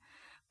anywhere.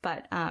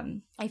 But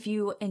if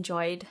you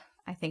enjoyed,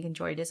 I think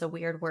enjoyed is a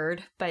weird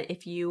word, but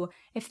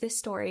if this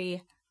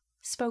story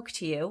spoke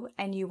to you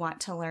and you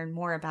want to learn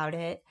more about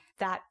it,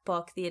 that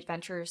book, The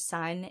Adventurer's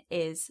Son,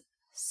 is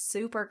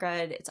super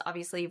good. It's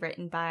obviously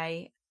written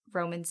by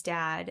Roman's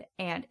dad,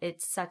 and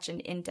it's such an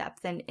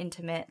in-depth and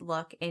intimate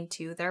look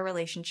into their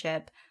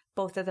relationship,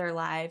 both of their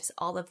lives,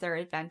 all of their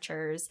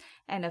adventures,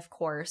 and of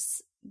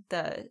course,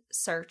 the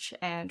search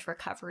and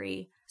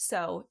recovery.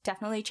 So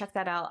definitely check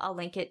that out. I'll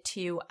link it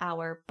to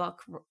our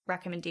book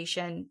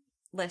recommendation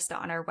list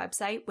on our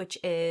website, which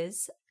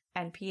is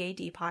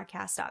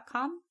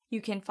npadpodcast.com.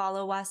 You can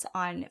follow us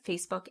on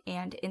Facebook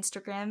and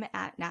Instagram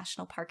at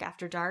National Park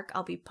After Dark.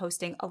 I'll be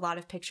posting a lot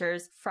of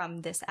pictures from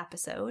this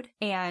episode.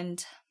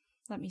 And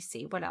let me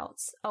see, what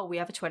else? Oh, we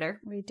have a Twitter.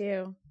 We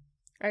do.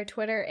 Our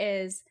Twitter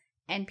is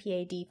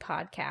NPAD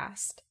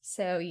Podcast.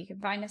 So you can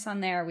find us on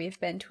there. We've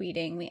been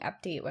tweeting. We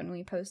update when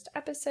we post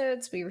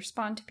episodes. We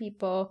respond to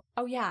people.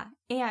 Oh, yeah.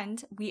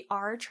 And we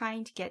are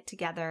trying to get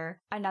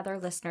together another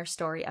listener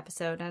story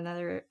episode,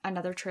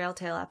 another Trail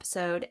Tale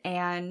episode.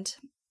 And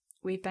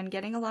we've been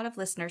getting a lot of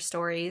listener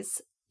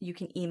stories. You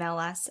can email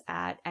us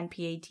at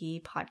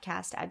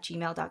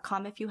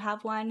npadpodcast@gmail.com if you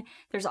have one.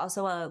 There's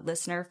also a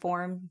listener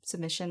form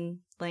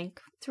submission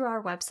link through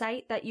our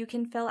website that you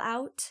can fill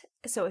out.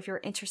 So if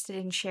you're interested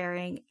in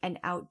sharing an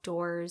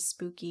outdoors,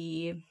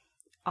 spooky,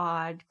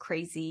 odd,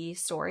 crazy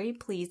story,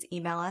 please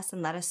email us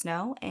and let us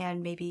know,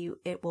 and maybe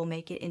it will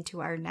make it into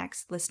our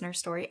next listener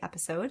story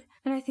episode.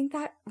 And I think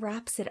that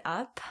wraps it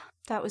up.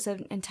 That was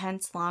an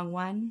intense, long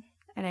one.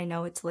 And I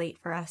know it's late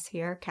for us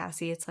here.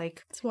 Cassie, it's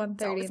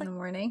 1:30 in the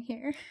morning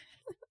here.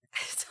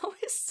 It's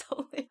always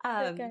so late.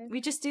 Okay. We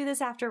just do this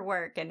after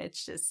work, and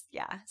it's just,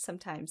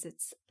 sometimes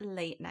it's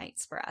late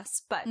nights for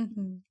us. But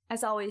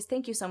as always,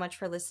 thank you so much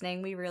for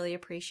listening. We really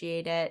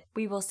appreciate it.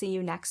 We will see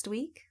you next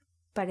week.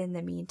 But in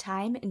the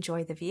meantime,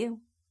 enjoy the view.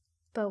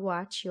 But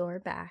watch your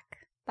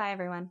back. Bye,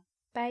 everyone.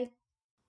 Bye.